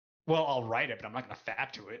 Well, I'll write it, but I'm not going to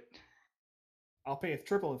fap to it. I'll pay a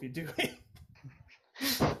triple if you do it.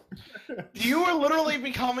 You are literally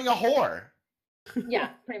becoming a whore. Yeah,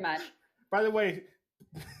 pretty much. By the way,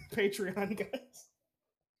 Patreon guys.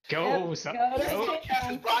 Go, Yep, son. go to This Go.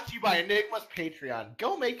 podcast is brought to you by Enigma's Patreon.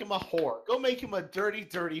 Go make him a whore. Go make him a dirty,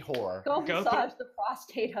 dirty whore. Go Go massage the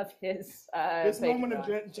prostate of his. This moment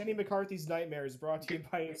Patreon. of Jenny McCarthy's nightmare is brought to you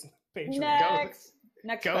by his Patreon.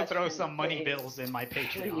 Next Go question, throw some money please. bills in my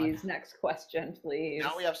Patreon. Please, next question, please.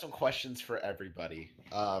 Now we have some questions for everybody.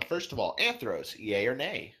 First of all, Anthros, yay or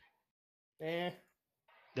nay?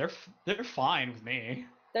 They're fine with me.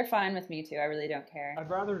 They're fine with me too. I really don't care. I'd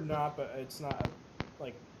rather not, but it's not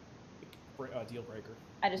like a deal breaker.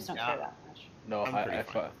 I just don't Yeah. care that much. No, I'm pretty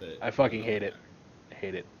fine with it. I fucking hate it. I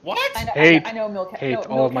hate it. What? Hate, I know Milk. hate, no,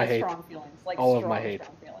 all Milk of my has hate. strong feelings. Like All of strong, my hate.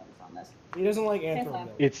 strong feelings on this. He doesn't like Same Anthro thing.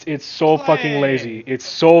 milk. It's so fucking lazy. It's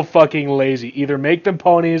so fucking lazy. Either make them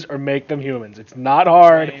ponies or make them humans. It's not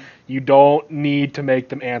hard. Flame. You don't need to make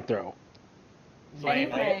them anthro. Flame.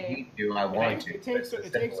 I don't need to. I want to. It takes It's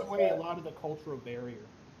as away simple a as that. lot of the cultural barrier.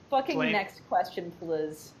 Fucking Flame. next question,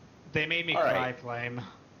 please. They made me All cry, right. Flame.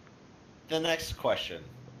 The next question.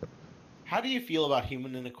 How do you feel about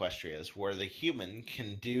human in Equestrias, where the human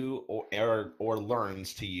can do or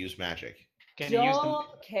learns to use magic? Can you use them?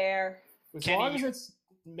 Don't care. As Can long he- as it's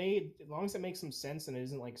made, as long as it makes some sense and it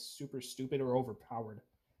isn't like super stupid or overpowered.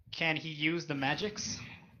 Can he use the magics?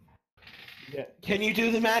 Yeah. Can you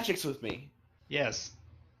do the magics with me? Yes.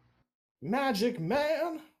 Magic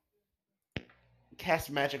man.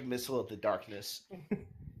 Cast magic missile at the darkness.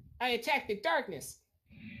 I attack the darkness.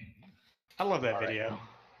 I love that All right. video.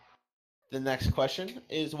 The next question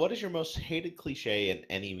is, what is your most hated cliche in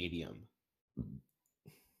any medium?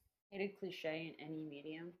 Hated cliche in any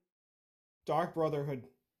medium. Dark Brotherhood.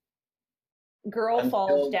 Girl I'm falls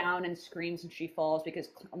still- down and screams and she falls because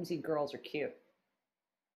clumsy girls are cute.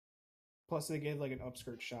 Plus, they gave like an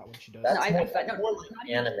upskirt shot when she does. That's No, more like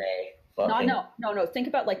anime. Fucking. No. Think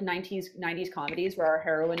about like 90s comedies where our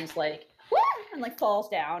heroine is like, "Woo!" and like falls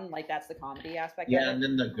down. Like that's the comedy aspect Yeah, of and it.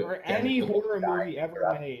 then the Or any horror movie ever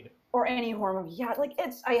Right. made. Or any horror movie. Yeah, like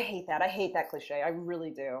it's. I hate that. I hate that cliche. I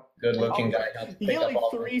really do. Good-looking guy helps You pick get up like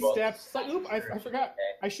all the 3 books. steps. It's like, oop, I forgot.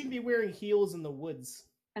 I shouldn't be wearing heels in the woods.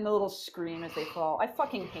 And the little scream as they fall. I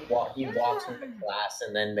fucking hate Well, that. he walks into class,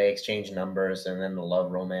 and then they exchange numbers, and then the love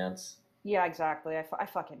romance. Yeah, exactly. I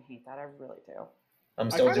fucking hate that. I really do. I'm I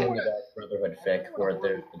still kinda doing the wanna- Dark Brotherhood I fic kinda where wanna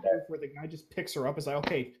they're horror movie where the guy just picks her up. Is like,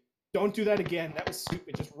 okay, don't do that again. That was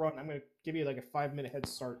stupid. Just run. I'm gonna give you like a 5-minute head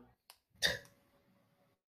start.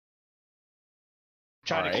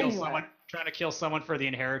 Trying to kill Alright. someone. Trying to kill someone for the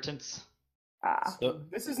inheritance. The,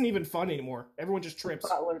 This isn't even fun anymore. Everyone just trips.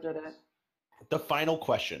 Butler did it. the final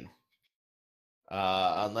question.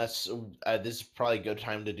 Unless this is probably a good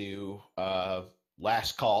time to do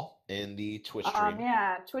last call in the Twitch stream.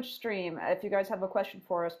 Yeah, Twitch stream. If you guys have a question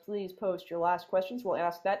for us, please post your last questions. We'll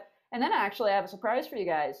ask that. And then actually, I have a surprise for you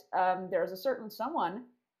guys. There's a certain someone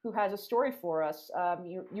who has a story for us.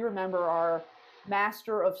 You remember our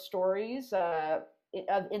master of stories, of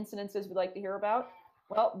incidences we'd like to hear about?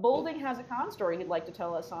 Well, Bolding has a con story he'd like to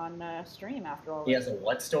tell us on stream after all He this. has a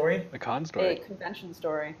what story? A con A story. convention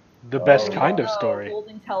story. The best Oh. kind of Oh, story.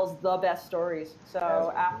 Bolding tells the best stories. So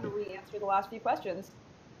That's after we answer the last few questions,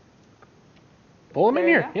 Pull him in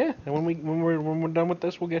There you here. Yeah, and when we're done with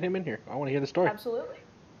this, we'll get him in here. I want to hear the story. absolutely.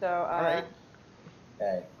 So, All right.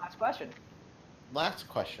 Okay. last question. Last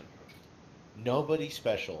question. Nobody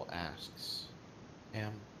special asks,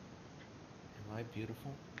 am I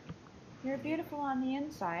beautiful? You're beautiful on the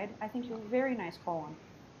inside. I think you're a very nice, Colin.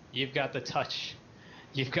 You've got the touch.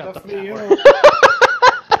 You've got Stuff the me power.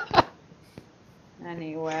 out.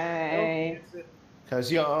 Anyway,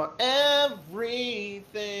 Cause you're everything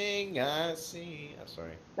I see. I'm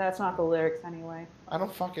sorry. that's not the lyrics anyway. I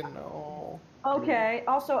don't fucking know. Okay.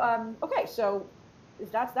 Also, okay. So,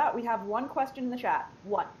 that's that. We have one question in the chat.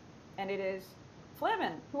 One, and it is,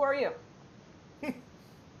 Flamin, who are you?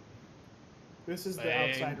 This is the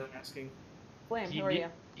Flame. outsider asking. Flame, He, who are mu- you?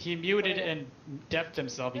 he muted and deafed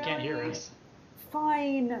himself. He can't hear Really? us.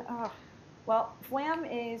 Fine. Well, Flam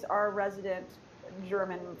is our resident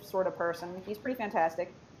German sort of person. He's pretty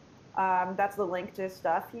fantastic. That's the link to his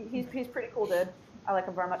stuff. He's pretty cool dude. I like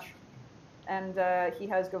him very much. And he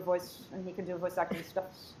has good voice, and he can do voice acting stuff.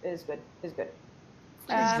 Is good. Please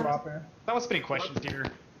drop her. That was pretty questions, dear.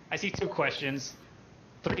 I see 2 questions.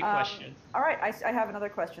 3 questions. All right, I have another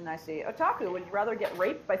question I see. Otaku, would you rather get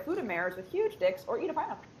raped by Fudomares with huge dicks or eat a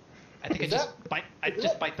pineapple? I think Is I'd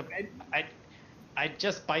just bite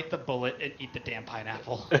the bullet and eat the damn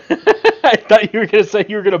pineapple. I thought you were gonna say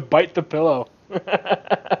you were gonna bite the pillow.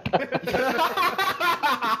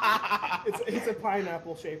 It's a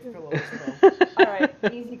pineapple shaped pillow as well. All right,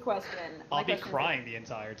 easy question. I'll My be question is- crying the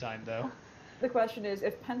entire time, though. The question is,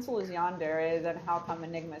 if Pencil is yandere, then how come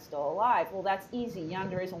Enigma is still alive? Well, that's easy.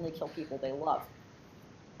 Yanderes only kill people they love.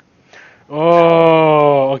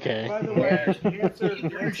 Oh, okay. By the way, the answer to the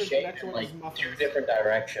Huge next shape one in like is 2 muffins. different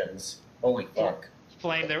directions. Holy fuck.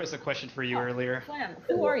 Flame, there was a question for you earlier. Flam,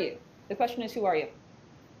 who are you? The question is, who are you?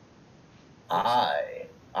 I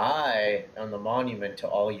am the monument to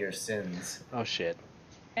all your sins. Oh shit.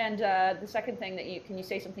 And the second thing that can you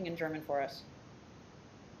say something in German for us?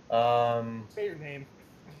 Say your name.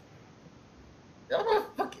 Oh,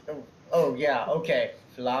 fuck. Oh yeah, okay.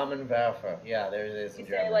 Flammenwerfer. Yeah, there it is in Can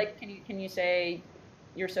you say German. like, can you say,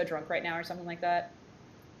 you're so drunk right now or something like that?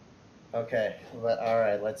 Okay, all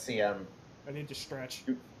right. Let's see. I need to stretch.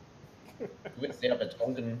 Du bist sehr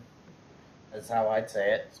betrunken. That's how I'd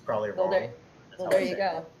say it. It's probably Well, wrong. there- That's Well, how there I you say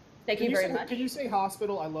go. Thank you very much. Can you say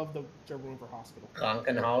hospital? I love the German word for hospital. it.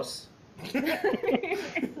 Krankenhaus.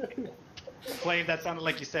 Flame, that sounded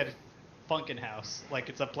like you said Funkenhouse. Like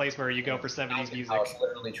it's a place where you go for 70s music. House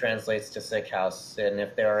literally translates to sick house, and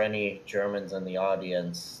if there are any Germans in the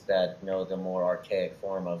audience that know the more archaic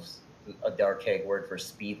form of the archaic word for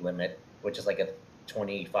speed limit, which is like a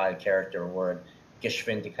 25 character word,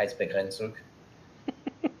 Geschwindigkeitsbegrenzung.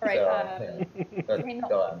 All right. So, but Hey, Milk.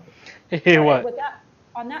 go on. Hey, All right, what?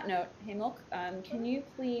 on that note, hey Milk, can you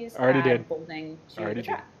please Already add did. Bolding to Already the did.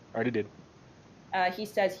 chat? Already did. He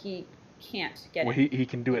says he can't get Well, it. he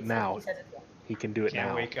can do it now. He says it will. He can do it Can't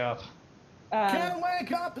now. wake up.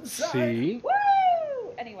 Wake up inside. See?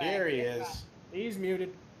 Woo! Anyway. Here he is. He's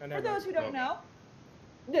muted. For those who don't know,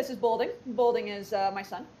 this is Bolding. Bolding is my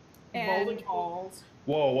son. And Bowling balls.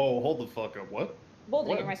 Whoa, hold the fuck up. What? Bolding,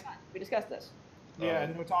 What? you're my son. We discussed this. Yeah,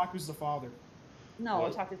 and Otaku's the father. No,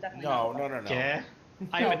 What? Otaku's definitely No, not. no, no, no. Yeah?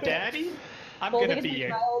 I'm No. a daddy? I'm Bolding gonna is be my your...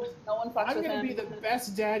 child. No one fucks I'm with gonna him. be the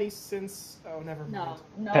best daddy since. Oh, never mind.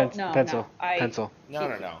 No, Pencil. no. Pencil.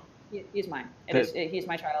 No. He's mine. He's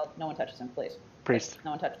my child. No one touches him, please. Priest.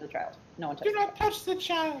 No one touches the child. No one touches Do not touch the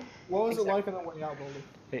child. What was it like on the way out, Bolding?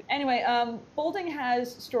 Anyway, Bolding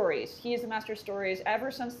has stories. He is the master of stories. Ever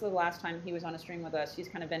since the last time he was on a stream with us, he's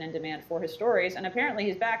kind of been in demand for his stories, and apparently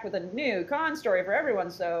he's back with a new con story for everyone.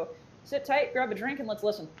 So sit tight, grab a drink, and let's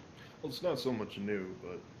listen. Well, it's not so much new,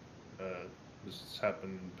 but this has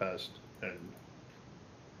happened in the past, and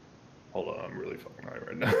hold on, I'm really fucking high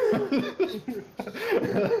right now.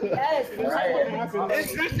 Yes,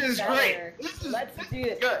 This is great. Let's do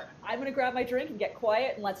this. good. I'm gonna grab my drink and get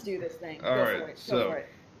quiet, and let's do this thing. All Go right, for it. so Go for it.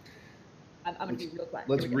 I'm gonna be real quiet.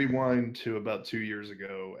 Let's Here we go. rewind to about 2 years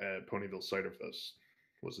ago at Ponyville Cider Fest.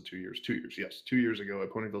 Was it 2 years? 2 years, yes. 2 years ago at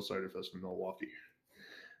Ponyville Cider Fest in Milwaukee.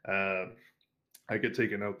 I get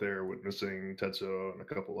taken out there witnessing Tetsuo and a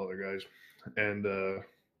couple other guys. And the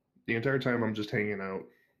entire time I'm just hanging out,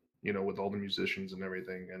 with all the musicians and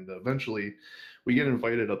everything. And eventually we get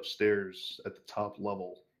invited upstairs at the top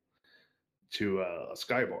level to a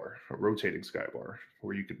sky bar, a rotating sky bar,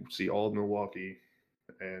 where you could see all of Milwaukee,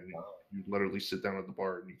 and you literally sit down at the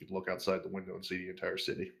bar and you could look outside the window and see the entire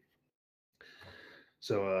city.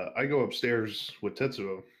 So I go upstairs with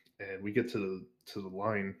Tetsuo, and we get to the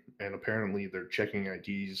line, and apparently they're checking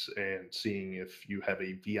IDs and seeing if you have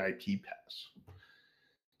a VIP pass.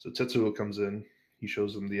 So Tetsuo comes in, he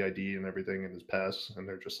shows them the ID and everything in his pass, and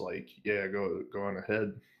they're just like, "Yeah, go on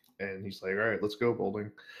ahead." And he's like, "All right, let's go,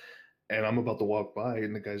 Bolding." And I'm about to walk by,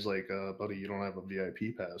 and the guy's like, "Buddy, you don't have a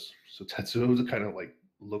VIP pass." So Tetsuo kind of like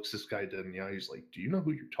looks this guy dead in the eye. He's like, "Do you know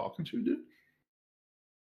who you're talking to, dude?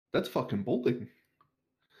 That's fucking Bolding."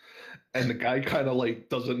 And the guy kind of like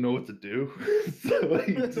doesn't know what to do, so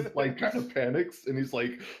he just like kind of panics, and he's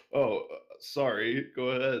like, "Oh, sorry, go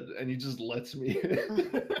ahead," and he just lets me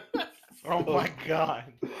in. Oh my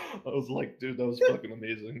god. I was like, dude, that was fucking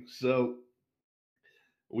amazing. So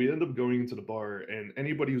we end up going into the bar, and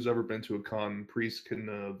anybody who's ever been to a con, Priest can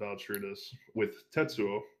vouch for this. With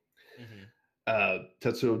Tetsuo,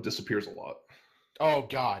 Tetsuo disappears a lot. Oh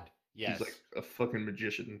god. Yes. He's like a fucking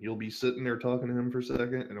magician. You'll be sitting there talking to him for a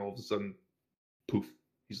second, and all of a sudden, poof,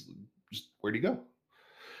 he's just, where'd he go?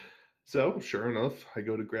 So, sure enough, I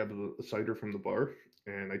go to grab a cider from the bar,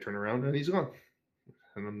 and I turn around, and he's gone.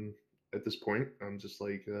 And at this point, I'm just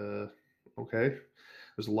like, okay.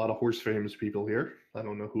 There's a lot of horse famous people here. I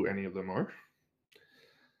don't know who any of them are.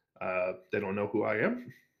 They don't know who I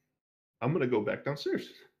am. I'm gonna go back downstairs.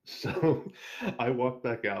 So I walk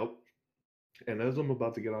back out, and as I'm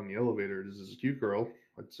about to get on the elevator, there's this cute girl,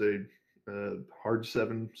 I'd say hard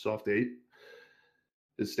 7, soft 8,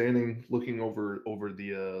 is standing looking over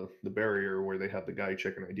the barrier where they have the guy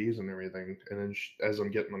checking IDs and everything. And then as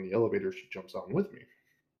I'm getting on the elevator, she jumps on with me.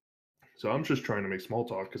 So I'm just trying to make small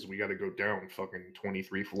talk because we got to go down fucking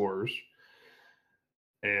 23 floors.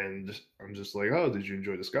 And I'm just like, oh, did you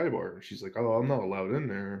enjoy the Sky Bar? And she's like, oh, I'm not allowed in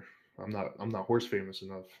there. I'm not horse famous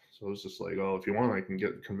enough. So I was just like, oh, if you want, I can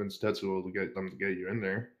convince Tetsuo to get them to get you in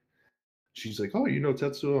there. She's like, oh, you know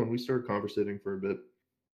Tetsuo, and we started conversating for a bit.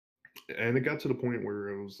 And it got to the point where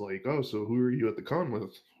it was like, oh, so who are you at the con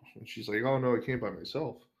with? And she's like, oh no, I came by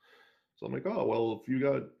myself. So I'm like, oh well, if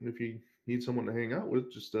you need someone to hang out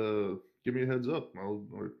with, just give me a heads up.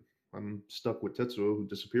 I'm stuck with Tetsuo, who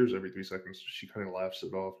disappears every 3 seconds. She kind of laughs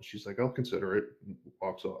it off, and she's like, I'll consider it, and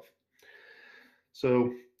walks off.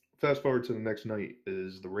 So fast forward to the next night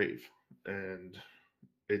is the rave, and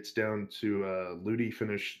it's down to Ludi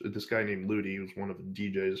finished. This guy named Ludi, who's one of the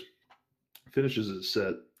DJs, finishes his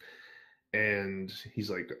set, and he's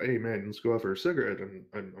like, hey man, let's go out for a cigarette, and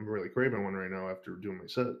I'm really craving one right now after doing my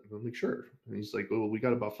set. And I'm like, sure. And he's like, well, we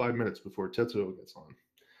got about 5 minutes before Tetsuo gets on. I'm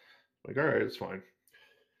like, all right, it's fine.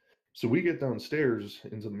 So we get downstairs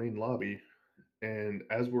into the main lobby, and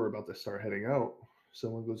as we're about to start heading out,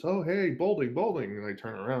 someone goes, oh hey, bowling, and I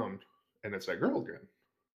turn around, and it's that girl again.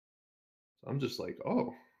 So I'm just like,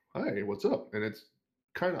 oh, hi, what's up? And it's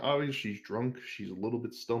kind of obvious she's drunk. She's a little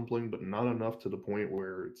bit stumbling, but not enough to the point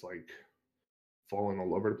where it's like falling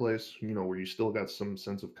all over the place, where you still got some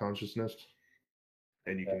sense of consciousness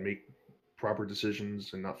and you can make proper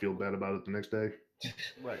decisions and not feel bad about it the next day.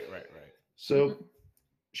 Right. So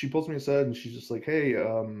she pulls me aside and she's just like, hey,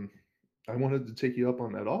 I wanted to take you up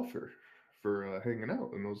on that offer for hanging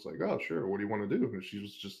out. And I was like, oh, sure. What do you want to do? And she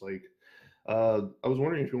was just like, I was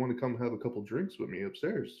wondering if you want to come have a couple drinks with me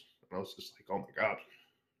upstairs. And I was just like, oh my God,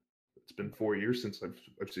 it's been 4 years since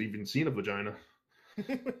I've even seen a vagina.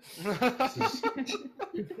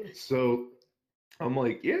 So I'm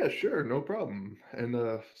like, yeah, sure, no problem. And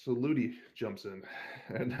so Ludi jumps in,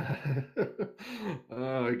 and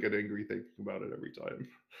I get angry thinking about it every time.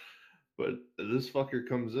 But this fucker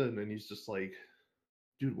comes in, and he's just like,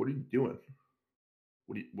 dude, what are you doing?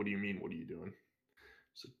 What do you mean, what are you doing?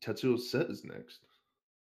 So Tetsuo's set is next.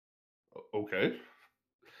 Okay.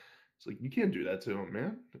 It's like, you can't do that to him,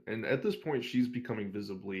 man. And at this point, she's becoming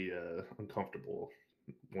visibly uncomfortable,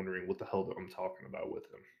 wondering what the hell I'm talking about with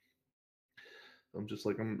him. I'm just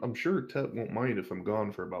like, I'm sure Tet won't mind if I'm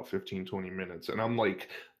gone for about 15, 20 minutes. And I'm like,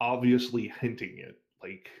 obviously hinting it.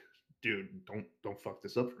 Like, dude, don't fuck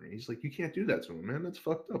this up for me. He's like, you can't do that to him, man. That's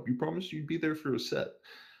fucked up. You promised you'd be there for a set.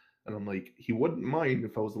 And I'm like, he wouldn't mind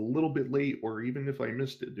if I was a little bit late or even if I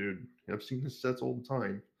missed it, dude. I've seen his sets all the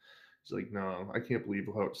time. He's like, no, I can't believe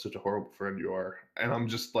how such a horrible friend you are. And I'm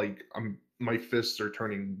just like, my fists are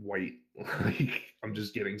turning white. Like, I'm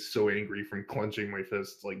just getting so angry from clenching my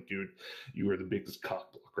fists. Like, dude, you are the biggest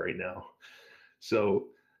cockblock right now. So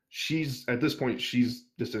at this point, she's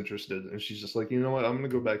disinterested. And she's just like, you know what? I'm going to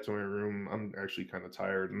go back to my room. I'm actually kind of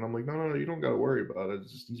tired. And I'm like, no, you don't got to worry about it.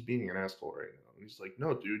 It's just, he's being an asshole right now. And he's like,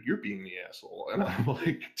 no, dude, you're being the asshole. And I'm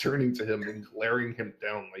like turning to him and glaring him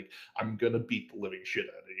down. Like, I'm going to beat the living shit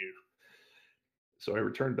out of you. So I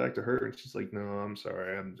returned back to her, and she's like, no, I'm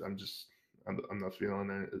sorry. I'm not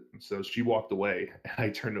feeling it. And so she walked away, and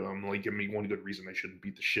I turned to him, I'm like, give me one good reason I shouldn't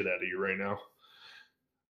beat the shit out of you right now.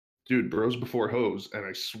 Dude, bros before hoes, and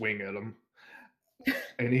I swing at him.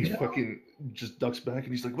 And he fucking just ducks back,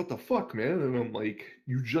 and he's like, what the fuck, man? And I'm like,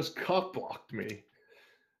 you just cock blocked me.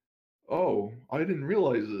 Oh, I didn't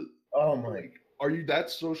realize it. Oh my. Like, are you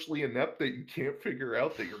that socially inept that you can't figure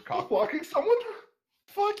out that you're cock blocking someone?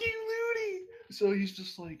 Fuck you, Ludi. So he's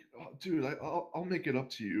just like, oh, dude, I'll make it up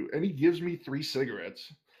to you. And he gives me 3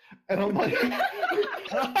 cigarettes. And I'm like, what?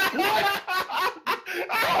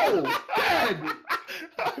 Oh, Dad!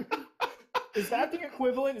 Is that the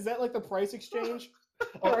equivalent? Is that like the price exchange?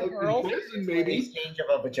 In prison, maybe. Exchange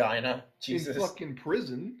of a vagina. Jesus. In fucking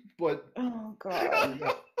prison. But, Oh God.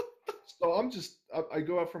 so I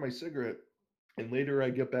go out for my cigarette. And later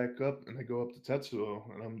I get back up and I go up to Tetsuo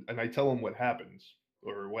and I tell him what happens.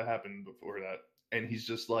 Or what happened before that. And he's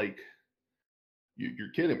just like, you're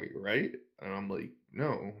kidding me, right? And I'm like,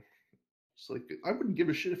 no. It's like, I wouldn't give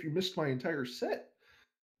a shit if you missed my entire set.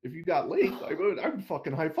 If you got late, I would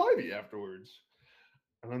fucking high-five you afterwards.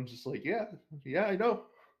 And I'm just like, yeah, I know.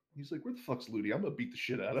 He's like, where the fuck's Ludi? I'm gonna beat the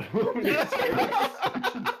shit out of him.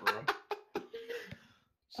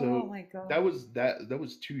 So oh my God. that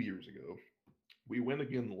was 2 years ago. we went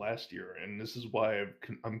again last year, and this is why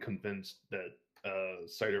I'm convinced that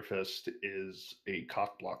Ciderfest is a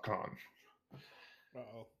cock block con.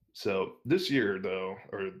 Uh-oh. So this year, though,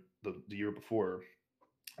 or the year before,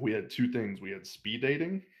 we had two things. We had speed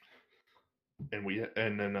dating,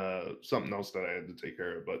 and then something else that I had to take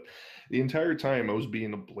care of. But the entire time, I was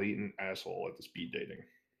being a blatant asshole at the speed dating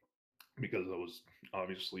because I was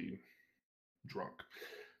obviously drunk.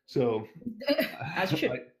 So As you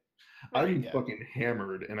should. I'm fucking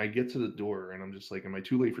hammered, and I get to the door, and I'm just like, "Am I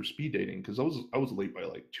too late for speed dating?" Because I was late by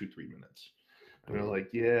like 2-3 minutes. And they're like,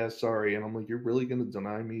 "Yeah, sorry." And I'm like, "You're really gonna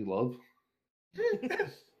deny me love?"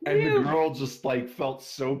 And the girl just like felt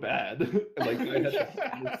so bad. Like I had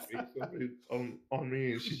this face on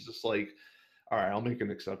me, and she's just like, "All right, I'll make an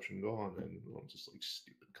exception. Go on." And I'm just like,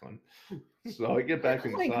 "Stupid cunt." So I get back Oh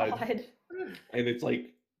my inside, God. and it's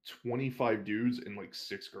like 25 dudes and like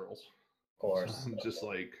 6 girls. Of course. So I'm just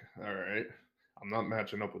like, all right, I'm not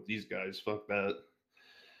matching up with these guys. Fuck that.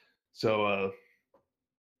 So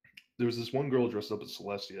there was this one girl dressed up as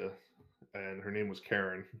Celestia, and her name was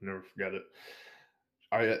Karen. Never forget it.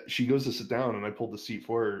 She goes to sit down, and I pulled the seat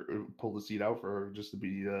out for her just to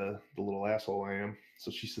be the little asshole I am. So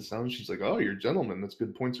she sits down, and she's like, "Oh, you're a gentleman. That's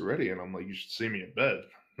good points already." And I'm like, "You should see me in bed.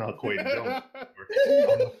 Not quite a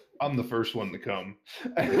gentleman. I'm the first one to come."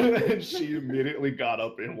 And she immediately got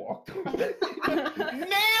up and walked away.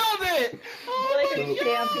 Nailed it! Like a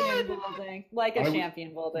champion building. Like a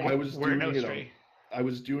champion building. I was We're doing no it. straight. I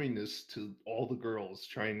was doing this to all the girls,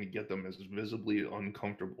 trying to get them as visibly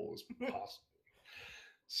uncomfortable as possible.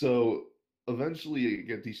 So eventually, I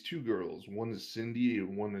get these 2 girls. One is Cindy,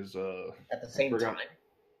 and one is At the same time.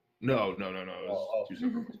 No. It was 2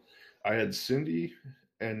 separate ones. I had Cindy,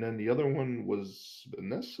 and then the other one was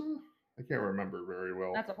Vanessa. I can't remember very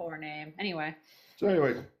well. That's a horror name. Anyway. So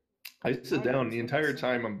anyway, I sit down the entire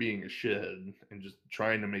time. I'm being a shithead and just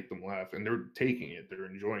trying to make them laugh, and they're taking it. They're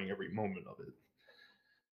enjoying every moment of it.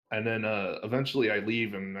 And then eventually I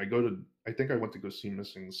leave, and I think I went to go see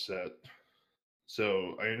Missing Set.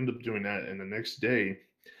 So I end up doing that, and the next day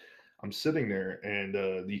I'm sitting there, and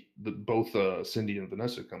both Cindy and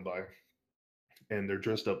Vanessa come by, and they're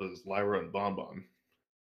dressed up as Lyra and Bonbon,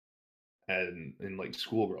 and in like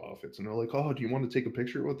schoolgirl outfits, and they're like, "Oh, do you want to take a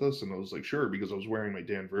picture with us?" And I was like, "Sure," because I was wearing my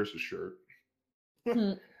Dan Versus shirt,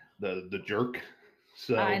 the jerk.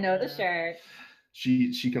 So I know the shirt.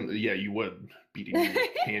 She comes. Yeah, you would beating me with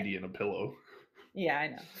candy and a pillow. Yeah, I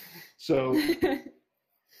know. So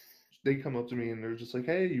they come up to me and they're just like,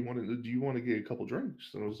 "Hey, do you want to get a couple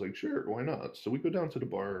drinks?" And I was like, "Sure, why not?" So we go down to the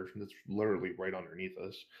bar that's literally right underneath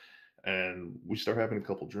us, and we start having a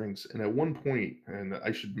couple drinks. And at one point, and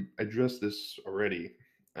I should address this already,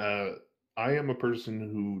 I am a person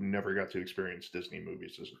who never got to experience Disney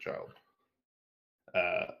movies as a child.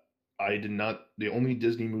 I did not. The only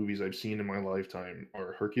Disney movies I've seen in my lifetime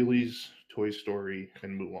are Hercules, Toy Story,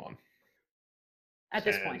 and Mulan. At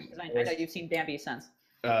this point, because I know you've seen Bambi since.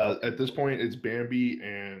 At this point, it's Bambi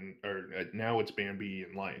now it's Bambi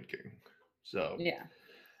and Lion King. So yeah,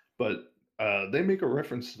 but they make a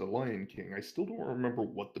reference to the Lion King. I still don't remember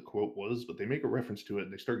what the quote was, but they make a reference to it.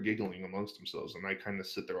 And they start giggling amongst themselves, and I kind of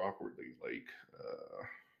sit there awkwardly, like,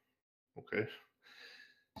 okay.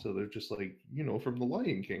 So they're just like, from the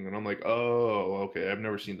Lion King, and I'm like, oh, okay, I've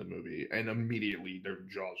never seen the movie, and immediately their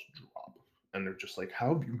jaws drop, and they're just like,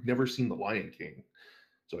 how have you never seen the Lion King?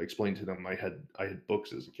 So I explained to them I had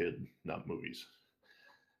books as a kid, not movies.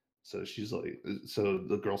 So she's like, so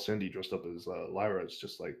the girl Cindy dressed up as Lyra is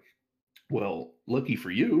just like, well, lucky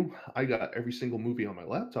for you, I got every single movie on my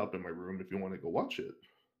laptop in my room if you want to go watch it.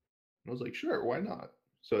 And I was like, sure, why not?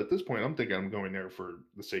 So at this point, I'm thinking I'm going there for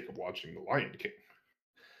the sake of watching the Lion King.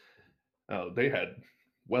 They had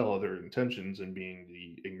other intentions in being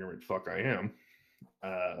the ignorant fuck I am.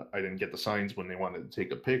 I didn't get the signs when they wanted to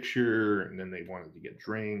take a picture, and then they wanted to get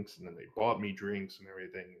drinks, and then they bought me drinks and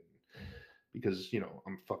everything because,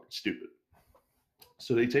 I'm fucking stupid.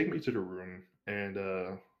 So they take me to the room,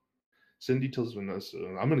 and Cindy tells Vanessa,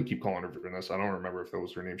 I'm going to keep calling her Vanessa. I don't remember if that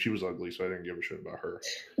was her name. She was ugly, so I didn't give a shit about her.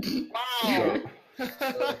 Wow.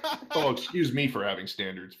 Oh, excuse me for having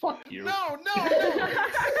standards. Fuck you. No.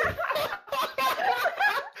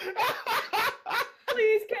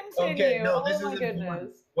 Please continue. Okay, no, this oh my is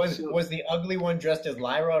goodness. Was the ugly one dressed as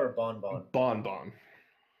Lyra or Bonbon? Bonbon.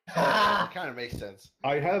 That kind of makes sense.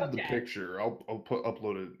 I have the picture. I'll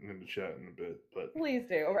upload it in the chat in a bit. But Please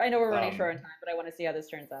do. I know we're running short on time, but I want to see how this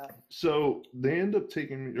turns out. So they end up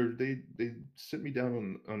taking me, or they sit me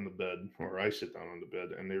down on the bed, or I sit down on the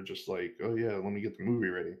bed, and they're just like, "Oh yeah, let me get the movie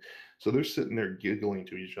ready." So they're sitting there giggling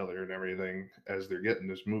to each other and everything as they're getting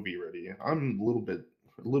this movie ready. I'm a little bit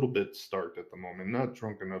a little bit stark at the moment. Not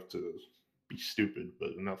drunk enough to be stupid,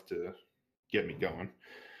 but enough to get me going.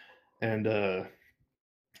 And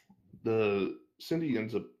the Cindy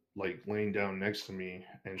ends up like laying down next to me,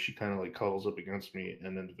 and she kind of like cuddles up against me,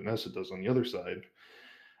 and then Vanessa does on the other side.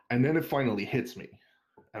 And then it finally hits me,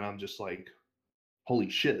 and I'm just like, holy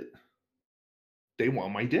shit, they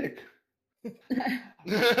want my dick.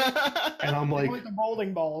 And I'm like, the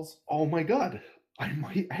bowling balls. oh my god, I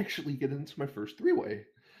might actually get into my first three-way.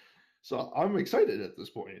 So I'm excited at this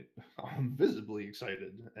point. I'm visibly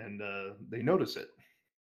excited, and they notice it.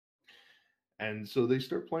 And so they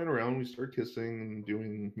start playing around. We start kissing and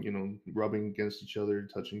doing, rubbing against each other,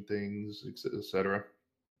 touching things, etc.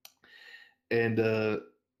 And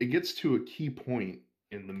it gets to a key point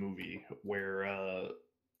in the movie where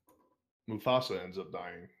Mufasa ends up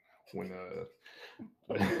dying when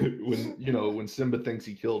Simba thinks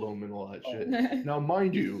he killed him and all that shit. Now,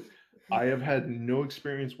 mind you, I have had no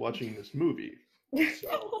experience watching this movie,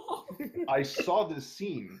 so I saw this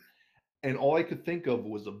scene, and all I could think of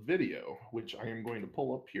was a video, which I am going to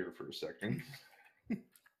pull up here for a second.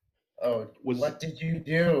 Oh, what did you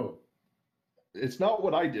do? It's not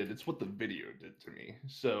what I did; it's what the video did to me.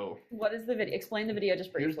 So, what is the video? Explain the video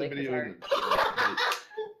just briefly. Here's the video.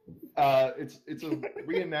 It's a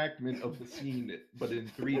reenactment of the scene, but in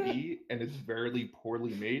 3D, and it's very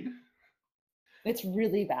poorly made. It's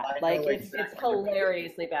really bad. Like it's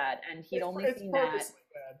hilariously bad, and he'd only seen that.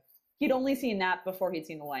 He'd only seen that before he'd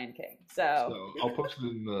seen The Lion King. So I'll post it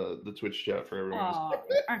in the Twitch chat for everyone. Oh,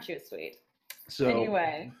 aren't you sweet? So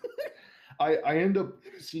anyway, I end up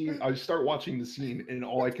I start watching the scene, and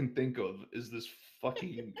all I can think of is this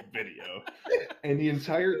fucking video, and the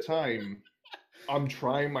entire time I'm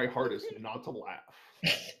trying my hardest not to laugh.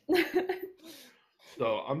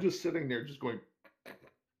 So I'm just sitting there just going,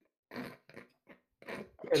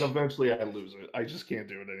 and eventually I lose it. I just can't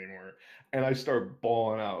do it anymore. And I start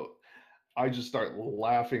bawling out. I just start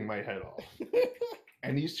laughing my head off.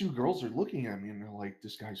 And these two girls are looking at me and they're like,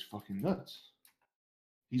 this guy's fucking nuts.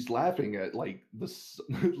 He's laughing at like this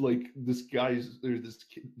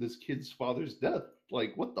kid's father's death.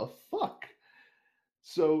 Like, what the fuck?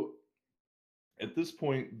 So at this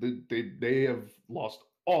point, they have lost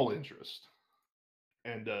all interest.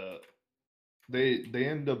 And they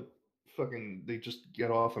end up they just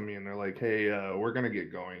get off of me and they're like, hey, we're gonna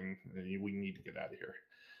get going and we need to get out of here.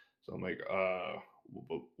 So I'm like,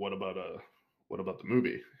 what about the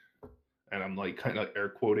movie? And I'm like kind of air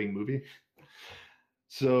quoting movie.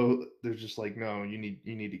 So they're just like, no, you need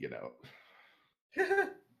to get out.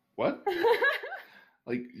 What?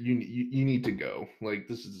 Like you need to go. Like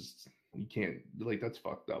this is, you can't, like that's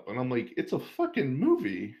fucked up. And I'm like, it's a fucking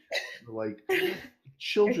movie. Like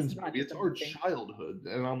children's movie. It's our childhood.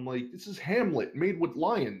 And I'm like, this is Hamlet made with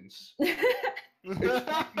lions. It's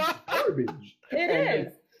garbage. It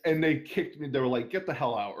is. And they kicked me. They were like, get the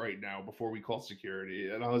hell out right now before we call security.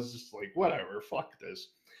 And I was just like, whatever, fuck this.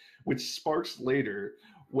 Which sparks later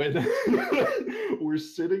when we're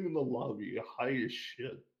sitting in the lobby, high as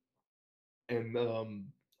shit. And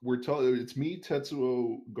it's me,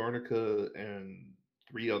 Tetsuo, Garnica, and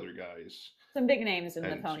 3 other guys. Some big names in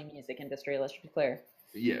the pony music industry, let's be clear.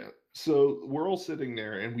 Yeah. So we're all sitting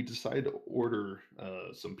there and we decide to order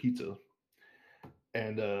some pizza.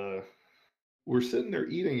 And we're sitting there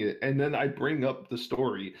eating it. And then I bring up the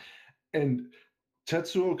story. And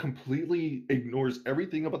Tetsuo completely ignores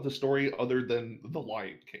everything about the story other than The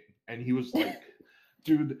Lion King. And he was like,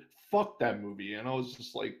 dude, fuck that movie. And I was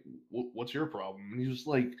just like, what's your problem? And he was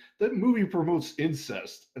like, that movie promotes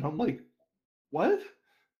incest. And I'm like, what?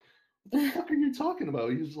 What the fuck are you talking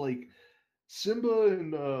about? He was like, Simba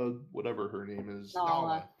and whatever her name is,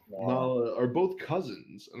 Nala, are both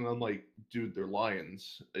cousins. And I'm like, dude, they're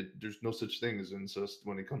lions. There's no such thing as incest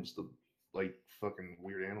when it comes to like fucking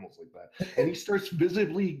weird animals like that. And he starts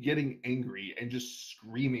visibly getting angry and just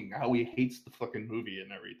screaming how he hates the fucking movie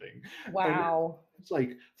and everything. Wow. And it's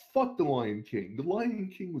like, fuck The Lion King. The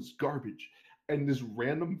Lion King was garbage. And this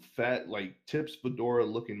random fat, like, Tips Fedora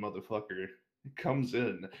looking motherfucker comes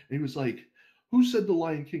in and he was like, who said The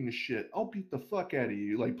Lion King is shit? I'll beat the fuck out of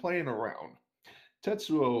you, like playing around.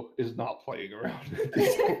 Tetsuo is not playing around at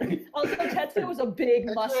this point. Also, Tetsuo was a big,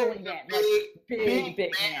 muscly man. Like,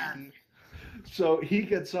 big man. So he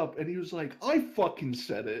gets up and he was like, I fucking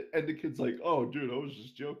said it. And the kid's like, oh, dude, I was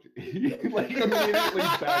just joking. He like immediately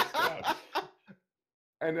backs down.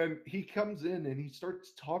 And then he comes in and he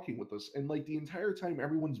starts talking with us. And like the entire time,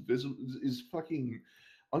 everyone's is fucking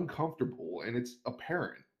uncomfortable and it's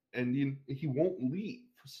apparent. And he won't leave.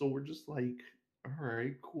 So we're just like, all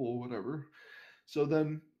right, cool, whatever. So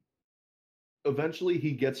then eventually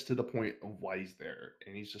he gets to the point of why he's there,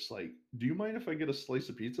 and he's just like, "Do you mind if I get a slice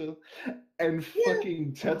of pizza?" And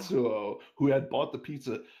fucking Tetsuo, who had bought the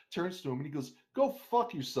pizza, turns to him and he goes, "Go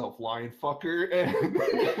fuck yourself, lion fucker." And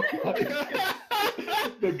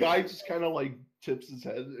the guy just kind of like tips his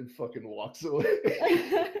head and fucking walks away.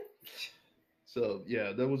 So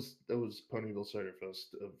yeah, that was Ponyville Cider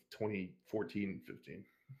Fest of 2014-15.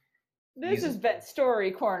 This has been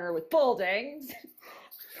Story Corner with Bolding.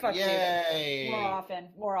 Fuck Yay! you.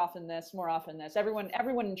 More often this. Everyone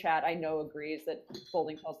in chat I know agrees that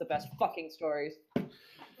Bolding tells the best fucking stories.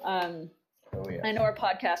 Oh, yeah. I know our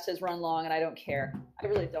podcast has run long and I don't care. I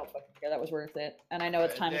really don't fucking care. That was worth it. And I know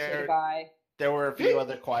it's time to say goodbye. There were a few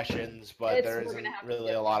other questions, but there We're isn't gonna have to really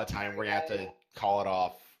get a lot of time. We're gonna have to call it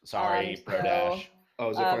off. Sorry, so- Bro Dash. Oh,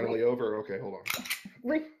 is it finally over? Okay, hold on.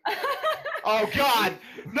 Oh God,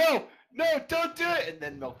 no, don't do it! And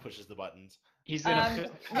then Milk pushes the buttons. He's gonna.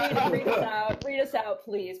 Read us out,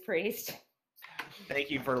 please, priest. Thank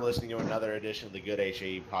you for listening to another edition of the Good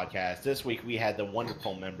HAE podcast. This week we had the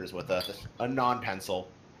wonderful members with us. A non-pencil.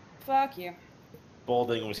 Fuck you.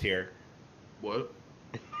 Bolding was here. What?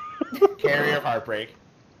 Carrier of Heartbreak.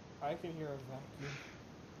 I can hear a vacuum.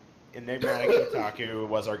 Enigmatic Otaku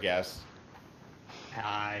was our guest.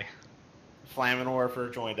 Hi. Flaminor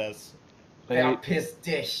joined us. Verpiss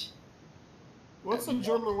dich. What's the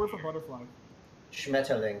German word for butterfly?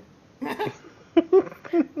 Schmetterling.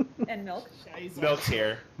 And Milk. Milk's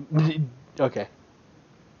here. Okay.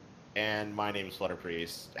 And my name is Flutter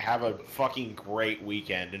Priest. Have a fucking great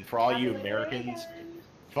weekend. And for all you Americans,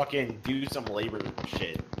 fucking do some labor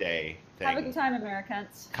shit day thing. Have a good time,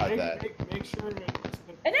 Americans. Cut that. Make sure to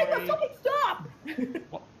Enigma, fucking stop!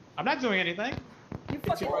 Well, I'm not doing anything. You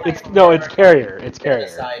fucking It's carrier. It's carrier.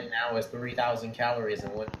 Side now is 3,000 calories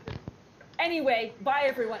and what? Anyway, bye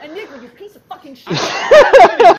everyone. Enigma, you piece of fucking shit.